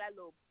our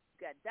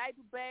got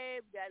diaper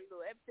bag. We got a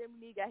little everything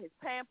we need. Got his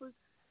Pampers.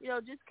 You know,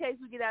 just in case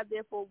we get out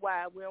there for a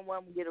while, we don't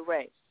want him to get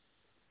arrested.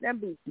 Now,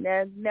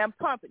 I'm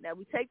pumping. Now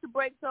we take the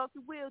brakes off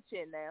the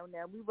wheelchair. Now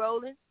we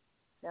rolling.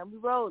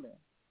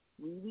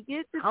 We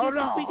get the hold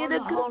on.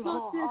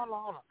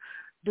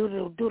 Do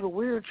the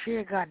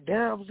wheelchair got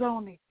dubs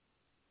on it?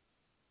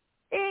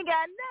 It ain't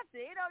got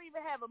nothing. It don't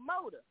even have a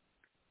motor.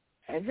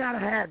 It gotta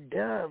have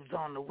dubs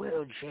on the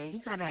wheelchair.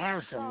 You gotta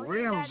have some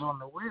rims on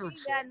the wheelchair. He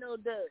ain't got no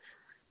dubs.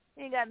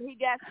 He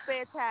got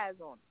spare tires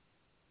on it.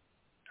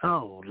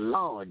 Oh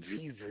Lord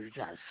Jesus, he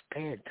got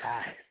spare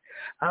tires.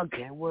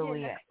 Okay, where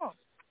we at?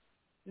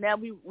 Now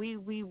we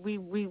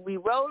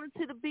rolling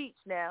to the beach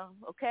now,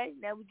 okay?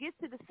 Now we get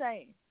to the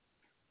sand.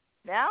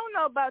 Now I don't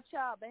know about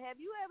y'all, but have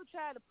you ever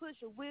tried to push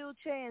a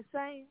wheelchair in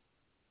sand?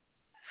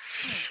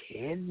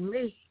 Shit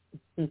me.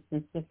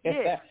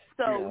 Yeah.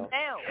 So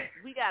now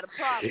we got a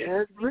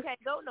problem. We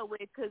can't go nowhere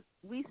because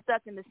we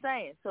stuck in the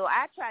sand. So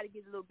I try to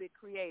get a little bit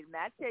creative.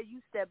 Now I tell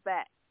you, step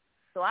back.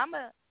 So I'm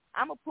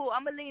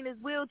gonna lean this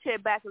wheelchair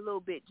back a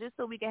little bit just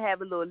so we can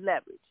have a little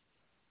leverage.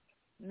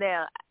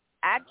 Now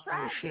I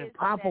tried. Shit,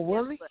 Papa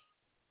Willie?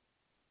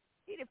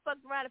 He done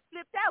fucked around and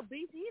flipped out,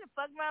 BC. He done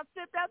fucked around and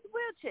flipped out the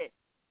wheelchair.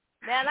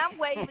 Now I'm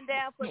waving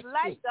down for the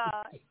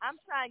lifeguard. I'm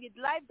trying to get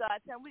the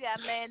lifeguard. Tell him we got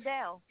a man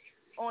down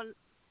on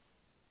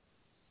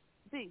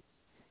B.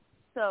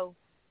 So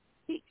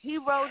he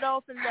rolled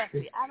off and left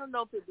me. I don't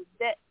know if it was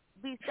that.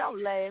 B,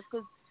 don't laugh,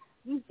 because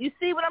you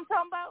see what I'm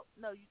talking about?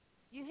 No,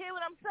 you hear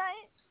what I'm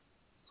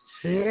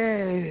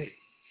saying?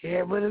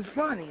 Yeah, but it's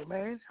funny,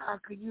 man. How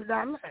could you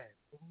not laugh?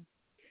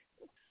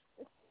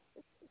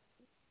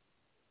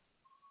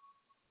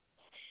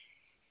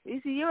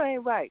 You see, you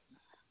ain't right.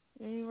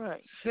 You ain't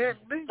right. Shit,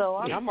 me. So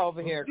I'm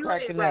over here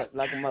cracking up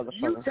like a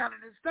motherfucker. You telling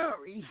the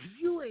story.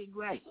 You ain't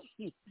right.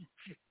 But it's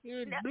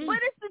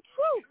the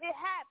truth. It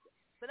happened.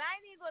 But I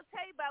ain't even going to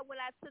tell you about when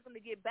I took him to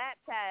get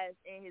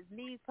baptized and his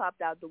knees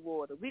popped out the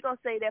water. We're going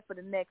to say that for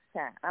the next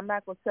time. I'm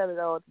not going to tell it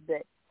all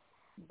today.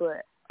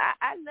 But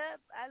I love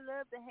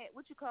the,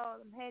 what you call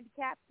them,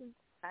 handicapping?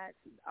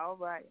 All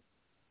right.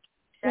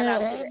 Shout out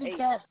to the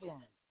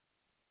handicapping.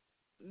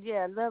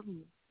 Yeah, I love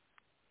them.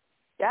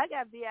 Yeah, I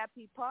got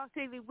VIP park,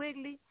 Piggly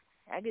Wiggly.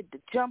 I get to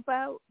jump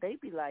out. They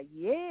be like,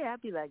 yeah. I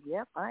be like,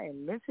 yep, I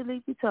am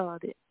mentally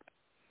retarded.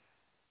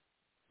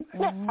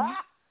 Mm-hmm.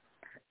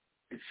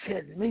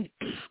 Shit, me.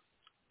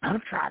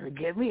 I'm trying to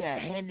get me a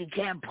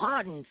handicap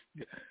parking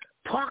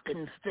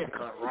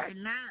sticker right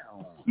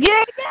now.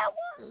 Yeah,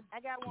 I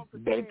got one for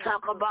They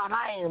talk about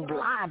I ain't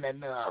blind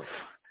enough.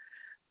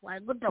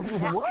 Like, what the fuck do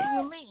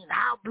you mean?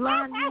 How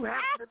blind you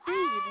have to be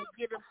to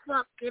get a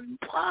fucking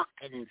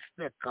parking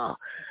sticker?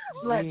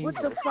 Like, what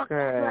the fuck do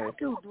I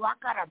do? Do I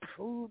gotta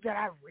prove that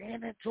I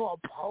ran into a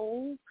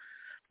pole?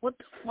 What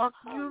the fuck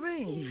do you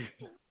mean?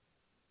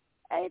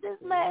 Hey, this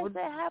man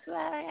said how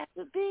blind I have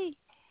to be.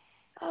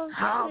 Oh,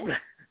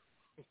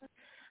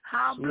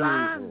 how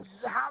blind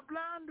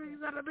do you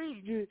gotta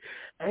be?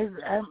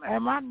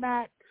 Am I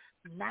not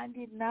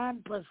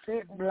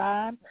 99%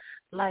 blind?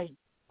 Like,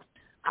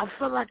 I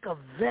feel like a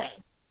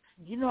vet.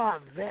 You know how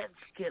vets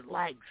get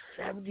like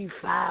 75%.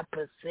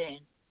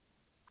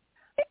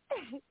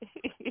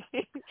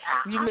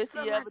 You miss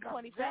the other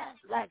 25%?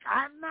 Like,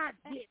 I'm not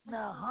getting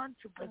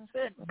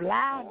 100%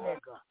 blind,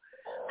 nigga.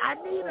 I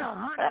need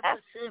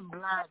 100%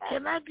 blind.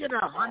 Can I get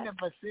 100%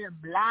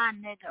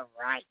 blind, nigga,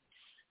 right?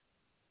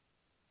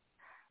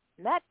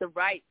 Not the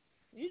right.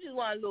 You just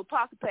want a little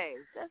pocket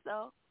pass. That's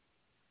all.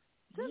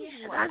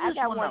 Yeah, I just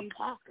want a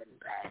pocket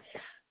pass.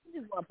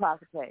 You just want a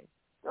pocket pass.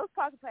 Those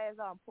pocket pads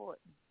are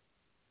important.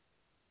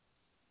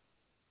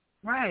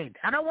 Right.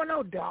 I don't want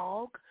no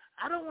dog.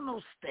 I don't want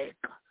no stick.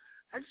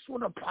 I just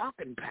want a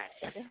pocket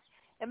pass.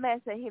 That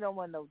man said he don't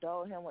want no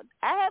dog.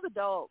 I have a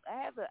dog.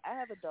 I have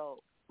a dog.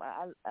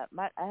 I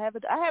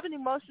have an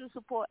emotional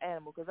support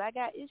animal because I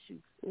got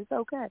issues. It's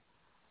okay.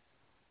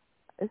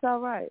 It's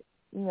all right.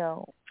 You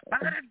know. I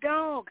got a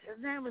dog.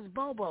 His name is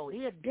Bobo.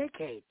 He a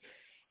dickhead.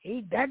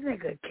 That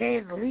nigga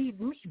can't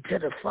lead me to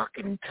the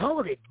fucking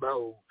toilet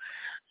bowl,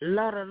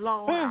 let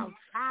alone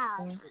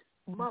outside.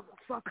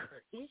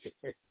 Motherfucker.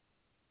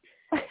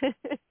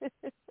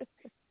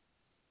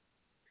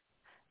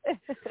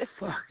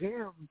 Fuck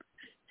him.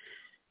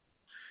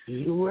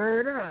 You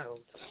word out.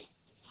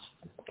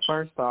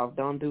 First off,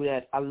 don't do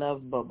that. I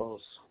love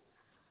Bubbles.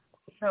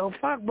 No,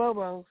 fuck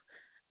Bubbles.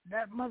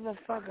 That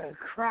motherfucker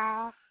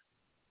cry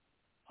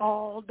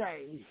all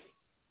day.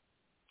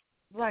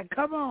 Like,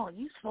 come on,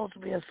 you supposed to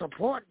be a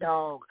support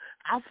dog.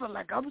 I feel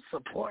like I'm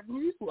supporting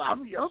you.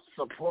 I'm your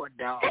support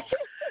dog.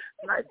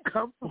 Like,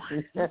 come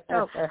on. I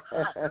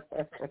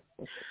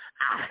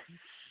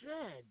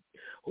said,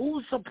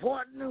 who's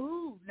supporting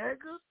who,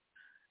 nigga?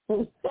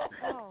 Oh,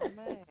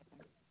 man.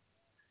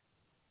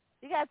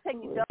 You got to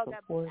take your dog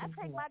out. I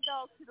take my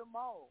dog to the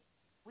mall.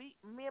 Me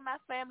and my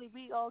family,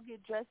 we all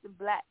get dressed in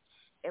black,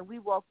 and we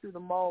walk through the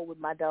mall with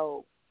my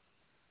dog.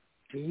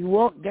 Can you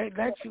walk? They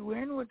let you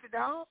in with the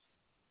dog?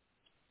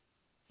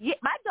 Yeah,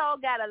 my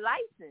dog got a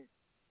license.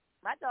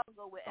 My dog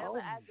go wherever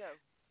I go.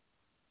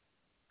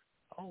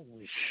 Oh,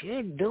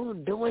 shit. Do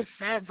it,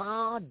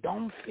 Savon.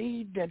 Don't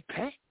feed the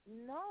pet.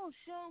 No,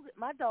 she don't.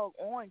 My dog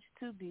orange,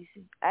 too,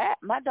 BC. I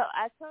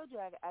told you,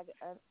 I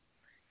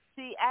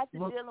see, after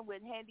dealing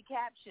with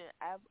handicapping,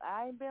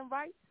 I ain't been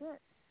right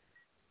since.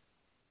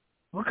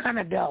 What kind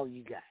of dog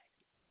you got?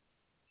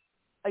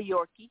 A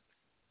Yorkie.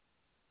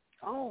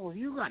 Oh,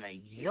 you got a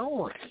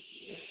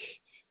Yorkie.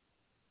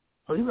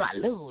 Oh, you got a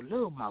little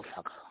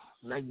motherfucker,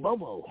 like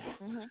Bobo.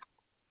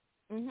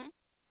 I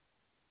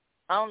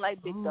don't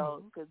like big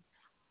dogs, because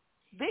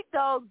big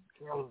dogs,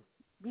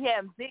 we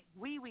have big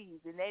wee-wees,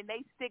 and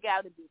they stick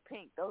out and be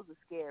pink. Those are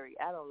scary.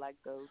 I don't like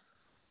those.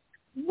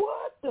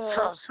 What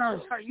the?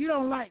 So you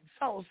don't like,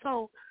 so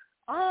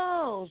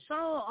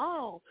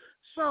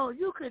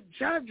you could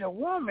judge a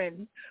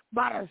woman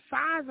by the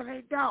size of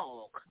their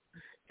dog.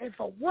 If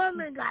a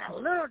woman got a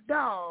little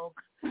dog,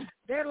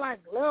 they're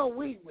like little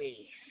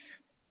wee-wees.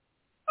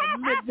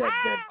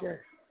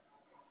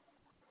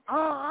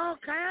 Oh,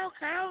 okay.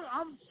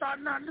 I'm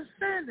starting to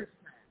understand this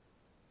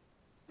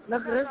now.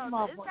 Look at this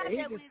motherfucker. He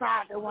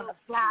decided to want to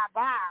fly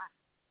by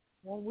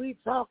when we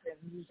talking.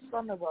 You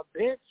son of a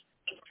bitch.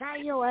 Try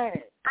your ass.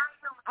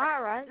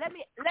 All right. Let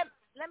me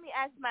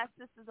ask my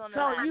sisters on the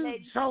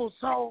line. So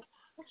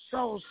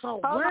So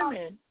Hold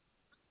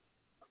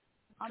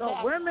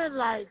women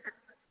like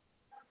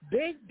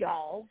big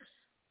dogs.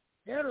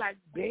 They're like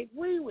big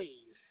wee-wees.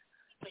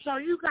 So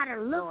you got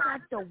to look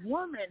at the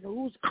woman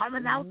who's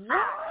coming outside.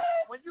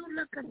 When you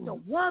look at the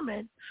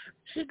woman,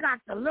 she got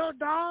the little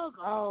dog.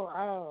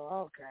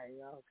 Okay.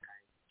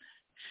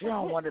 She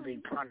don't want to be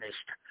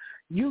punished.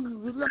 You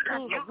look at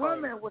the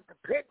woman with the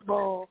pit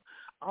bull.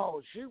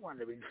 Oh, she want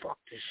to be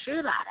fucked the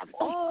shit out of.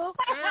 Oh,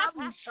 okay,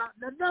 I'm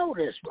starting to know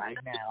this right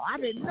now. I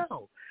didn't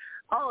know.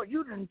 Oh,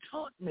 you done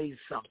taught me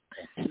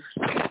something.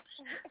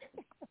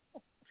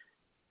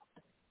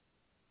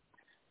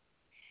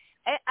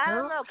 I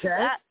don't know.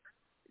 Okay.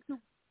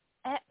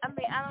 I don't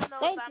know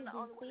if I'm the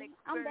only one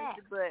experiencing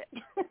it,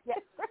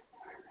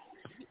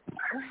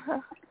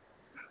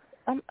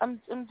 but I'm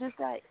just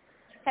like,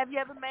 have you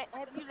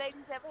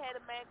ladies ever had a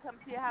man come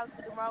to your house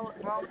with the wrong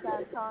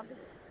size condom?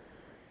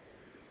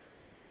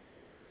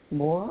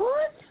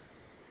 What?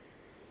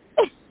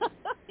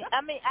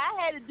 I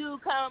had a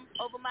dude come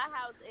over my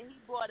house and he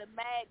brought a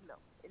Magnum,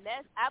 and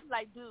I'm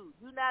like, dude,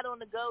 you're not on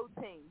the gold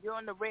team, you're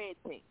on the red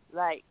team.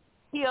 Like,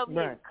 he over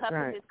here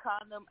cupping his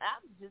condom.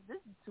 This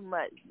is too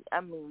much.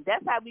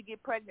 That's how we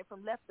get pregnant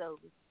from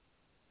leftovers.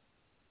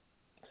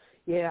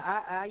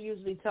 Yeah, I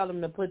usually tell them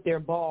to put their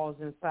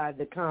balls inside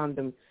the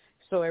condom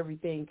so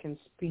everything can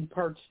be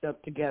perched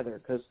up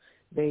together, because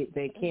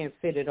they can't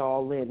fit it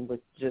all in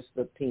with just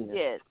the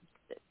penis.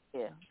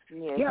 Yeah,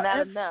 it's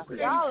not enough.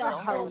 Y'all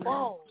are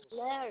homos.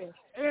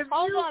 If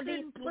you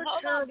can put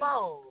your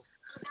balls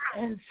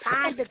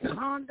inside the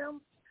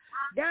condom,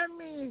 that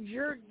means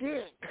your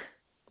dick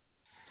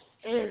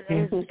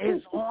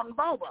is on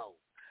Bobo.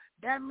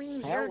 That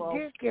means your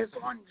dick is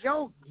on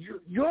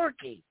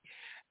Yorkie.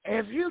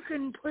 If you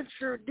can put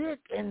your dick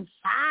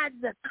inside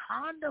the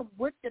condom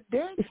with the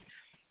dick,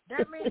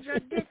 that means your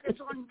dick is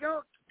on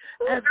Yorkie.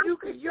 If you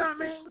can, you know what I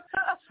mean?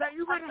 So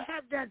you gotta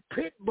have that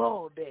pit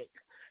bull dick.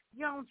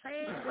 You know what I'm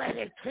saying? Where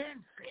it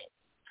can fit.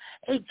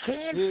 It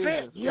can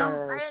fit. You know what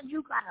I'm saying?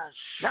 You gotta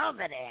shove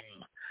it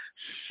in.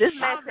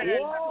 Shove it in. You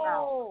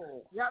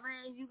know what I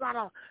mean? You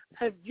gotta,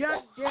 if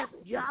your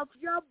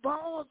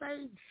balls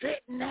ain't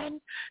fitting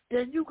in,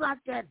 then you got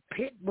that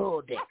pit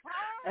bull dick.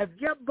 If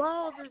your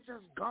balls is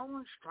just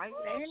going straight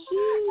in,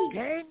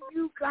 then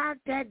you got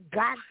that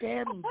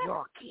goddamn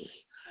Yorkie.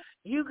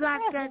 You got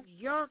that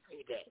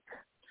Yorkie dick.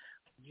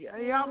 You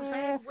know what I'm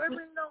saying?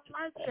 Women don't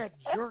like that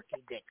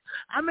Yorkie dick.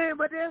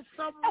 But there's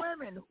some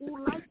women who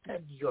like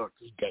that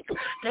Yorkie dick.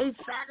 They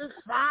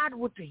satisfied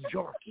with the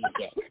Yorkie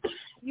dick.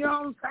 You know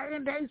what I'm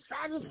saying? They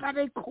satisfied.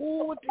 They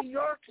cool with the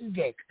Yorkie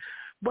dick.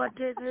 But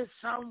there's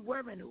some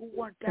women who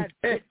want that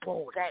pit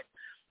bull,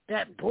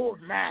 that bull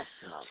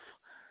massive.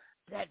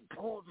 That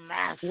bull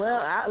massive.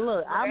 Well,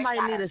 I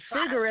might need a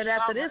cigarette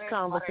after this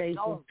conversation.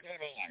 Don't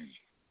get in.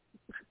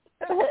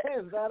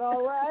 Is that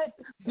all right?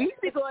 We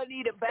still gonna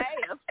need a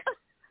bath.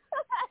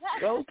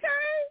 Okay.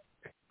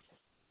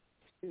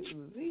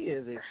 He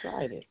is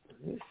excited.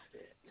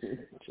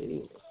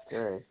 Jesus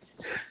Christ.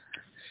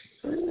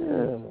 Okay,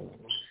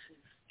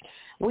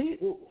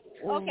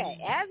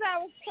 as I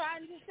was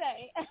trying to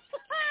say,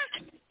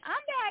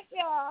 I'm back,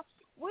 y'all.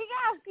 We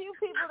got a few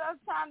people that's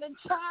trying to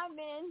chime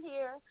in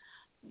here.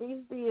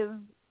 BC is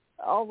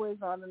always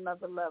on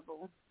another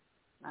level.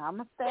 I'm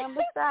going to stand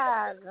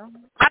beside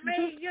them.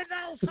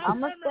 Some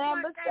women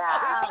want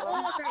that.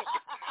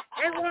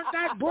 They want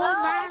that bull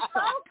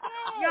master.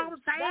 You know what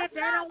I'm saying?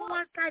 They don't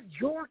want that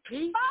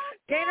Yorkie.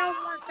 They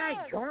don't want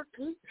that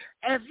Yorkie.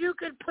 If you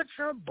can put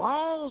your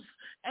balls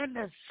in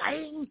the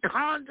same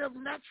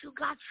condom that you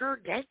got your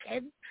dick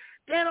in,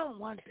 they don't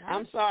want that.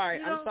 I'm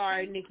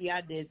sorry, Nikki, I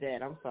did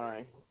that. I'm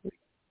sorry.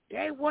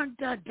 They want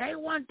the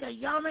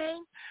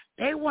yummy.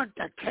 They want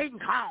the King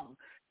Kong.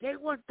 They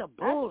want the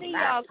bull master. I see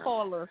y'all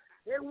caller.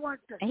 They want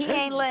the he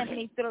ain't letting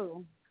me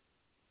through.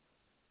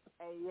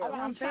 Hey,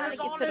 I'm trying to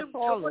get to the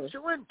caller. What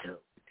you into?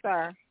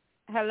 Sir.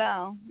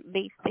 Hello,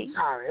 BC.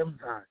 I'm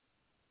sorry.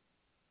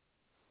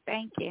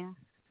 Thank you.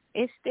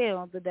 It's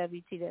still the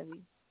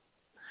WTW.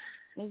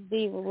 Miss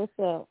Diva, what's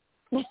up?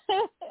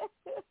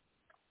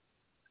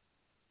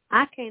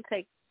 I can't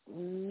take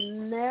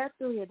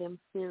nothing of them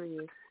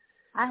serious.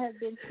 I have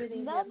been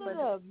sitting here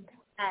for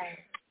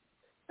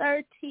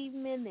 30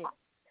 minutes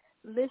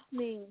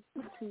listening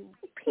to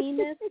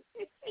penis,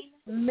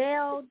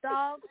 male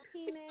dog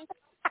penis,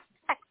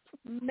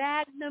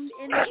 magnum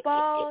in the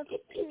balls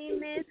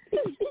penis.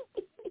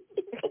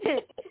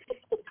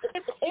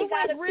 It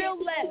got real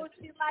left.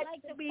 She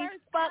likes to be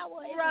fucked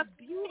rough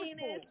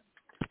penis.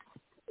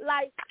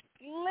 Like,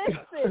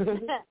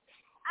 listen.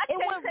 It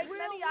went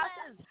real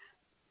left.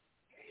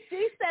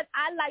 She said,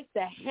 I like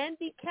the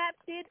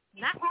handicapped it,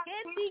 not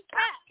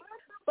handicapped,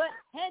 but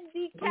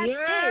handicapped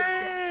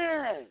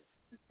it.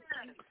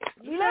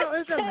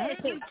 It's a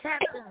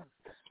handicapped.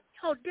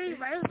 Yo,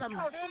 Diva, it's some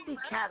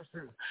handicaps.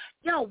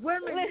 Yo,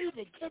 women need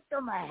to get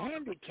them a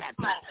handicap.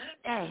 The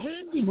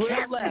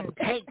handicaps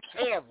take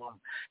care of them.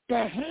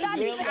 The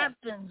handicaps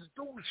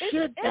do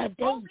shit that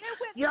they,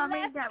 you know what I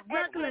mean, that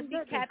regular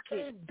niggas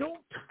can't do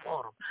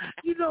for them.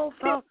 You know,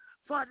 for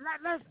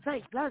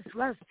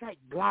let's take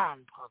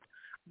blind puppets.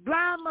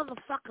 Blind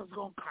motherfuckers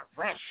gonna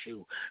caress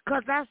you,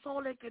 'cause that's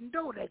all they can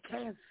do. They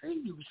can't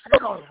see you. So they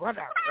gonna run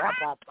a rub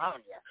up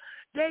on you.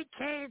 They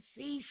can't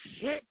see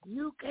shit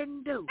you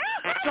can do.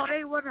 So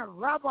they wanna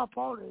rub up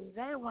on you.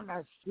 They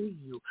wanna see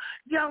you.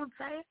 You know what I'm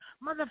saying?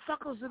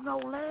 Motherfuckers with no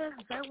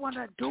legs, they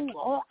wanna do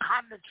all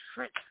kind of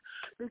tricks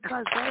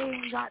because they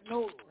ain't got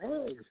no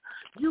legs.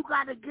 You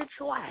gotta get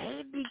you a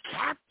handy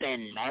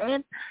captain,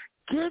 man.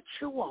 Get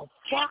you a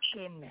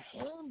fucking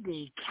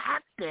handy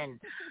captain.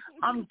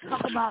 I'm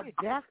talking about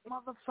deaf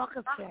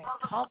motherfuckers can't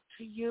talk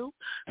to you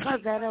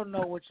because they don't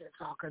know what you're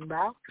talking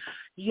about.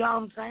 You know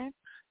what I'm saying?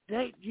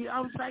 You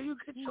know what I'm saying? You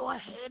get you a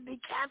handy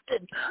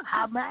captain.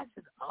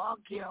 Imagine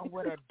arguing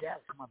with a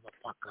deaf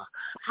motherfucker.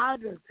 How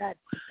does that?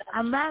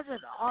 Imagine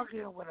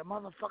arguing with a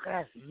motherfucker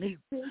that's mute.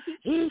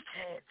 He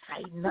can't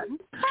say nothing.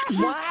 Wow.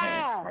 He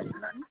can't say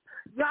nothing.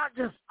 Y'all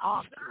just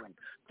arguing,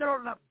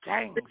 throwing up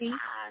gang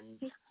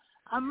signs.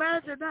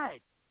 Imagine that.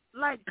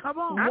 Like, come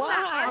on. I'm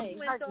not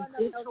arguing throwing up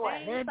no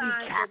gang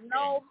signs with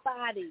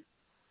nobody.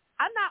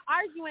 I'm not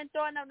arguing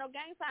throwing up no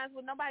gang signs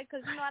with nobody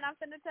because you know what I'm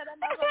finna tell that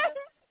motherfucker?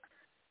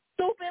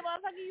 Stupid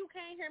motherfucker, you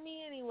can't hear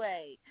me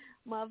anyway.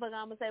 Motherfucker,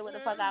 I'm gonna say what the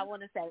fuck I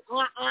want to say.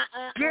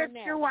 Get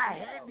you a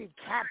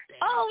handicapper.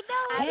 Oh, no.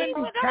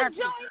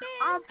 Handicapper.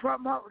 I'm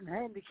promoting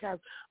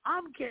handicap.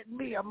 I'm getting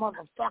me a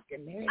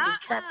motherfucking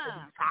handicap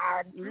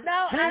inside.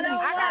 No, I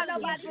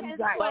don't want nobody to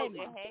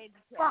disclaimer.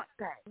 Fuck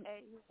that.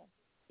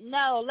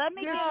 No, let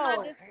me get my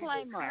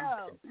disclaimer.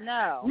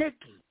 No.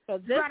 Nikki,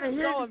 because this is going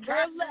real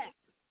left.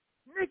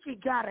 Nikki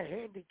got a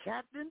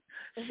handicaptain.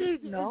 She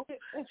know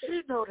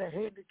the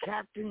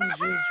handicaptain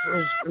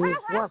is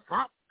what's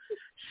up.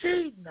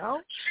 She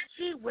know.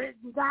 She went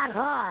and got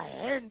her a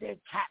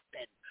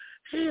handicaptain.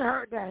 She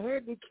heard the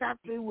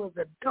handicaptain was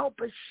the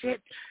dopest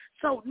shit.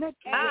 So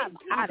Nikki, I'm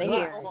out of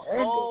here.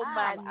 Oh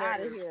my,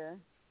 out of here.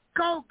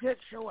 Go get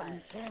your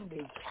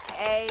handicap.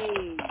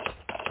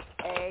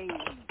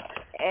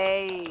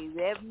 Hey,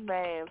 that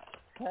man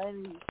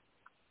funny.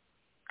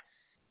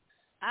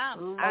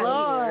 I'm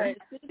Lord.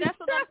 See, that's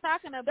what I'm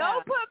talking about.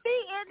 Don't put me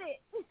in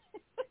it.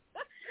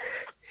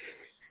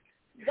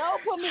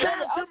 Don't put me in it.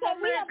 Okay,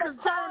 we have a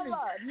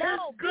caller.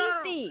 No,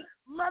 BC.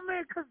 My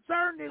man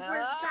Concerning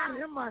got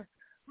him a.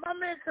 My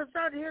man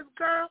Concerning his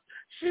girl.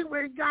 She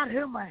went and got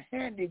him a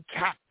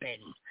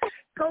handicapting.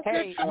 Go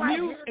get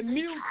you a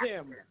mute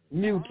him.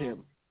 Mute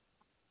him.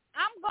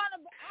 I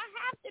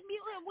have to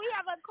mute him. We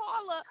have a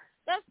caller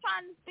that's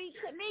trying to speak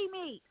to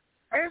me.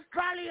 It's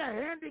probably a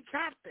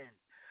handicapting.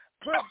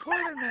 Put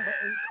in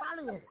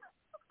there.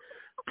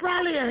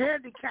 Probably a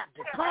handicapped.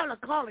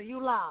 Caller, you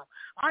live.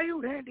 Are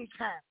you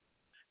handicapped?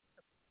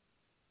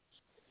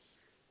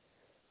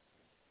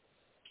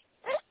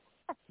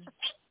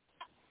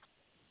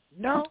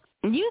 No?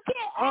 You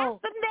can't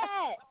ask them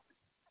that.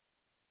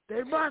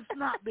 They must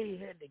not be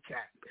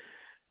handicapped.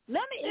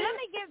 Let me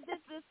give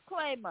this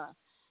disclaimer.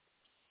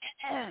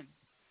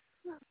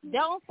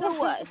 Don't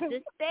sue us.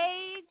 The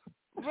stage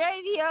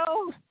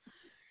radio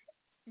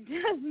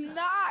does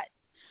not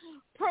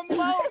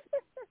promote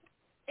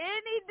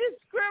any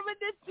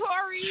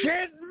discriminatory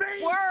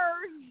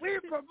words. We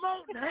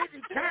promote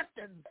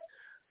handicapping.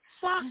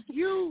 Fuck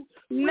you.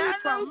 We None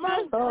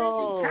promote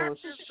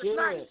handicapping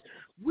tonight.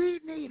 We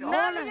need all the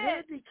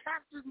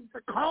handicappers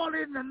to call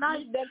in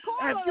tonight.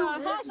 If you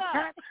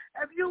handicapped,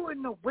 if you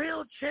in the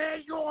wheelchair,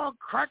 you on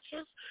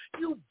crutches,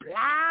 you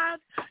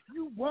blind,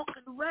 you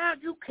walking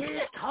around, you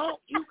can't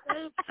talk, you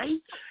can't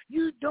see,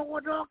 you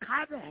doing all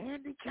kind of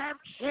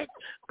handicapped shit,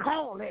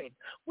 call in.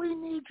 We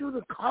need you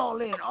to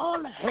call in,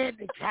 all the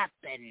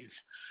handicappers.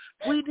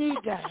 We need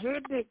the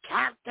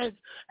handicappers.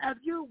 If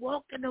you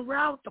walking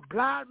around with the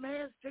blind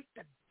man sick,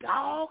 the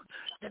dog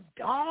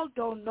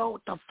don't know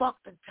what the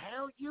fuck to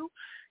tell you.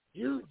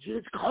 You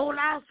just cold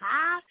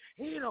outside,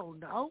 he don't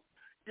know.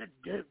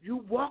 You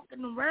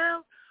walking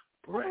around,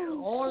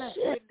 all the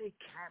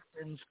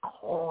handicappers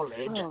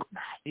calling.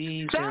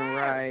 Cheese and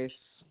rice.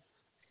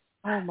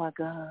 Oh my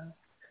God.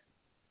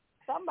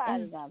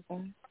 Somebody got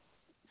them.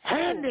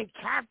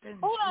 Handicappers.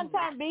 Who done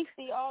turned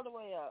BC all the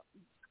way up?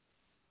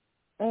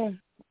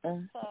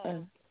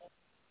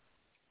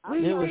 We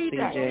need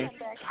CJ.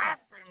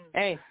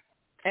 Hey,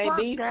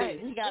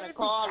 BC, we got a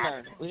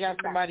caller. We got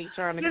somebody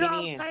trying to get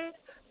in.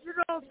 You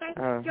know what I'm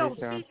saying? Yo,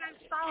 CJ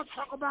Star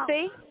talk about.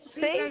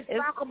 CJ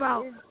talk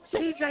about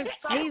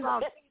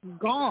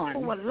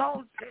gone. With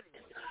long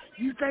titties.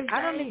 You think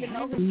I don't even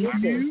know who this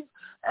is?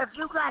 If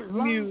you got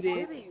long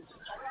titties,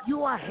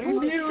 you are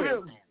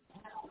handicapped.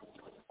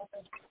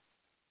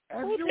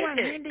 If you are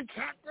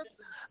handicapped,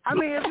 I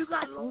mean, if you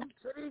got long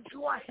titties,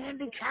 you are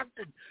handicapped.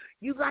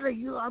 You gotta,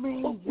 you know what I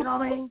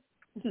mean?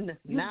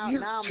 Now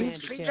I'm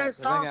handicapped because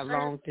I got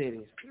long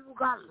titties. People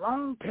got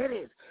long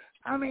titties.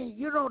 I mean,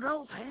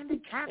 those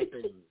handicapped.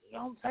 You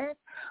know what I'm saying?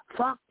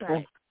 Fuck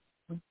that.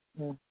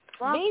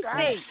 Fuck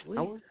that. We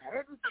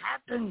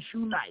handicapped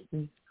unite.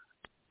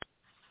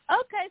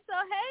 Okay, so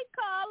hey,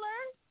 caller.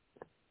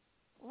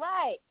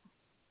 Right.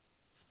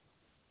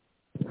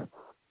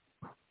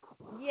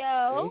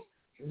 Yo.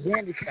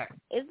 Handicapped.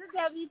 Is it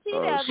WTW.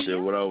 Oh, shit,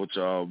 what up with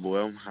y'all, boy?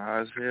 I'm high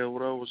as hell.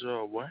 What up with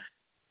y'all, boy?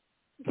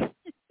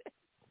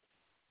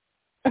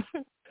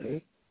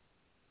 Hey.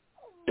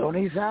 Don't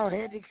he sound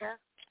handicapped?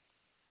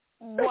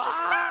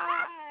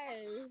 Why?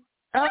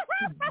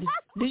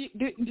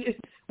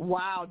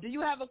 Wow. Do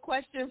you have a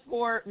question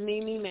for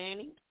Mimi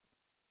Manning?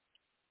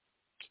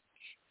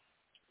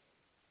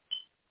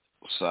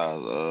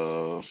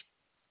 What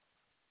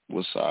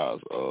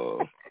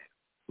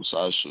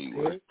size shoe you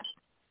wear?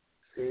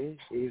 See,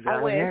 he's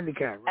out of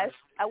handicap, right?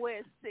 I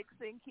wear 6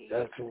 in kids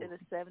and a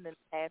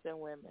 7.5 in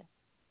women.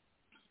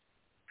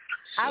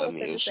 I was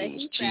going to say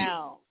he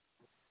sound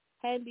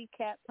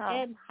handicapped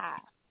and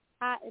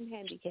high and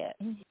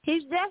handicapped.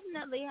 He's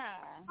definitely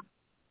high.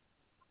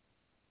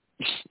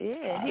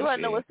 Yeah, he want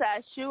to know what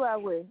size shoe I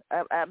wear.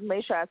 I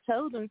made sure I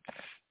told him.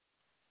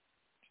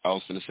 I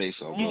was going to say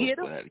something You else, get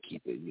but him? I had to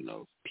keep it,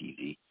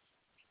 PG.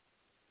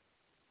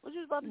 What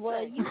you about to Well,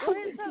 say? you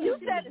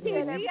said PG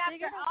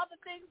after all the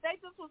things they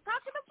just was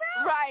talking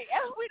about? Right,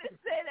 and we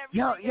just said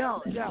everything.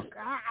 Yo, I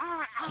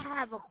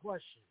have a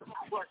question.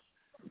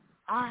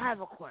 I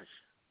have a question.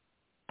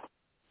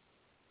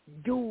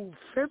 Do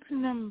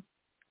feminine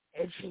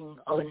itching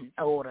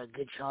odor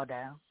get y'all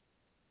down?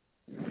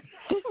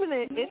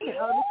 Feminine itching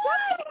odor?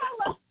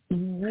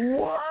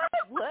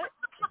 What?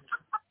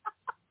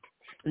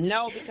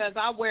 No, because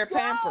I wear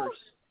Pampers.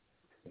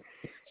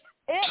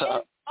 It is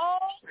old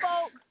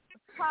folks'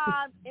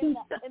 time in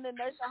the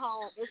nursing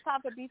home. It's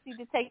time for BC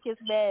to take his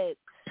meds.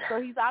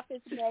 So he's off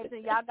his meds,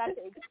 and y'all got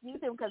to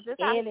excuse him because this is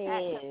It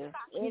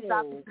is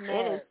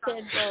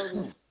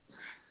 10:30.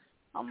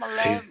 I'm gonna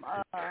let him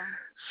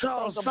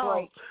take a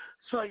break.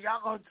 So y'all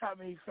gonna tell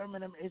me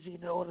feminine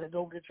itching odor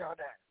don't get y'all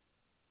down?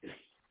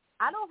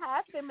 I don't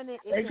have feminine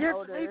itching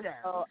odor,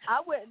 so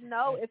I wouldn't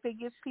know if it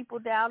gets people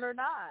down or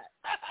not.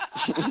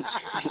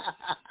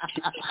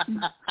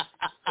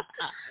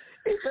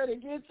 He said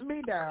it gets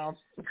me down.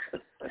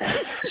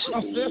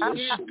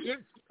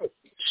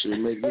 Should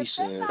make me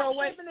sad. So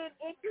wait a minute.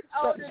 He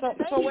said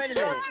make him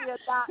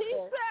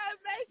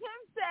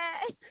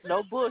sad.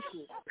 No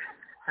bullshit.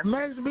 It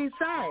makes me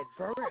sad,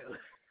 for real.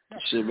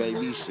 Should make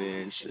me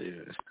sad,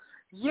 shit.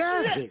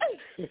 Yes.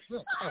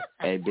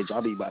 Hey, bitch,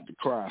 I'll be about to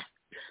cry.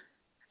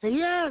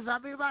 Yes, I'll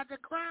be about to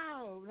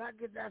cry when I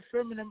get that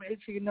feminine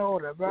itching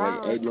odor,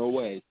 bro. Wait, ain't no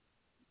way.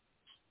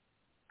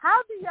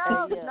 How do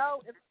y'all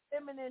know if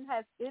feminine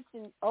has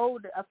itching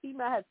odor? A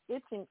female has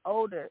itching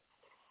odor.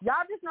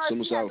 Y'all just know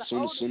if she has an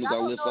odor. Soon as I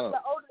lift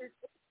up.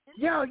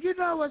 Yo, you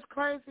know what's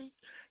crazy?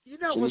 You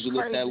know what's crazy? Soon as you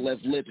lift that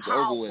left lip, it's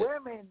over with.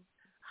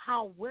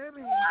 How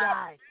women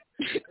got,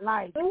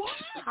 like,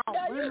 how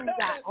women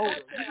got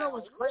odor. You know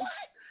what's crazy?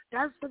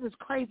 That's what is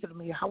crazy to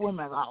me, how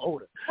women got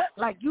odor.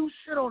 Like, you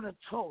sit on the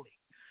toilet.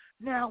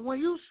 Now, when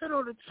you sit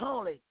on the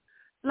toilet,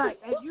 like,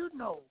 and you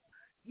know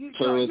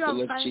what I'm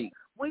saying?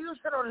 When you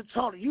sit on the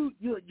toilet,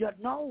 your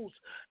nose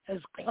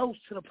is close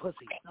to the pussy,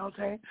 you know what I'm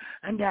saying?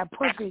 And that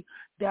pussy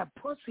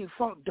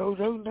funk, dum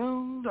dum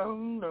dum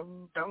dum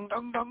dum dum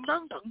dum dum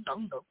dum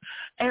dum dum,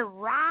 it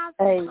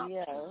rises up to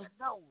the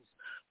nose,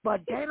 but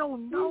they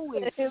don't know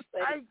it's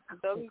stank.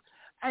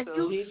 And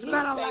you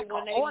smelling like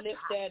when they lift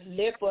that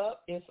lip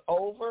up, it's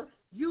over.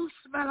 You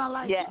smelling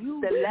like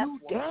you dead.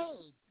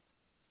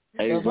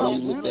 Hey, you gotta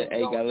lift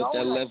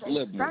that left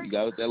lip. You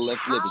gotta lift that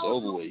left lip. It's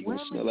over with. You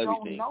gonna smell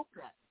everything.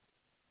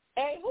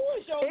 Hey, who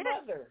is your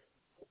mother?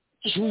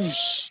 Jeez.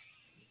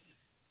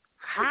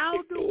 How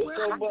do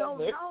women don't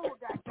know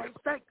that they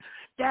think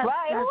that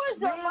who is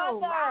your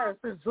mother?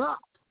 Rises up.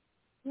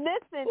 Listen,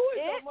 who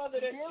is your mother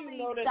that really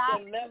you know that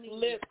the left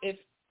lip is?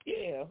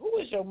 Yeah, who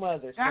is your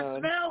mother, that son?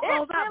 smell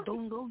goes up.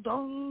 Dum dum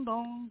dum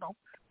dum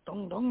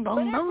dum dum dum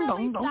dum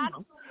dum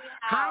dum.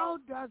 How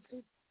does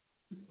it?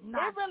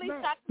 It really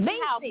shocks me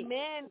how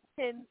men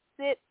can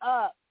sit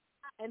up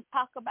and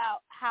talk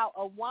about how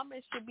a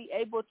woman should be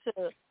able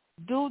to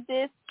do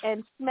this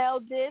and smell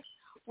this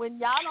when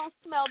y'all don't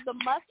smell the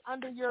musk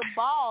under your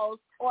balls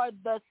or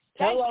the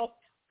stank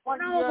on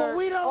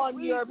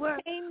your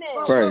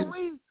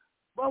penis.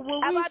 But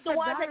when how we about the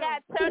ones that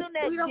got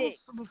turtleneck dick?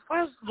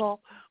 First of all,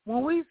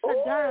 when we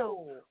sit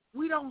down,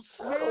 we don't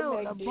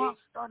smell the musk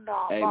under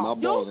our balls. My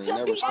balls ain't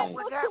never stank.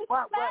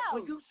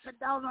 When you sit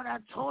down on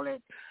that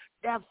toilet,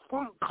 that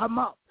funk come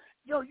up.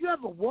 Yo, you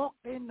ever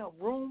walked in the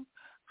room?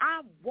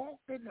 I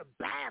walked in the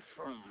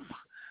bathroom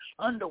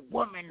under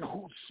women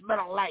who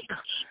smell like,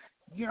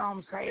 you know what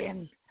I'm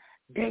saying?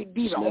 They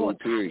need all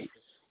period.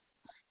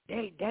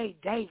 They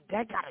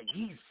got a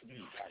yeast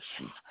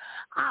infection.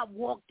 I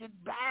walked in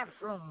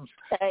bathrooms.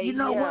 You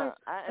know what?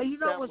 You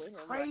know what's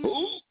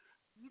crazy?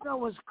 You know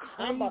what's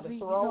crazy?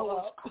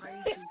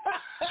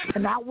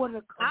 And I would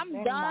have.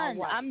 I'm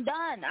done.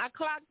 I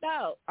clocked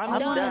out. I'm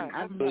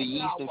done. The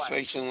yeast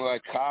infection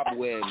like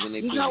cobwebs and they.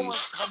 You know what?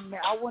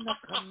 I want to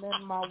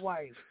commend my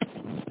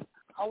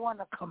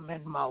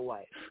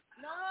wife.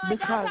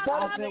 Because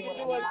I've been with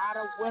a lot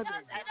of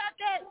women.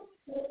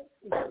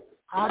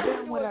 I've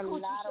been with a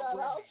lot of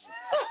women.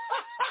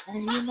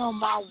 And you know,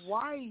 my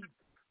wife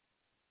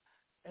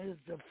is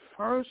the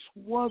first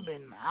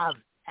woman I've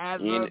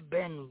ever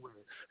been with.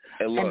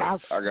 Hey, look, and I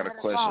got a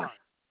question.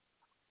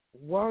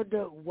 Word to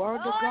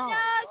God. No,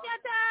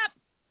 shut up.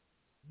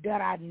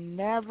 That I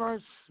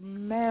never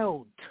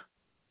smelled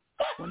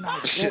when I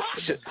get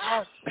to the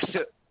house.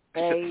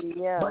 Hey,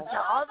 yeah. But the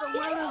other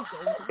women,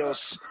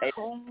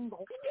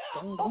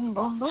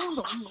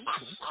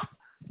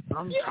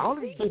 I'm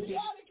telling you,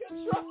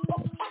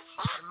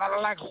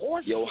 smell like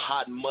horse. Yo,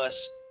 hot must.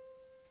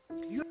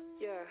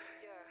 Yeah.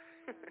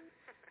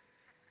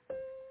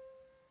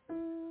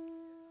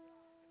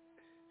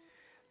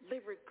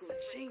 Lyrical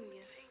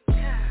genius.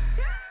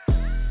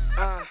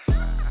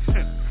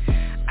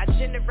 I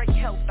generate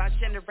health, I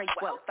generate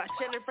wealth, I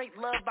generate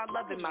love by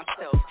loving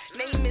myself.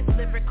 Name is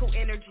lyrical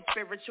energy,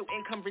 spiritual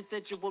income,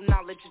 residual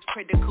knowledge is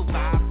critical.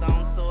 Vibes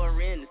on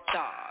soar in the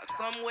stars,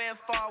 somewhere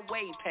far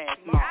way past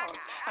Mars.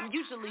 I'm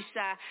usually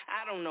shy,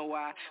 I don't know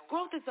why.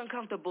 Growth is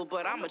uncomfortable,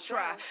 but I'ma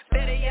try.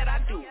 Better yet I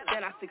do,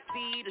 then I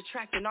succeed,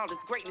 attracting all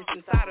this greatness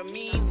inside of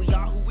me. We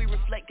are who we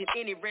reflect in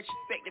any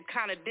retrospective,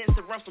 kind of dense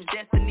to run from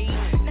destiny.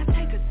 Now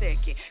take a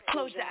second,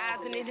 close your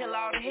eyes and inhale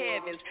all the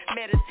heavens.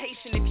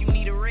 Meditation if you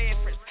need a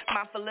reference.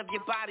 Mindful of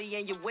your body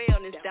and your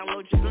wellness.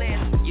 Download your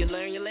blessings. You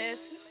learn your lessons?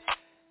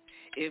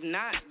 If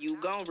not, you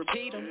gon'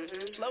 repeat them.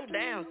 Slow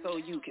down so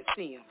you can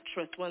see them.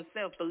 Trust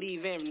oneself,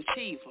 believe and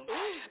achieve them.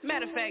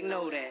 Matter of fact,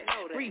 know that.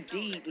 Breathe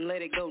deep and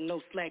let it go,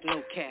 no slack,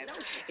 no cap.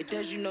 It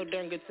does you no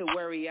darn good to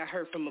worry. I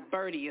heard from a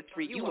birdie or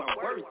three. You are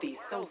worthy,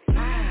 so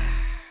smile.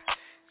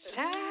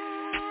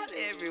 Child,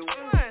 every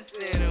once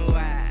in a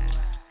while.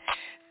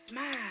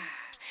 Smile,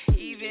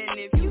 even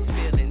if you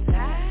feeling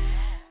tired.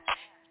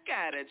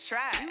 Gotta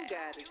try,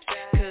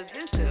 cause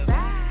it's a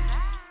vibe.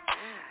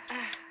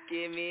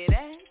 Give me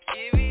that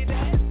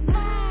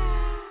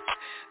smile.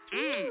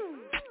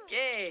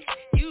 Yeah,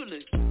 you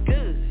look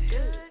good.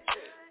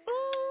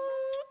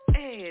 Ooh,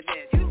 hey,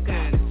 that you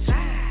gotta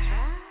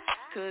try,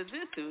 cause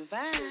it's a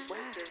vibe.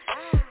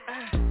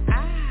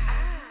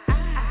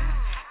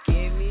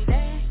 Give me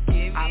that.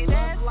 I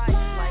love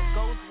life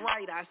goes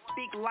right. I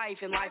speak life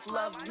and life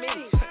loves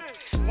me.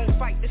 Won't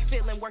fight the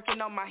feeling,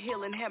 working on my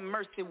healing. Have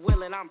mercy,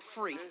 willing, I'm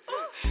free.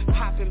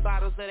 Popping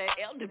bottles of that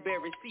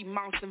elderberry, sea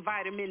moss and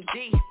vitamin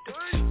D.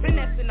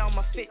 Finessing on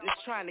my fitness,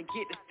 trying to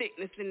get the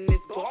thickness in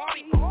this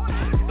body.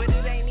 But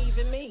it ain't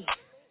even me,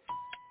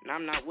 and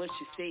I'm not what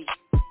you see.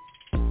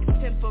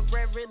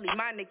 Temporarily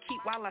mine to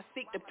keep while I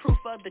seek the proof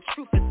of the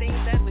truth of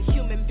things. As a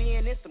human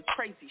being, it's some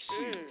crazy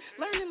shit.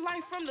 Learning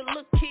life from the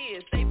little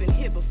kids, they've been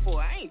here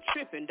before. I ain't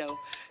tripping though.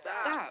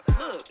 Stop,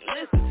 look,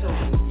 listen to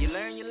me. You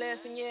learn your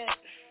lesson yet?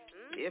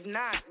 If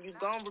not, you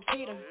gon'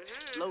 repeat them.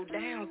 Slow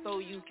down so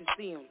you can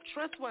see them.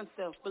 Trust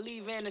oneself,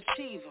 believe and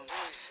achieve them.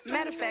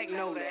 Matter of fact,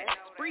 know that.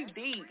 Breathe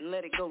deep and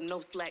let it go,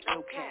 no slack,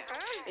 no cap.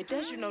 It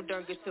does you no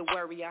darn good to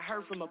worry. I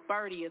heard from a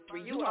birdie or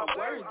three. You are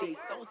worthy,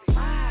 so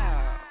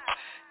smile.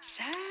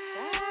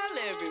 Child,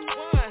 every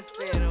once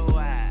in a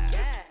while.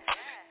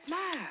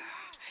 Smile,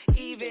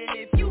 even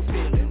if you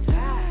feeling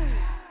tired.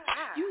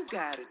 You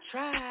gotta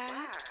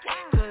try,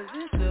 cause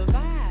it's a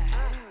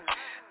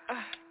vibe.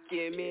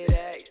 Give me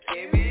that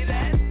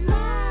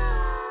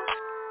smile.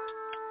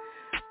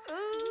 Ooh,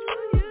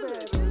 you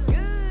look good.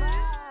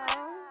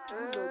 You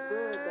look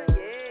good, baby.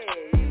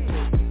 Yeah, you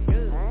look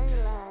good. I ain't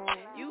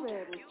lying. You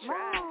better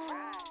try,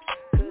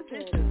 cause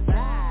it's a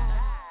vibe.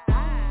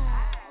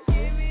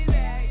 Give me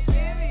that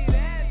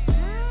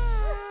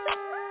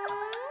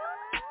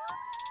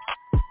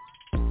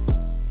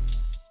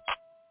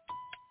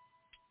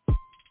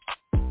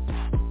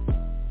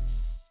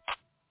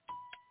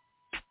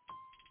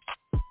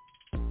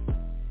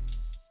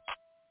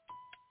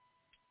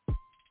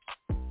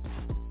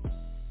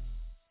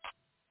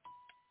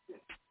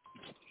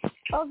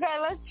Okay,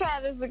 let's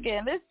try this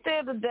again. This is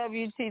still the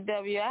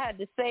WTW. I had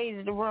to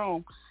sage the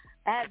room.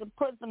 I had to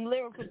put some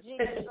lyrical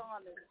genius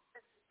on it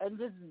and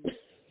just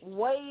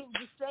wave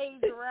the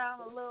sage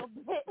around a little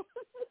bit.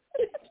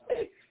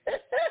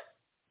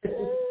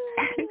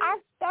 I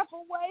step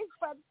away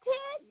for 10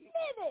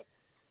 minutes.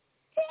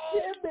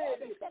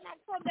 Then I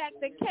come back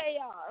to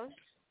chaos.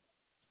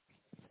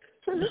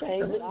 I'm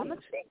going to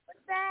stick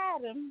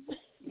beside him.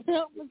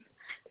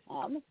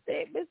 I'm going to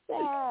stick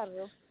beside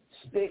him.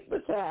 Stick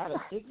beside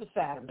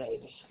him,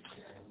 baby.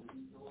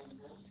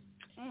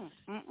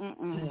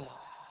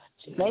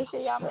 Make sure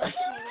y'all make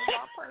sure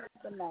y'all purse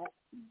tonight.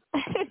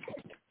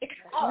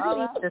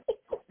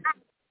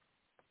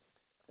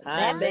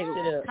 I mixed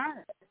it up.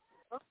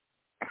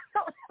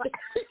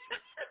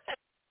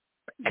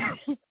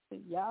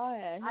 Y'all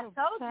had I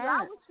told you I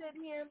was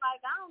sitting here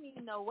like I don't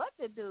even know what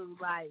to do.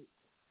 Like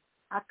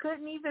I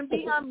couldn't even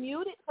be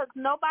unmuted because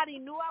nobody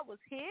knew I was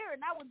here,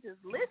 and I was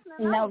just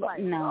listening. I was like,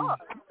 no.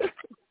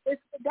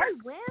 It's today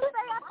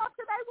Wednesday. I thought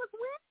today was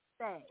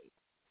Wednesday.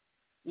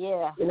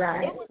 Yeah.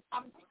 Right. It was,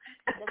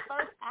 the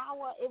first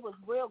hour, it was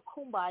real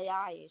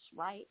kumbaya-ish,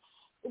 right?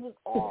 It was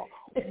all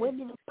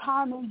women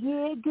empowerment.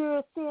 Yeah,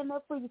 girl, stand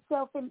up for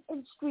yourself in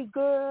the street,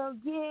 girl.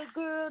 Yeah,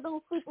 girl,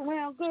 don't sleep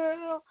around,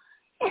 girl.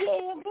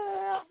 Yeah,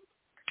 girl.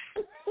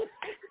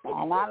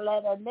 And I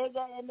let a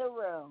nigga in the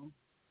room,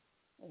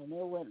 and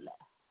it went left.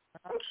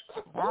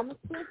 I'm a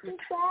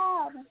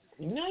 67.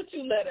 Not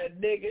you let a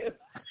nigga.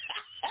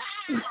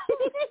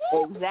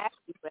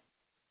 Exactly.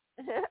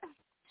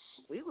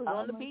 We was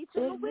on the beach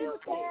in a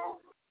wheelchair.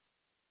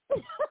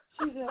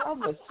 She said, I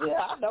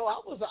know. I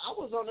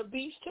was on the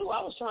beach too.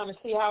 I was trying to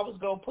see how I was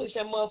gonna push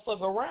that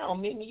motherfucker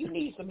around. Mimi, you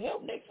need some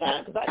help next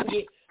time because I can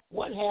get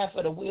one half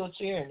of the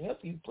wheelchair and help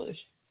you push.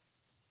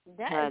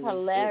 That is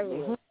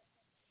hilarious.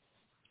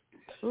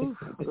 Oof,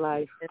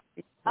 life.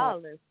 Oh,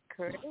 that's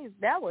crazy.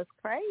 That was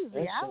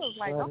crazy. I was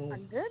like, funny. Oh my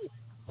goodness.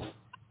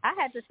 I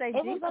had to say,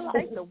 Jesus,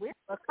 take the wheel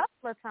a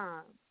couple of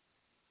times.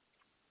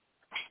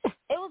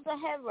 It was a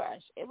head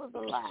rush. It was a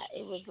lot.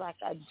 It was like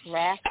a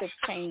drastic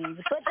change.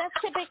 But that's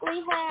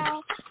typically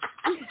how.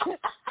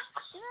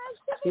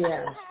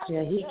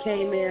 Yeah, he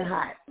came in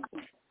hot.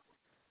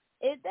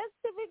 That's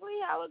typically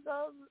how it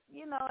goes.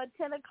 You know, at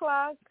 10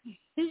 o'clock,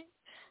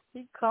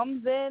 he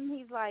comes in.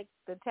 He's like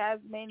the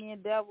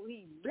Tasmanian devil.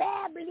 He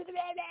blah blah blah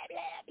blah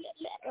blah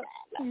blah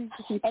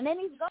blah, and then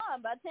he's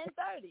gone by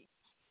 10:30.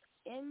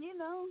 And you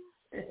know,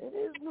 it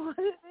is what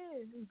it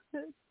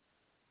is.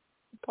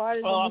 Part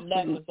of I'm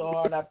laughing so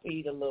hard I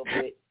peed a little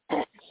bit.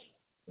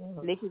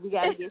 Nikki, we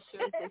gotta get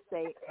shirts that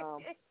say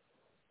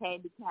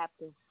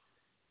handicapped.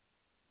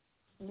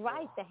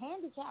 Right, the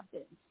handicapped.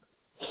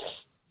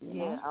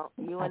 Yeah,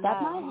 you and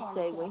I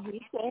say when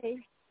he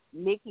say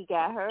Nikki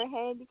got her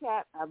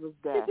handicap, I was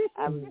done.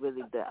 I was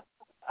really done.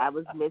 I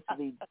was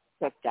mentally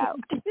checked out.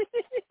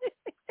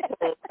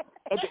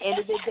 At the end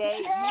of the day,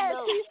 yeah, you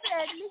know, she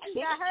said Nikki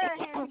got her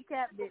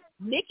handicap.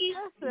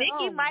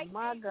 Nikki might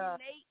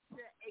relate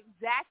to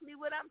exactly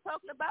what I'm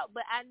talking about,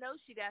 but I know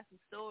she got some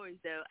stories,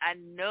 though. I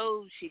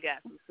know she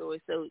got some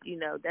stories. So, you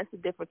know, that's a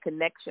different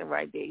connection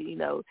right there. You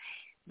know,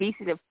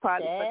 BC done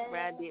probably fucked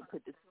around, didn't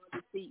put the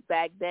toilet seat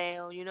back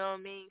down, you know what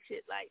I mean?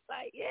 Shit like,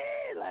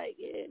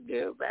 yeah,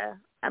 girl, bye.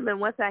 I mean,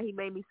 one time he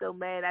made me so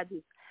mad, I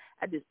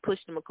just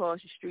pushed him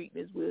across the street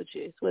in his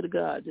wheelchair. Swear to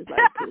God, just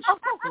like pushed him.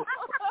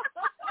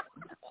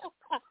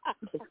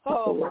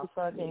 Oh, my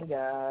fucking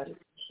God.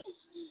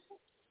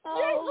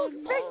 Oh,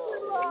 no.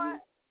 Lord.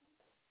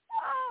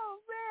 Oh,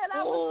 man,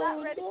 I was not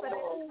ready for that.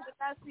 Did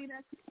I see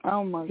that?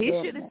 Oh, my God. He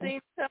should have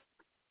seen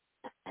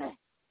something.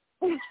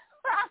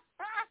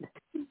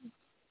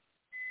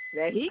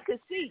 That he could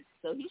see,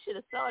 so he should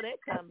have saw that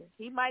coming.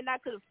 He might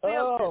not could have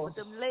felt it with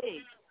them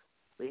legs,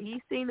 but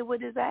he seen it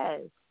with his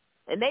eyes.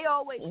 And they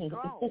always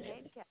strong.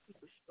 Handicapped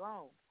people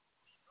strong.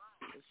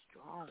 They're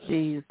strong.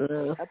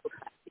 Jesus.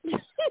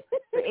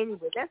 But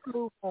anyway, let's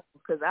move on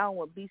because I don't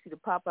want BC to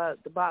pop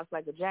out the box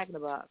like a Jack in the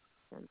Box.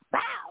 And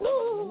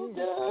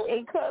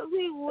because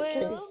he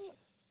will.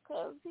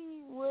 Because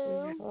he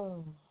will.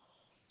 Oh,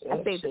 I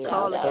think the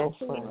caller.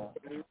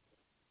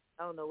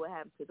 I don't know what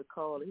happened to the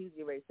caller. He was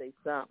getting ready to say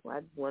something.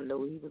 I just want to know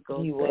what he was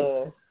going to say. He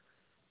was.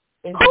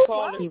 Is the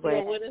caller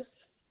still with us?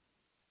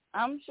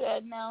 I'm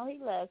sure. No, he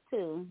left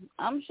too.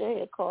 I'm sure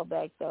he'll call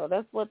back, though.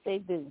 That's what they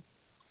do.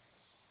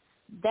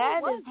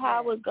 That is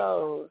how it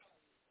goes.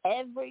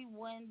 Every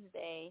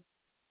Wednesday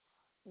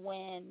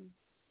when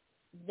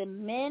the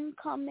men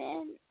come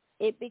in,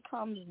 it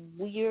becomes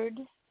weird.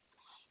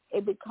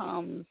 It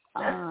becomes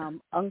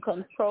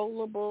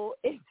uncontrollable.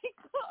 It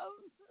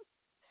becomes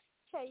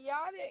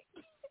chaotic.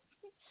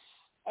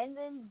 And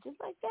then just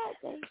like that,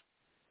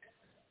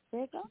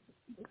 there you go.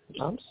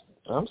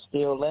 I'm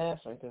still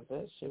laughing because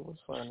that shit was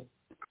funny.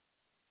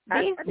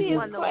 This is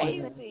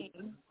crazy.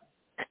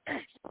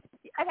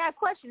 I got a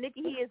question,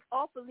 Nikki. He is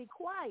awfully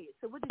quiet.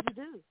 So what did you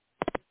do?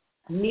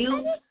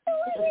 Mute.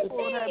 I didn't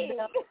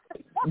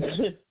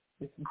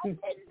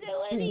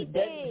do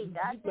anything.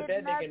 You put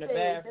that nigga in the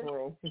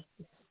bathroom. Hey,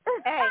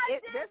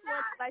 this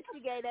one like she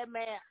gave that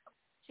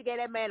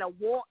man a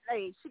warm.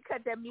 Hey, she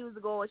cut that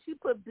music on. She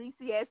put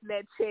BCS in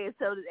that chair and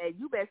told her, "Hey,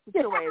 you better sit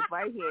your ass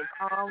right here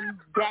and calm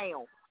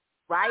down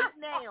right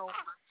now."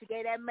 She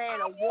gave that man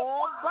a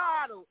warm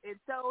bottle and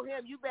told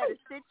him, "You better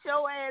sit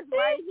your ass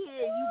right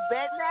here. You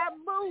better not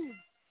move.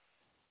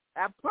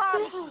 I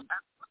promise you."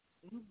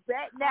 You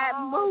bet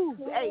not move.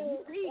 Hey,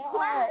 you be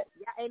quiet.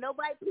 Ain't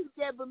nobody peep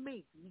that but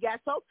me. You got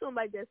to talk to them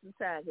like that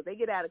sometimes because they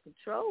get out of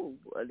control.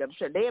 I'm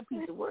sure they're a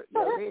piece of work.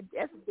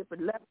 That's a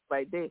different level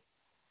right there.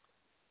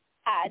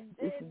 I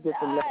did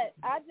not.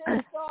 I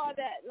just saw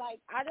that, like,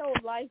 I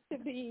don't like to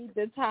be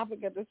the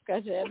topic of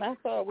discussion, and I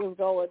saw it was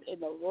going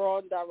in the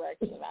wrong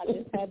direction. I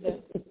just had to.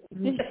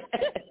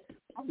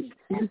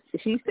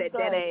 She said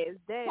that ass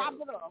down. Top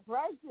it off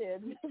right there.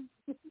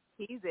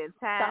 He's in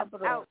time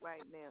out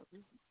right now.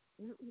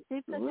 He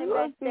took him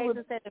backstage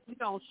and said, if you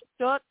don't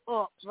shut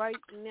up right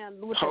now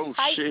with the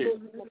tight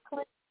business,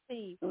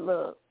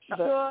 look,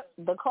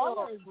 the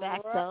caller is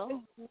back,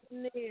 though.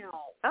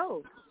 Now.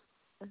 Oh.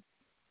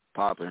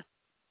 Popping.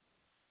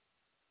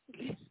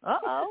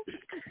 Uh-oh.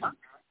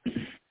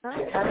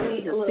 I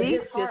mean,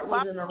 his heart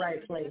was in the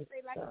right place.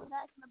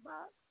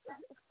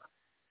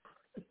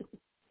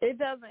 It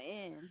doesn't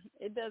end.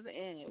 It doesn't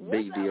end.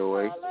 Big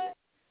DOA.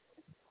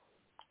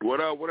 What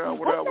up? What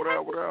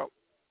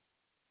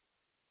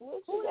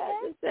you got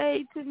to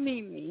say to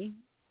Mimi?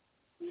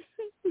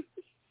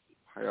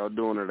 How y'all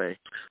doing today?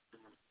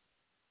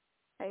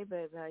 Hey,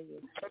 baby, how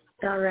you?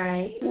 All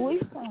right.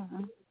 We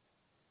fine.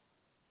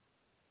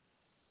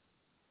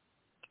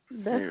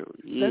 Hell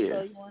yeah. That's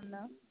all you want to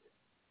know?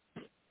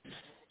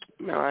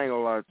 Man, I ain't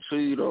gonna lie to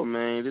you though,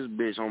 man. This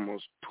bitch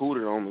almost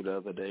pooted on me the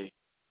other day.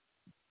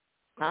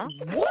 Huh?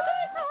 What?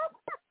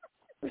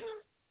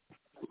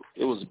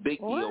 It was big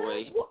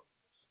DOA.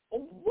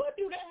 What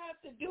do that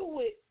have to do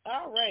with?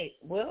 All right.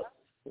 Well,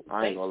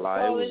 I ain't gonna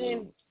lie. It was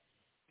in.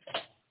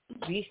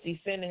 Beastie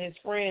sending his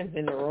friends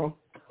in the room.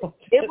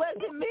 It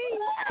wasn't me.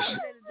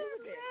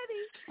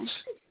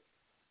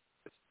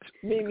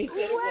 Mimi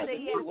said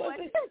it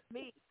wasn't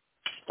me.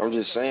 I'm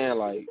just saying,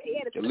 like,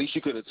 at least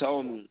you could have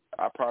told me.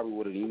 I probably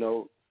would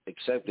have,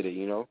 accepted it,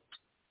 You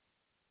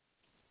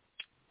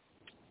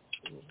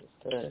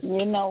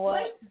know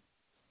what?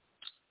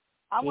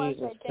 I want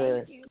to say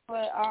thank you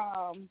for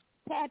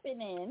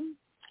tapping in,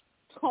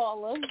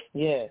 caller.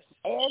 Yes.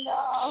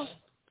 And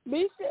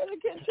be sure to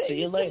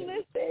continue to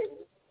listen.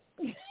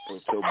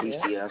 Until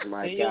Beastie asked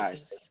my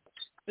guy.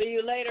 See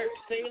you later.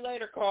 See you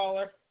later,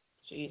 caller.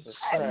 Jesus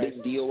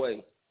Christ. Big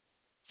DOA.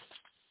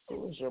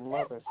 Who's your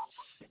mother?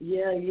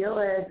 Yeah,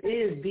 your ass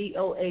is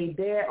DOA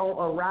there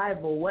on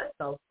arrival. What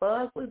the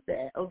fuck was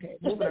that? Okay,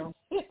 moving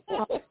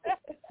on.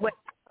 Wait,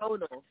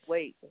 hold on.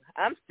 Wait.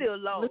 I'm still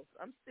lost.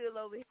 I'm still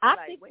over here. I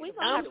think we're going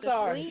to have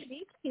to free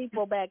these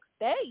people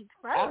backstage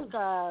first.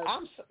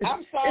 I'm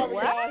sorry,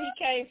 y'all.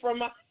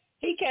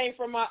 He came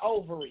from my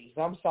ovaries.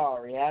 I'm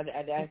sorry.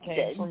 That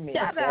came from me.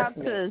 Shout out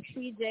to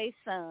CJ's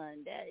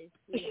son. That is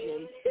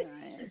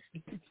CJ's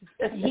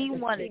son. He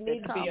wanted to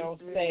come be on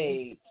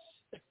stage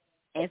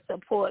and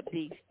support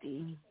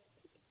Beastie.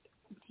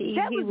 He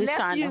was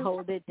trying to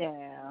hold it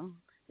down.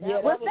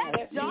 Yeah,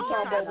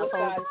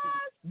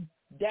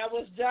 that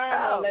was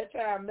John that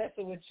time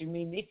messing with you,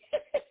 Mimi.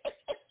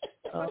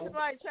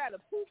 Somebody tried to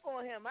poop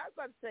on him. I was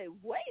about to say,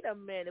 wait a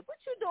minute, what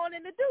you doing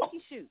in the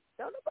dookie shoot?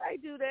 Don't nobody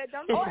do that.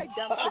 Don't nobody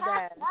dump the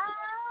guy.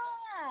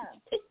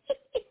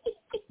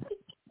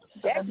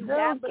 That do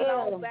not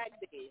belong back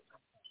there.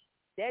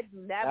 That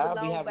do not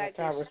belong back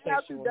there. I'll be having a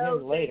conversation with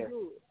him later.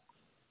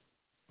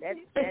 I'm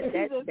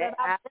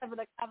having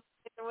a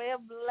conversation with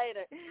him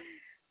later.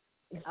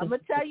 I'm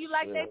going to tell you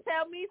like they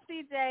tell me,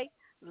 CJ,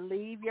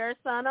 leave your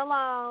son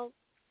alone.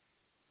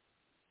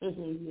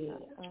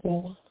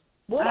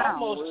 What I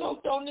almost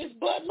choked on this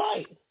Bud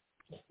Light.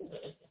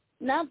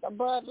 Not the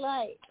Bud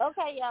Light.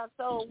 Okay, y'all,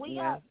 so we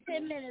got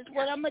 10 minutes.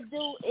 What I'm going to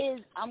do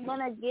is I'm going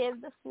to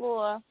give the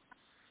floor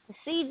to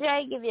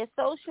CJ, give your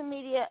social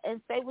media,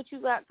 and say what you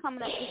got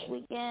coming up this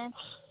weekend.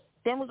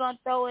 Then we're going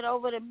to throw it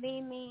over to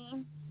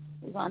Mimi.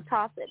 We're going to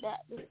toss it back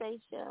to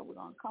Stacia. We're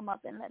going to come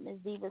up and let Ms.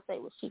 Diva say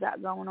what she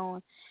got going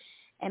on.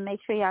 And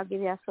make sure y'all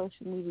give y'all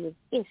social media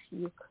if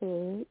you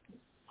could.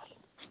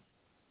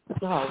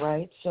 All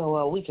right.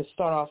 So we can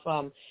start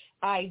off.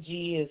 IG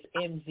is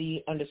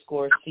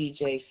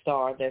MZ_CJ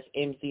Star. That's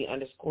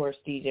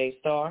MZ_CJ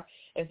Star.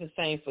 It's the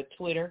same for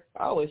Twitter.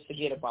 I always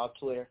forget about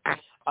Twitter.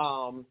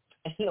 And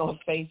on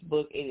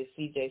Facebook, it is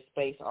CJ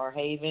Space R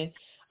Haven.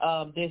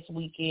 This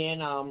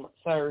weekend,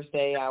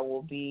 Thursday, I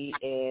will be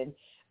in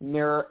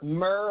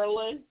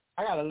Maryland.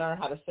 I got to learn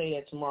how to say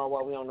that tomorrow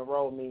while we're on the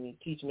road. Mimi,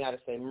 teach me how to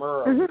say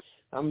Maryland.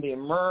 I'm going to be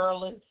in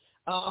Maryland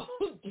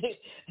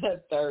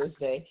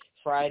Thursday.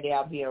 Friday,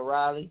 I'll be in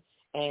Raleigh.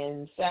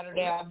 And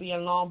Saturday, I'll be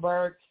in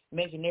Longburg,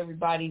 making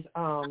everybody's,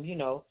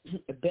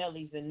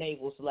 bellies and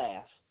navels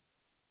laugh.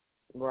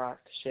 Rock,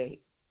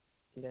 shake.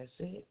 That's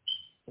it.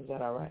 Is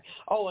that all right?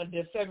 Oh, and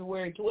then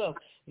February 12th,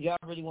 if y'all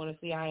really want to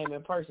see I am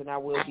in person, I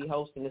will be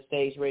hosting the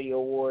Stage Radio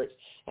Awards,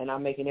 and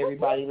I'm making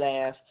everybody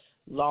laugh.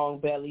 Long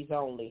bellies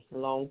only,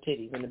 long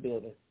titties in the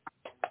building.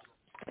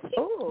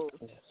 Oh.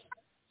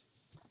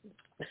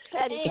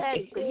 Petty.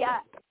 So,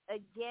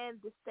 again,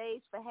 the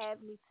stage for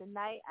having me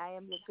tonight. I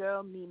am your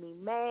girl, Mimi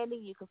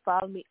Manning. You can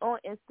follow me on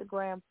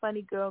Instagram,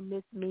 Funny Girl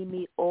Miss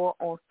Mimi, or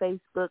on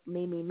Facebook,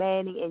 Mimi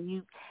Manning,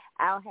 and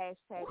I'll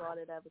hashtag all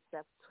that other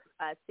stuff,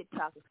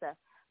 TikTok and stuff.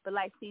 But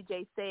like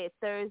CJ said,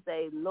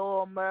 Thursday,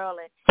 Laurel,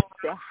 Maryland,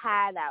 the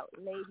Hideout,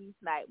 Ladies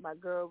Night. My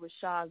girl,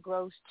 Rashawn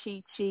Gross,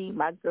 Chi,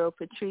 my girl,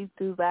 Patrice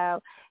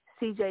Duval,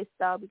 CJ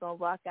Star. We're going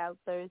to rock out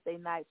Thursday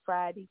night,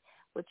 Friday,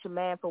 with your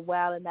man for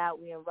Wildin' Out.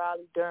 We in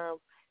Raleigh, Durham.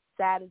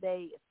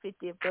 Saturday,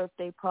 50th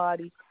birthday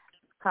party,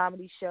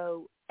 comedy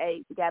show.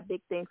 Hey, we got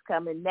big things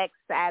coming. Next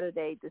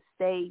Saturday, the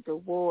Stage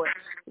Award.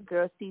 The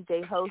girl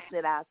CJ hosting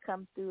it. I'll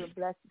come through and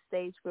bless the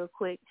stage real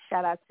quick.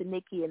 Shout out to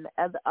Nikki and the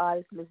other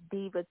artists, Miss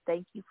Diva.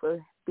 Thank you for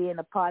being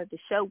a part of the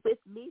show with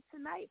me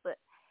tonight. But,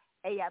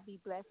 hey, y'all be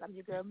blessed. I'm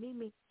your girl,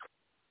 Mimi.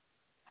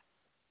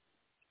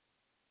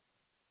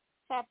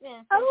 Tap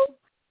in. Oh.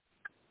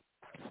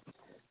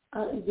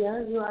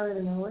 Yeah, you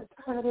already know it.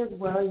 As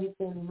well, you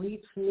can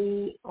reach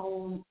me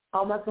on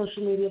all my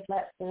social media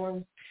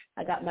platforms.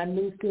 I got my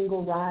new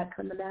single, Ride,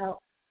 coming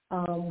out.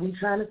 We're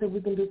trying to see if we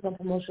can do some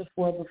promotion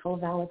for it before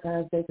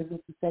Valentine's Day because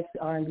it's a sexy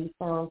R&B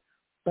song.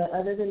 But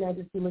other than that,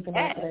 just be looking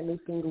out for that new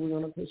single. We're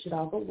going to push it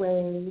all the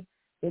way.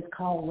 It's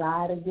called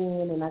Ride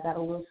Again, and I got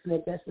a little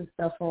snippets and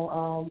stuff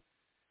on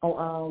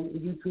on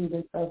YouTube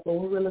and stuff. So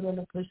we're really going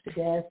to push the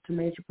gas to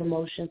major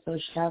promotion. So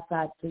shouts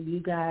out to you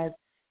guys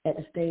at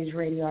the Stage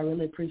Radio. I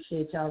really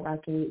appreciate y'all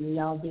rocking with me.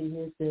 Y'all been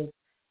here since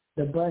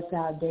the bus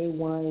out day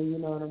one, you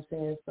know what I'm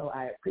saying? So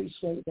I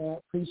appreciate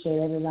that. Appreciate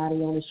everybody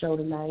on the show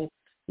tonight.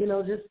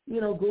 Just,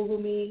 Google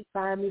me,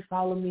 find me,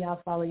 follow me.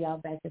 I'll follow y'all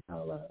back. It's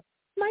all love.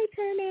 My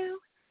turn now.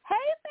 Hey,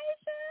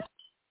 Faisha.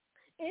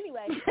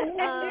 Anyway,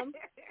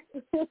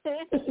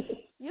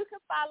 you can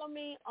follow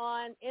me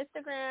on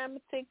Instagram,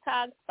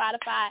 TikTok,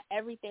 Spotify,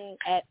 everything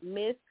at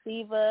Miss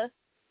Diva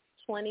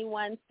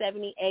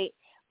 2178.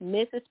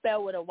 Miss is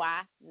spelled with a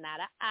Y, not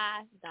an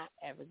I. Don't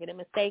ever get it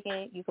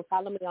mistaken. You can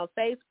follow me on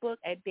Facebook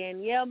at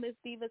Danielle Miss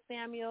Diva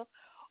Samuel,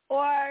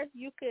 or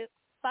you could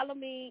follow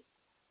me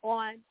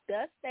on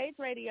The Stage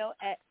Radio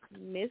at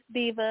Miss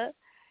Diva.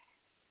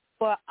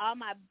 For all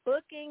my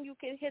booking, you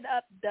can hit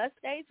up The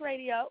Stage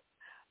Radio.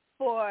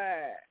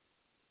 For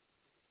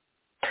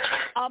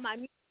all my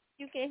music,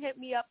 you can hit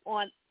me up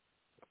on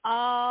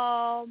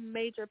all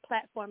major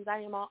platforms. I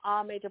am on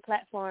all major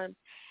platforms.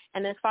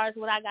 And as far as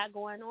what I got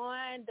going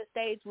on, the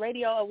Stage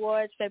Radio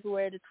Awards,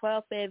 February the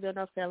 12th, Fayetteville,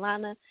 North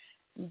Carolina.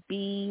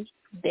 Be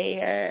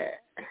there.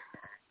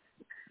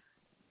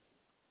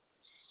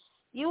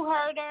 You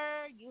heard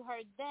her. You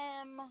heard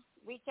them.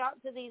 Reach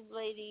out to these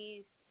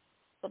ladies.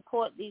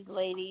 Support these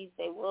ladies.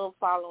 They will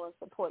follow and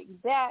support you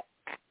back.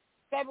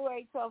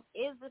 February 12th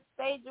is the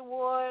Stage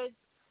Awards.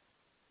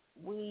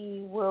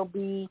 We will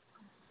be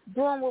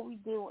doing what we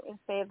do in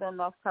Fayetteville,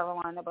 North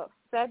Carolina, but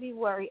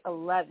February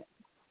 11th,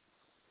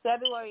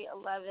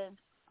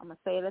 I'm going to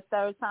say it a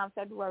third time,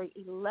 February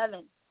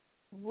 11th,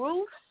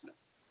 Ruth's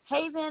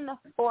Haven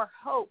for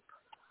Hope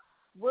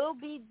will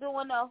be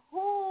doing a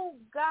Who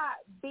Got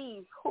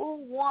Beef,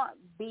 Who Want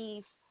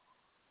Beef,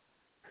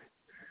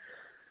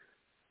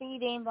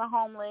 feeding the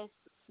homeless.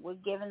 We're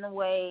giving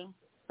away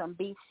some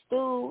beef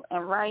stew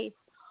and rice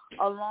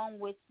along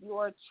with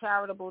your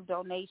charitable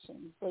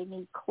donations. They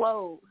need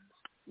clothes,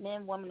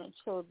 men, women, and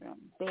children,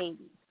 babies,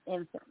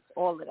 infants,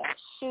 all of that,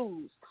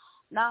 shoes,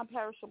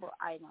 non-perishable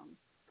items,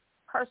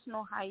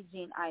 personal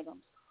hygiene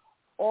items,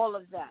 all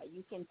of that.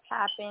 You can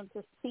tap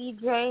into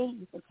CJ,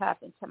 you can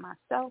tap into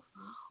myself,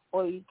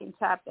 or you can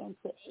tap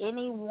into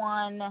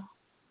anyone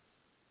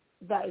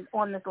that is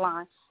on this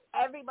line.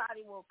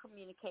 Everybody will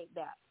communicate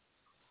that.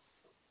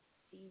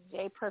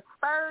 CJ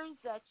prefers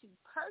that you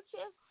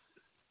purchase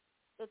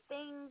the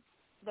things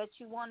that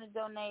you want to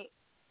donate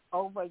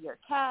over your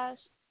cash.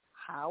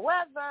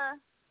 However,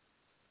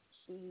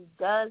 she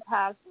does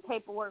have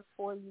paperwork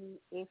for you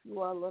if you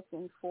are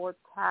looking for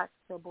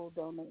taxable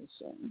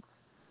donations,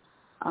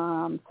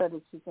 so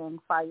that you can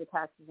file your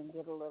taxes and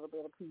get a little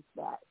bit of piece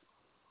back.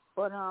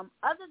 But other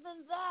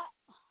than that,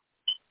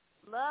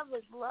 love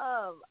is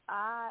love.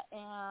 I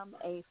am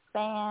a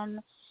fan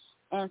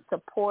and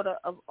supporter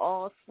of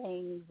all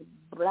things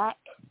black,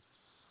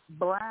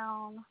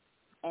 brown,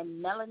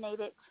 and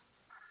melanated,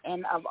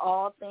 and of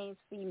all things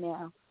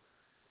female.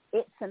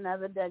 It's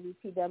another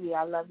WTW.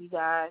 I love you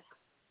guys.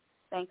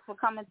 Thanks for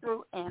coming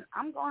through, and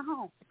I'm going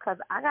home because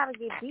I got to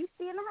get Beastie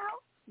in the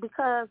house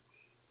because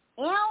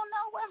he don't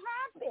know what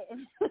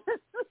happened.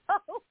 So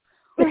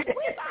we got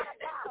to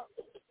go.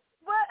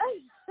 But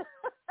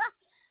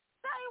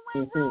say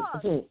went wrong.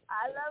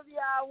 I love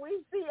y'all. We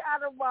see y'all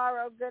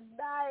tomorrow. Good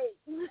night.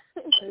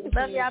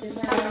 Love y'all. Good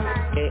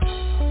night.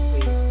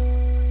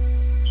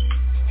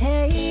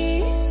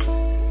 Hey,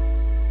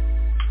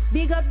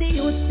 big up the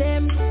youth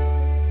them.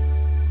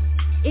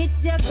 It's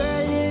your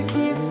girl Lil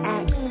Kim.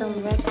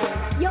 Action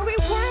Records. Yo, we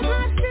want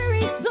our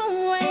spirits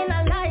somewhere in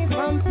our life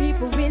from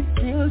people we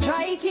still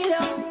try to kill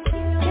up.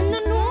 Them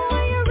don't know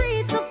why you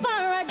reach so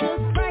far at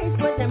just price,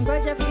 but them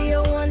grudge you for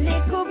your one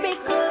little bit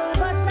good.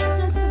 But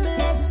that's just a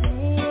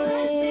blessing.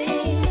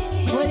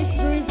 Holy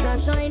Spirit shall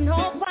shine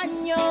up on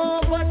you,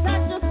 but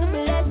that's just a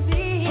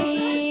blessing.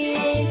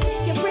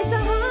 You pray so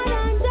hard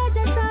and judge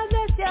us all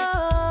bless you.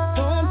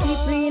 Some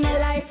people in a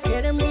life,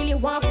 yeah, them really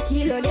want to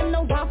kill you. Them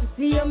no want to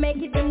see you make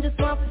it, them just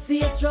want to see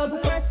you struggle.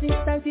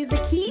 Persistence is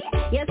the key.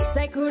 Yes,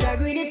 I could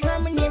agree.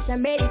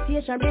 Determination,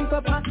 meditation, bring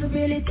for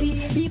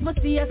possibility. People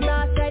see us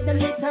outside, them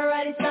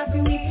literally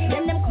stopping weak.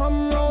 Then them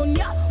come round,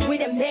 yeah, with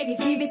them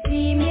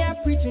negativity. Me a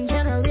preaching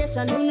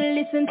generation, don't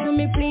listen to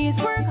me, please.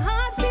 Work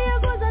hard for your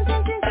goals and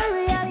turn into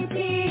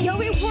reality. Yo,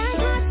 we work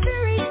hard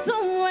spirit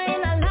somewhere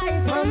in our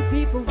life. Some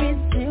people we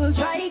still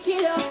try to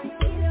kill up.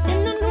 Them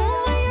don't know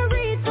why you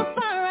reach so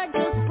far at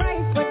just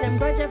price, but them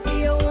grudge you for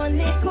your one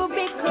little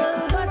bit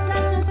cool. But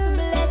that's just a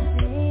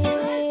blessing.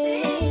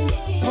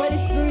 Holy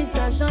Spirit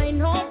shall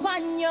shine up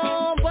on you,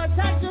 but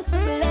that's just a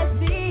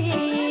blessing.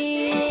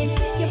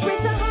 You pray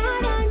so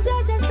hard and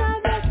judge us all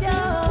bless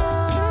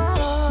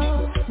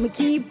you. Me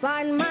keep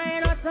on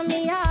mind out of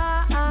me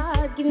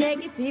heart, keep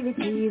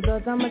negativities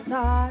out of my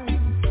thoughts.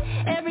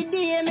 Every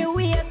day me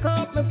wake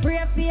up, me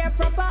pray for your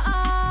proper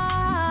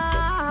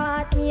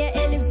heart. Me a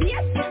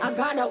elevate, I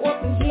gotta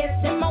open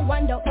gates. Them I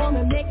wonder how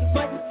me make it,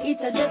 but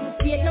it's a just a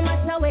state. No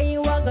matter where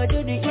you are, go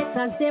do the hits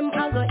and them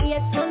I go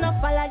eat. So no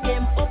follow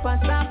them up and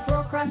start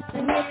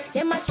procrastinate.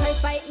 Them I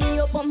try fight me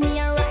up on me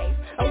and rise.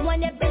 I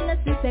want them in the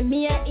system,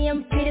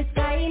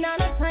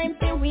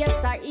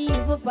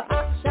 evil for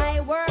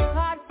action. Work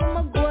hard for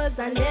my goals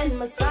and then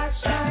my start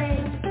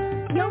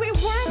shine. Yo, we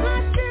work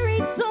hard to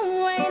reach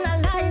somewhere in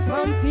our life.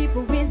 Some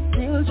people we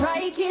still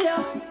try to kill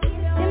us.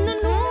 Them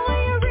don't know why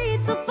you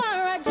reach so far,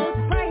 I just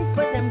price.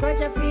 But them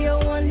grudge I feel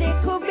one day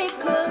could be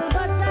cool.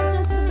 But I'm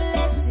just a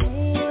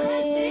blessing.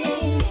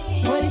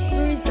 Holy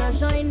Spirit shall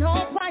shine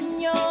upon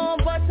you.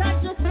 But I'm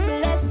just a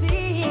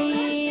blessing.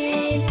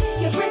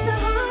 You press so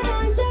hard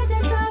on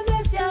judges, I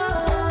bless you.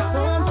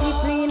 Some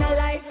people in our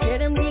life, they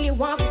them really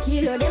want to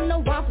kill you. Them no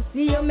want to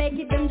see you make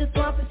it, them just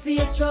want to see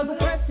you struggle.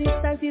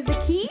 Persistence is the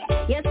key.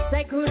 Yes,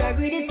 I could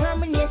agree.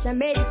 Determination,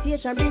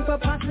 meditation bring for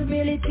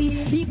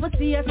possibility. People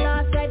see us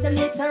outside, them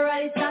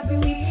literally stopping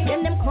we.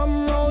 Then them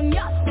come round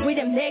ya with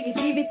them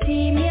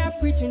negativity. Me a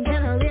preaching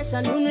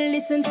generation, who no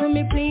listen to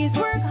me please.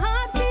 Work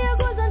hard for your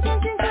goals and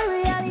turn into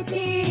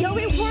reality. Yo,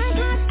 we work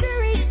hard to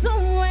reach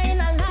somewhere in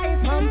our life.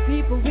 Some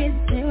people we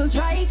still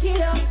try to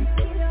kill us.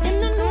 Them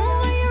don't know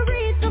why you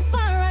reach so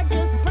far, I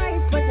just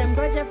price. But them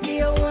grudge I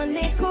feel one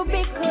day could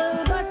be cool.